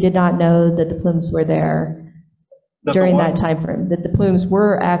at, we did not know that the plumes were there during that time frame, that the plumes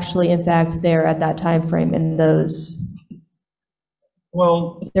were actually in fact there at that time frame in those.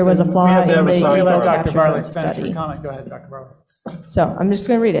 Well, there was a flaw in the Dr. Barley study. Comment. Go ahead, Dr. Barley. So I'm just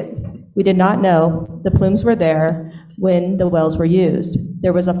going to read it. We did not know the plumes were there when the wells were used.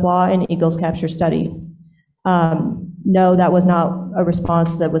 There was a flaw in Eagle's capture study. No, that was not a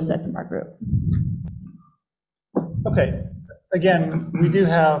response that was said from our group. Okay. Again, we do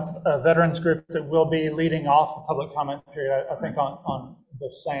have a veterans group that will be leading off the public comment period, I think, on the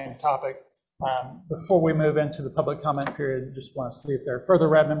same topic. Before we move into the public comment period, just want to see if there are further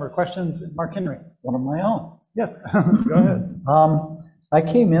RAB member questions. Mark Henry. One of my own. Yes, go ahead. I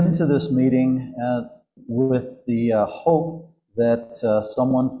came into this meeting with the hope that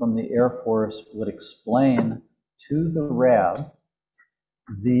someone from the Air Force would explain to the RAB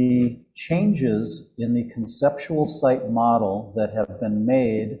the changes in the conceptual site model that have been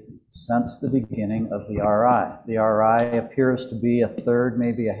made since the beginning of the RI. The RI appears to be a third,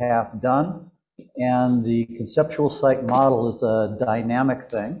 maybe a half done, and the conceptual site model is a dynamic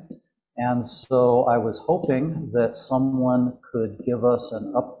thing. And so I was hoping that someone could give us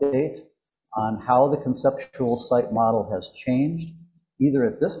an update on how the conceptual site model has changed, either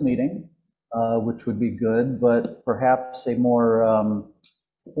at this meeting, which would be good, but perhaps a more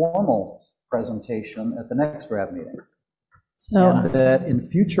formal presentation at the next RAB meeting. And that in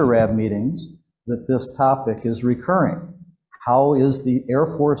future RAB meetings, that this topic is recurring. How is the Air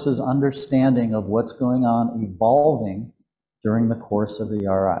Force's understanding of what's going on evolving during the course of the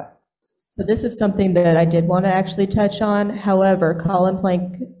RI? So this is something that I did want to actually touch on. However, Colin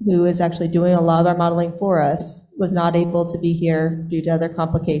Plank, who is actually doing a lot of our modeling for us, was not able to be here due to other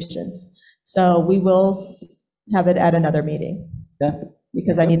complications. So we will have it at another meeting. Okay.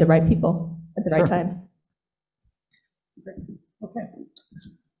 Because I need the right people at the right time. Okay.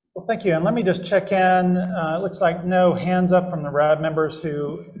 Well, thank you. And let me just check in. It looks like no hands up from the RAB members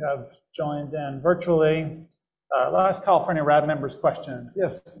who have joined in virtually. Last call for any RAB members' questions.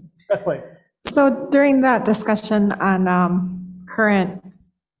 Yes, Beth, please. So during that discussion on current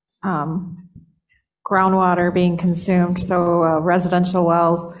groundwater being consumed, so residential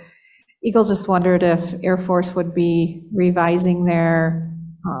wells, Eagle just wondered if Air Force would be revising their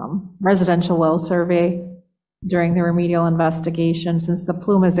residential well survey during the remedial investigation. Since the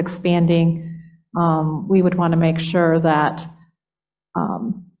plume is expanding, we would want to make sure that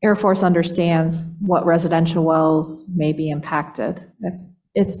Air Force understands what residential wells may be impacted.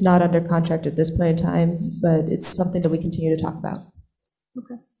 It's not under contract at this point in time, but it's something that we continue to talk about.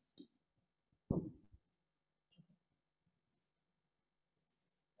 Okay.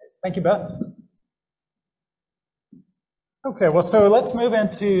 Thank you, Beth. Okay, well, so let's move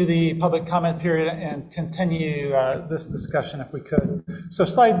into the public comment period and continue this discussion if we could. So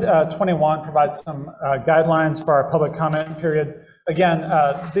slide 21 provides some guidelines for our public comment period. Again,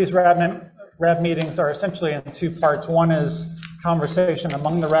 these RAB meetings are essentially in two parts. One is conversation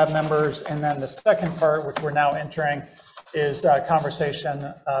among the RAB members, and then the second part, which we're now entering, is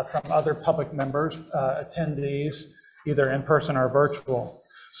conversation from other public members, attendees, either in person or virtual.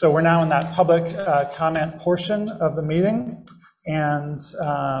 So we're now in that public comment portion of the meeting. and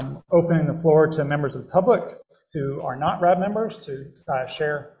opening the floor to members of the public who are not RAB members to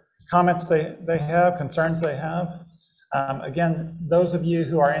share comments they have, concerns they have. Again, those of you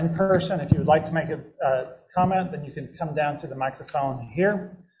who are in person, if you would like to make a comment, then you can come down to the microphone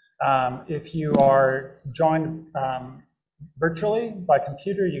here. If you are joined virtually by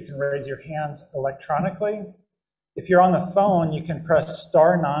computer, you can raise your hand electronically. If you're on the phone, you can press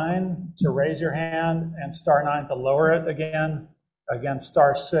 *9 to raise your hand and *9 to lower it again. Again,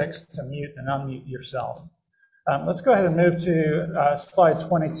 *6 to mute and unmute yourself. Let's go ahead and move to slide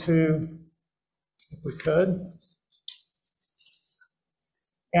 22, if we could.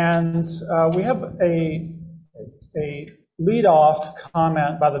 And we have a lead-off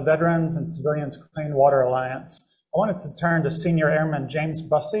comment by the Veterans and Civilians Clean Water Alliance. I wanted to turn to Senior Airman James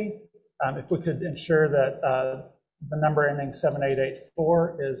Bussey. If we could ensure that the number ending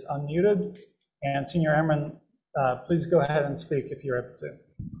 7884 is unmuted. And Senior Airman, please go ahead and speak if you're able to.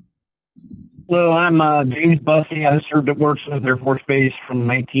 Hello, I'm James Bussey. I served at Wurtsmith Air Force Base from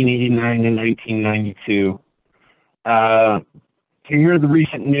 1989 to 1992. To hear the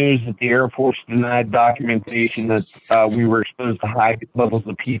recent news that the Air Force denied documentation that we were exposed to high levels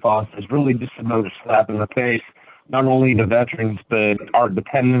of PFAS is really just another slap in the face, not only to veterans, but our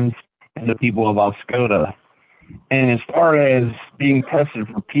dependents and the people of Oscoda. And as far as being tested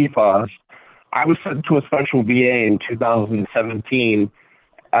for PFAS, I was sent to a special VA in 2017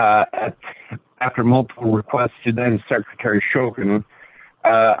 after multiple requests to then Secretary Shokin.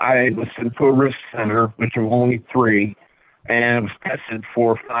 I was sent to a risk center, which are only 3, and was tested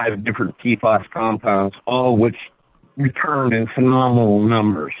for 5 different PFAS compounds, all of which returned in phenomenal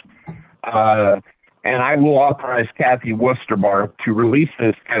numbers. And I will authorize Kathy Westerbar to release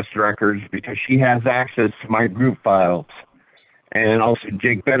those test records because she has access to my group files. And also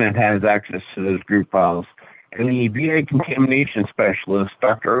Jake Bennett has access to those group files. And the VA contamination specialist,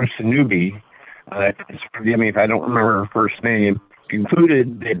 Dr. Osanubi, forgive me if I don't remember her first name,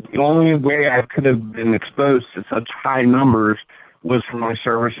 concluded that the only way I could have been exposed to such high numbers was from my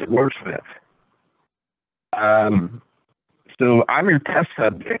service at Wurtsmith. So I'm your test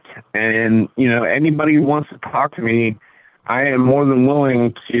subject, and, you know, anybody who wants to talk to me, I am more than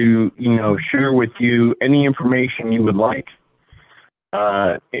willing to, you know, share with you any information you would like.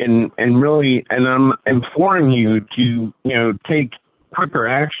 And I'm imploring you to, you know, take quicker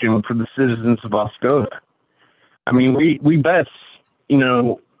action for the citizens of Oscoda. I mean, we best, you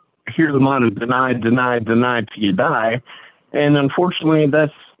know, hear the motto, deny, deny, deny till you die. And unfortunately,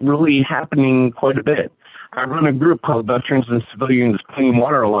 that's really happening quite a bit. I run a group called Veterans and Civilians Clean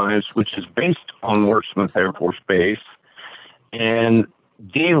Water Alliance, which is based on Wurtsmith Air Force Base. And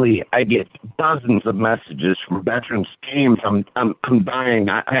daily, I get dozens of messages from veterans. James, I'm dying.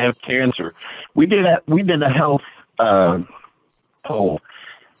 I have cancer. We did a health poll.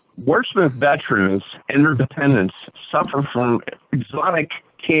 Wurtsmith veterans and their dependents suffer from exotic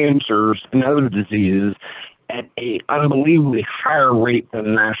cancers and other diseases at an unbelievably higher rate than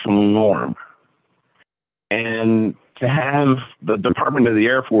the national norm. And to have the Department of the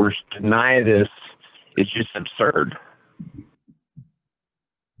Air Force deny this is just absurd.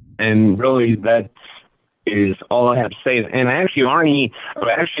 And really, that is all I have to say. And actually, Arnie,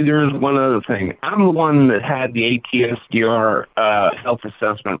 there's one other thing. I'm the one that had the ATSDR health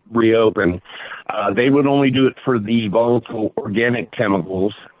assessment reopened. They would only do it for the volatile organic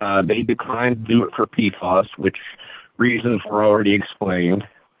chemicals. They declined to do it for PFAS, which reasons were already explained.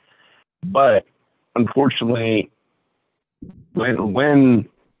 But unfortunately, when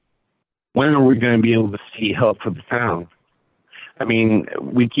are we going to be able to see help for the town? I mean,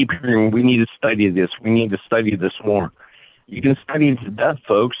 we keep hearing we need to study this. We need to study this more. You can study it to death,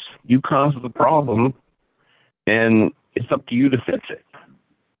 folks. You caused the problem, and it's up to you to fix it.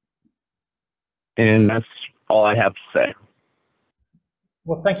 And that's all I have to say.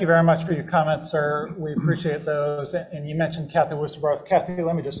 Well, thank you very much for your comments, sir. We appreciate those. And you mentioned Kathy Westerbarth. Kathy,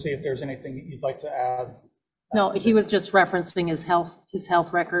 let me just see if there's anything that you'd like to add. No, he was just referencing his health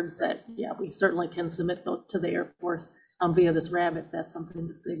records that, yeah, we certainly can submit to the Air Force via this RAB if that's something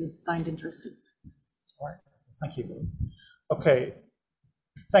that they would find interesting. All right, thank you. Okay,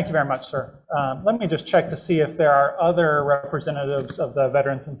 thank you very much, sir. Let me just check to see if there are other representatives of the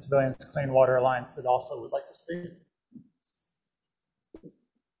Veterans and Civilians Clean Water Alliance that also would like to speak.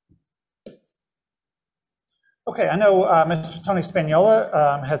 Okay, I know Mr. Tony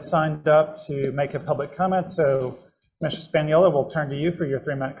Spagnola had signed up to make a public comment, so Mr. Spagnola, we'll turn to you for your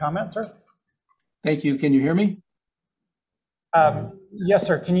 3-minute comment, sir. Thank you. Can you hear me? Yes,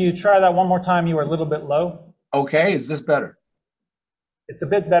 sir. Can you try that one more time? You were a little bit low. Okay, is this better? It's a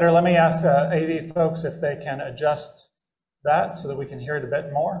bit better. Let me ask AV folks if they can adjust that so that we can hear it a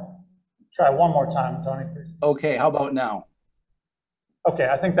bit more? Try one more time, Tony, please. Okay, how about now? Okay,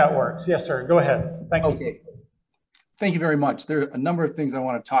 I think that works. Yes, sir. Go ahead. Thank you. Okay. Thank you very much. There are a number of things I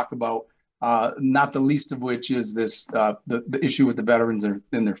want to talk about, not the least of which is this the issue with the veterans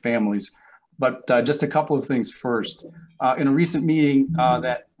and their families. But just a couple of things first. In a recent meeting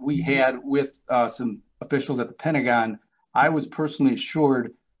that we had with some officials at the Pentagon, I was personally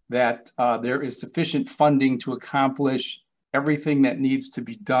assured that there is sufficient funding to accomplish everything that needs to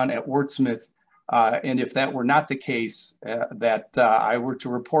be done at Wurtsmith. And if that were not the case, that I were to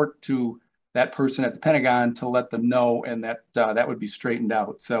report to that person at the Pentagon to let them know, and that that would be straightened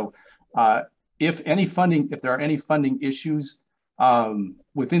out. So if there are any funding issues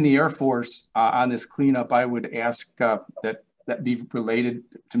within the Air Force on this cleanup, I would ask that be related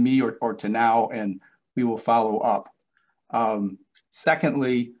to me or to now, and we will follow up.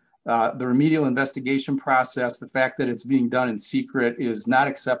 Secondly, the remedial investigation process, the fact that it's being done in secret is not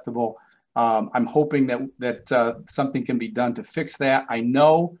acceptable. I'm hoping that something can be done to fix that. I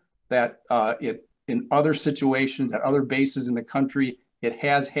know that in other situations, at other bases in the country, it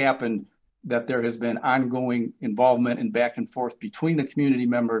has happened that there has been ongoing involvement and back and forth between the community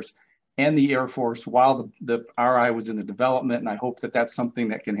members and the Air Force while the RI was in the development, and I hope that that's something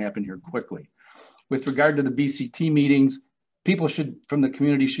that can happen here quickly. With regard to the BCT meetings, people from the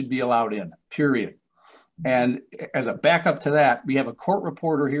community should be allowed in, period. And as a backup to that, we have a court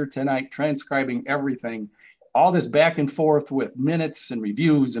reporter here tonight transcribing everything, all this back and forth with minutes and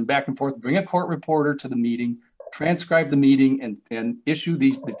reviews and back and forth. Bring a court reporter to the meeting, transcribe the meeting, and issue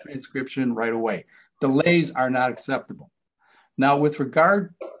the transcription right away. Delays are not acceptable. Now, with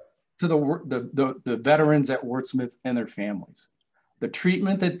regard to the veterans at Wurtsmith and their families, the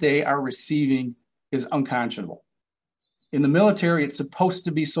treatment that they are receiving is unconscionable. In the military, it's supposed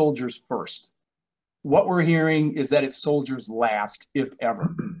to be soldiers first. What we're hearing is that it's soldiers last, if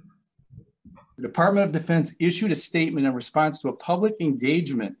ever. The Department of Defense issued a statement in response to a public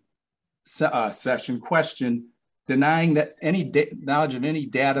engagement session question denying that any knowledge of any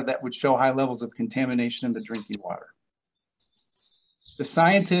data that would show high levels of contamination in the drinking water. The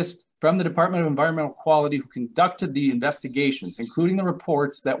scientists from the Department of Environmental Quality who conducted the investigations, including the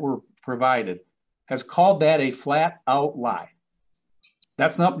reports that were provided, has called that a flat out lie.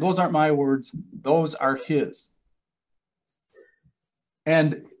 Those aren't my words, those are his.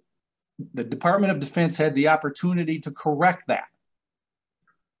 And the Department of Defense had the opportunity to correct that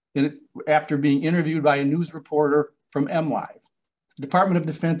after being interviewed by a news reporter from MLive. The Department of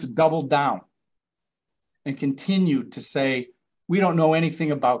Defense doubled down and continued to say, we don't know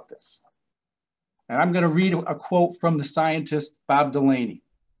anything about this. And I'm going to read a quote from the scientist, Bob Delaney.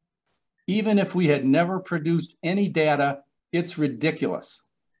 Even if we had never produced any data, it's ridiculous.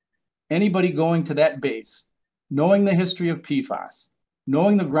 Anybody going to that base, knowing the history of PFAS,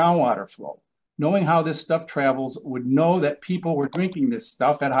 knowing the groundwater flow, knowing how this stuff travels, would know that people were drinking this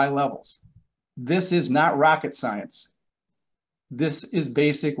stuff at high levels. This is not rocket science. This is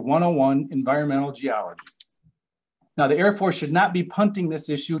basic 101 environmental geology. Now, the Air Force should not be punting this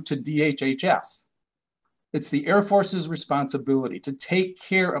issue to DHHS. It's the Air Force's responsibility to take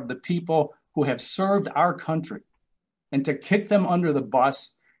care of the people who have served our country, and to kick them under the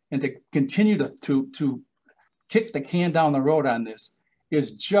bus and to continue to kick the can down the road on this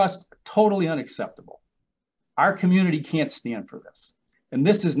is just totally unacceptable. Our community can't stand for this. And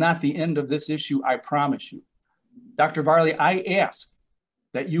this is not the end of this issue, I promise you. Dr. Varley, I ask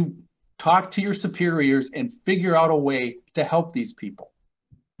that you talk to your superiors and figure out a way to help these people.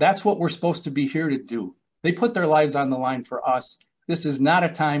 That's what we're supposed to be here to do. They put their lives on the line for us. This is not a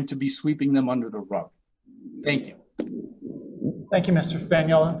time to be sweeping them under the rug. Thank you. Thank you, Mr.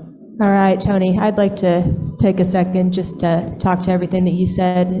 Spagnola. All right, Tony, I'd like to take a second just to talk to everything that you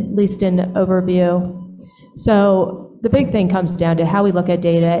said, at least in overview. So the big thing comes down to how we look at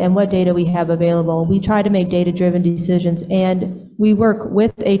data and what data we have available. We try to make data-driven decisions, and we work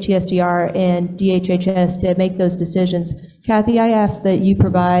with HESDR and DHHS to make those decisions. Kathy, I ask that you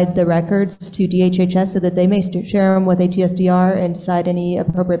provide the records to DHHS so that they may share them with HESDR and decide any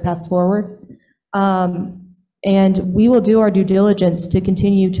appropriate paths forward. And we will do our due diligence to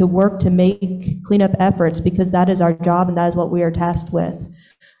continue to work to make cleanup efforts, because that is our job and that is what we are tasked with.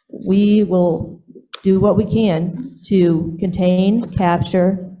 We will do what we can to contain,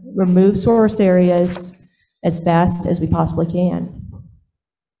 capture, remove source areas as fast as we possibly can.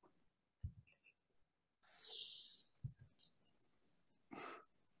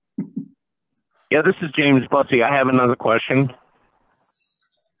 Yeah, this is James Bussey. I have another question.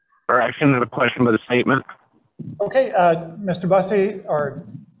 Or actually another question, but a statement. Okay, Mr. Bussey, or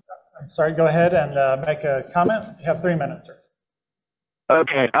I'm sorry, go ahead and make a comment. You have 3 minutes, sir.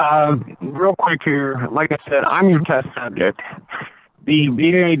 Okay, real quick here. Like I said, I'm your test subject. The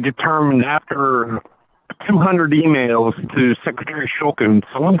VA determined after 200 emails to Secretary Shulkin,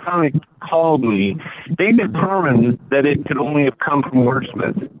 someone finally called me. They determined that it could only have come from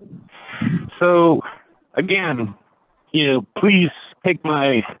Wurtsmith. So, again, please take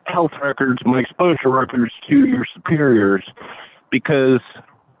my health records, my exposure records to your superiors, because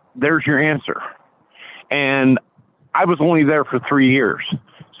there's your answer. And I was only there for 3 years.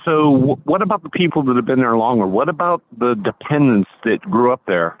 So what about the people that have been there longer? What about the dependents that grew up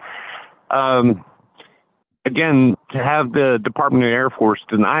there? Again, to have the Department of the Air Force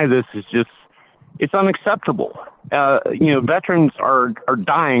deny this is just, it's unacceptable. Veterans are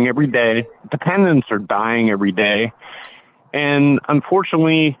dying every day. Dependents are dying every day. And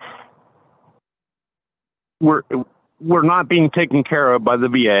unfortunately, we're not being taken care of by the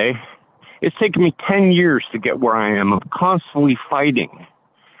VA. It's taken me 10 years to get where I am. I'm constantly fighting.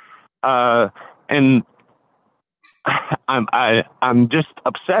 And I'm just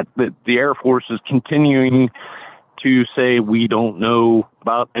upset that the Air Force is continuing to say we don't know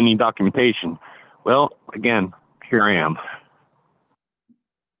about any documentation. Well, again, here I am.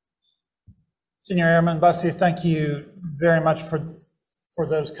 Senior Airman Bussey, thank you very much for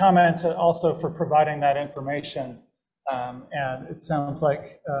those comments and also for providing that information. And it sounds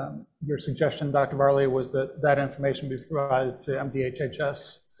like your suggestion, Dr. Varley, was that information be provided to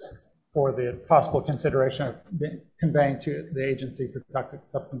MDHHS for the possible consideration of conveying to the Agency for Toxic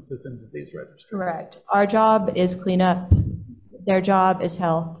Substances and Disease Registry. Correct. Our job is cleanup. Their job is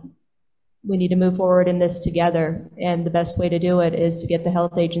health. We need to move forward in this together. And the best way to do it is to get the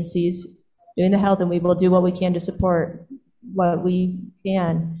health agencies doing the health, and we will do what we can to support what we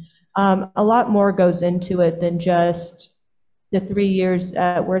can. A lot more goes into it than just the 3 years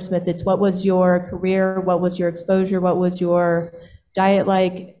at Wurtsmith. It's what was your career, what was your exposure, what was your diet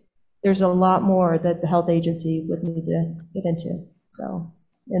like. There's a lot more that the health agency would need to get into. So,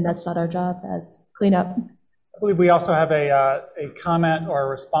 and that's not our job as cleanup. I believe we also have a comment or a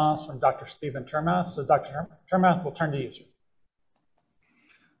response from Dr. Stephen Termath. So Dr. Termath, we'll turn to you, sir.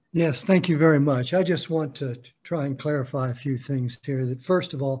 Yes, thank you very much. I just want to try and clarify a few things here. That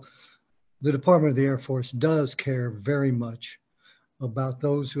first of all, the Department of the Air Force does care very much about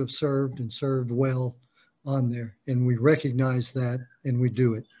those who have served and served well on there. And we recognize that and we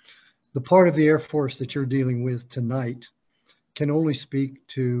do it. The part of the Air Force that you're dealing with tonight can only speak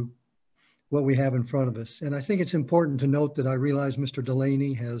to what we have in front of us. And I think it's important to note that I realize Mr.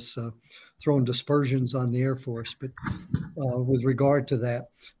 Delaney has thrown dispersions on the Air Force, but with regard to that.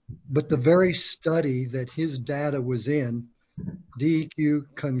 But the very study that his data was in, DEQ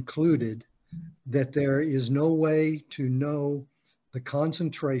concluded that there is no way to know the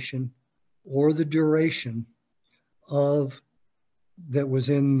concentration or the duration of that was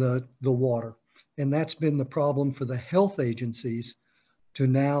in the water. And that's been the problem for the health agencies to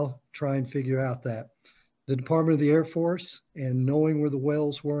now try and figure out that. The Department of the Air Force, and knowing where the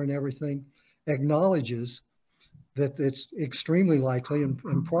wells were and everything, acknowledges that it's extremely likely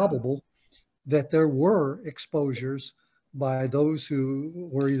and probable that there were exposures by those who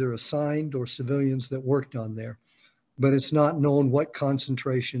were either assigned or civilians that worked on there. But it's not known what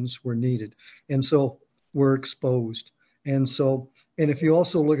concentrations were needed. And so we're exposed. And if you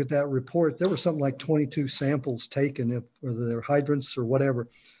also look at that report, there were something like 22 samples taken, whether they're hydrants or whatever.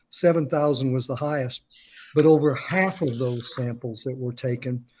 7,000 was the highest, but over half of those samples that were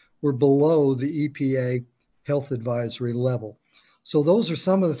taken were below the EPA health advisory level. So those are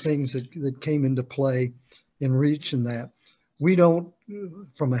some of the things that came into play in reaching that. We don't,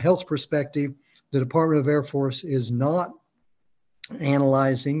 from a health perspective, the Department of Air Force is not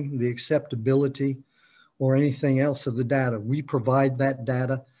analyzing the acceptability or anything else of the data. We provide that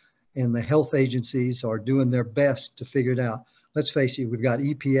data, and the health agencies are doing their best to figure it out. Let's face it, we've got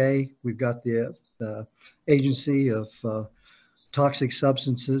EPA, we've got the Agency of Toxic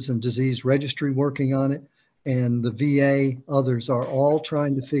Substances and Disease Registry working on it, and the VA, others are all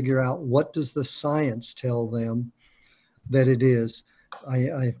trying to figure out what does the science tell them that it is.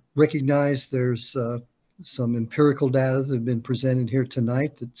 I recognize there's some empirical data that have been presented here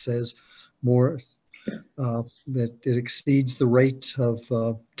tonight that says more that it exceeds the rate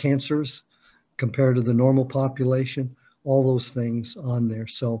of cancers compared to the normal population, all those things on there.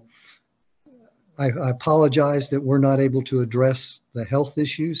 So I apologize that we're not able to address the health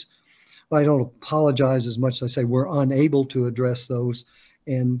issues. I don't apologize as much as I say we're unable to address those.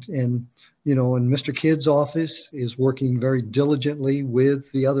 And you know, and Mr. Kidd's office is working very diligently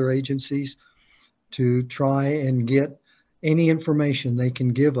with the other agencies to try and get any information they can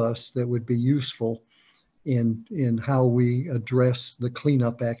give us that would be useful in how we address the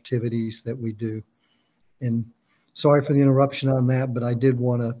cleanup activities that we do. And sorry for the interruption on that, but I did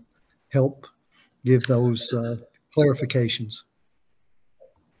want to help give those clarifications.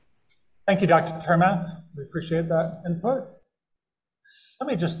 Thank you, Dr. Termath. We appreciate that input. Let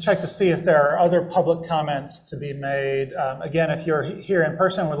me just check to see if there are other public comments to be made. Again, if you're here in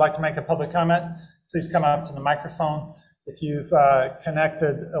person and would like to make a public comment, please come up to the microphone. If you've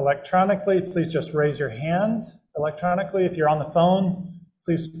connected electronically, please just raise your hand electronically. If you're on the phone,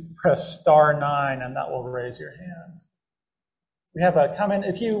 please press *9 and that will raise your hand. We have a comment.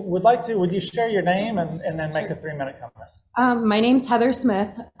 If you would like to, would you share your name and then make a 3-minute comment? My name's Heather Smith.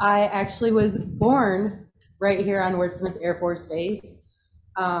 I actually was born right here on Wurtsmith Air Force Base.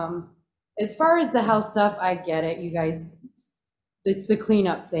 As far as the health stuff, I get it, you guys. It's the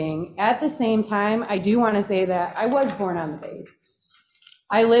cleanup thing. At the same time, I do want to say that I was born on the base.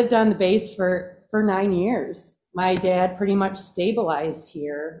 I lived on the base for 9 years. My dad pretty much stabilized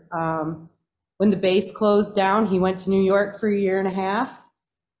here. When the base closed down, he went to New York for 1.5 years.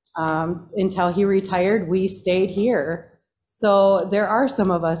 Until he retired, we stayed here. So there are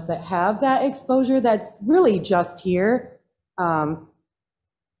some of us that have that exposure that's really just here.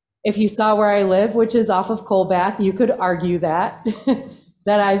 If you saw where I live, which is off of Colbath, you could argue that,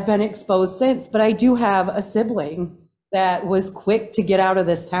 that I've been exposed since, but I do have a sibling that was quick to get out of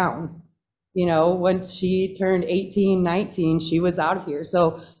this town. You know, once she turned 18, 19, she was out of here.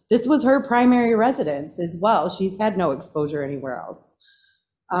 So this was her primary residence as well. She's had no exposure anywhere else.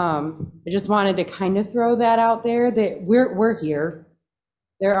 I just wanted to kind of throw that out there that we're here.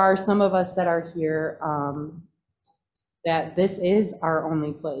 There are some of us that are here, that this is our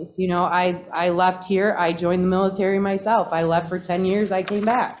only place. You know, I left here, I joined the military myself. I left for 10 years, I came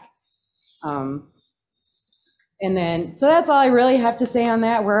back. And then, so that's all I really have to say on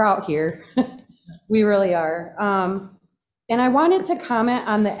that. We're out here. We really are. And I wanted to comment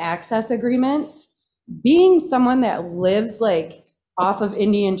on the access agreements. Being someone that lives like off of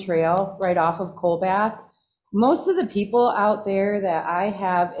Indian Trail, right off of Colbath, most of the people out there that I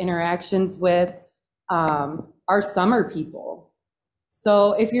have interactions with are summer people.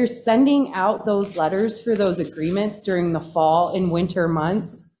 So if you're sending out those letters for those agreements during the fall and winter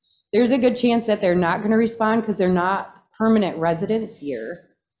months, there's a good chance that they're not going to respond because they're not permanent residents here.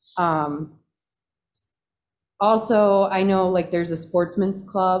 Also, I know like there's a sportsman's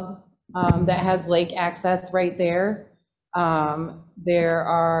club that has lake access right there.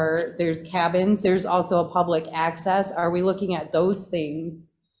 There's cabins. There's also a public access. Are we looking at those things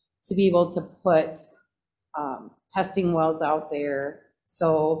to be able to put testing wells out there?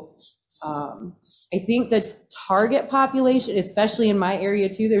 So I think the target population, especially in my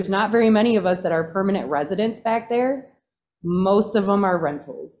area too, there's not very many of us that are permanent residents back there. Most of them are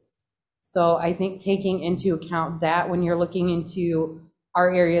rentals. So I think taking into account that when you're looking into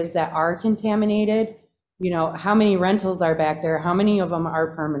our areas that are contaminated, you know, how many rentals are back there? How many of them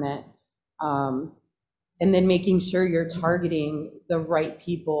are permanent? And then making sure you're targeting the right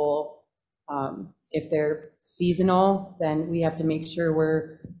people. If they're seasonal, then we have to make sure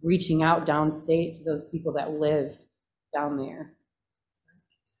we're reaching out downstate to those people that live down there.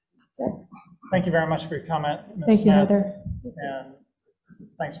 Thank you very much for your comment, Ms. Thank you, Smith. Heather. And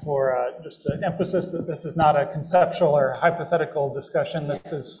thanks for just the emphasis that this is not a conceptual or hypothetical discussion.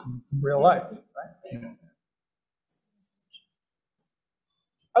 This is real life, right?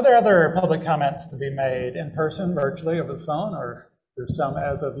 Are there other public comments to be made in person, virtually, over the phone, or through some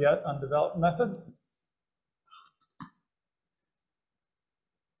as of yet undeveloped method?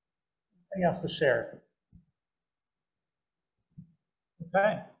 Anything else to share?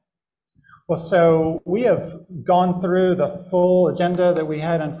 Okay. Well, so we have gone through the full agenda that we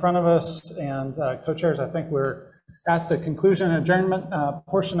had in front of us, and co-chairs, I think we're at the conclusion and adjournment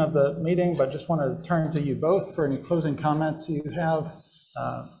portion of the meeting, but just want to turn to you both for any closing comments you have.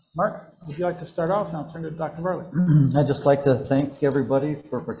 Mark, would you like to start off? And I'll turn to Dr. Varley. I'd just like to thank everybody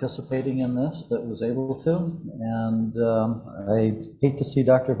for participating in this that was able to, and I hate to see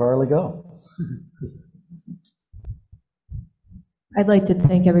Dr. Varley go. I'd like to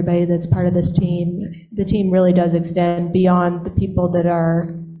thank everybody that's part of this team. The team really does extend beyond the people that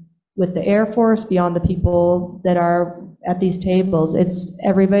are with the Air Force, beyond the people that are at these tables. It's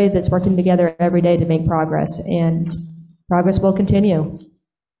everybody that's working together every day to make progress, and progress will continue.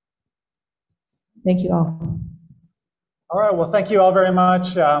 Thank you all. All right, well, thank you all very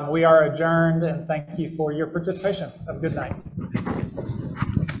much. We are adjourned, and thank you for your participation. Have a good night.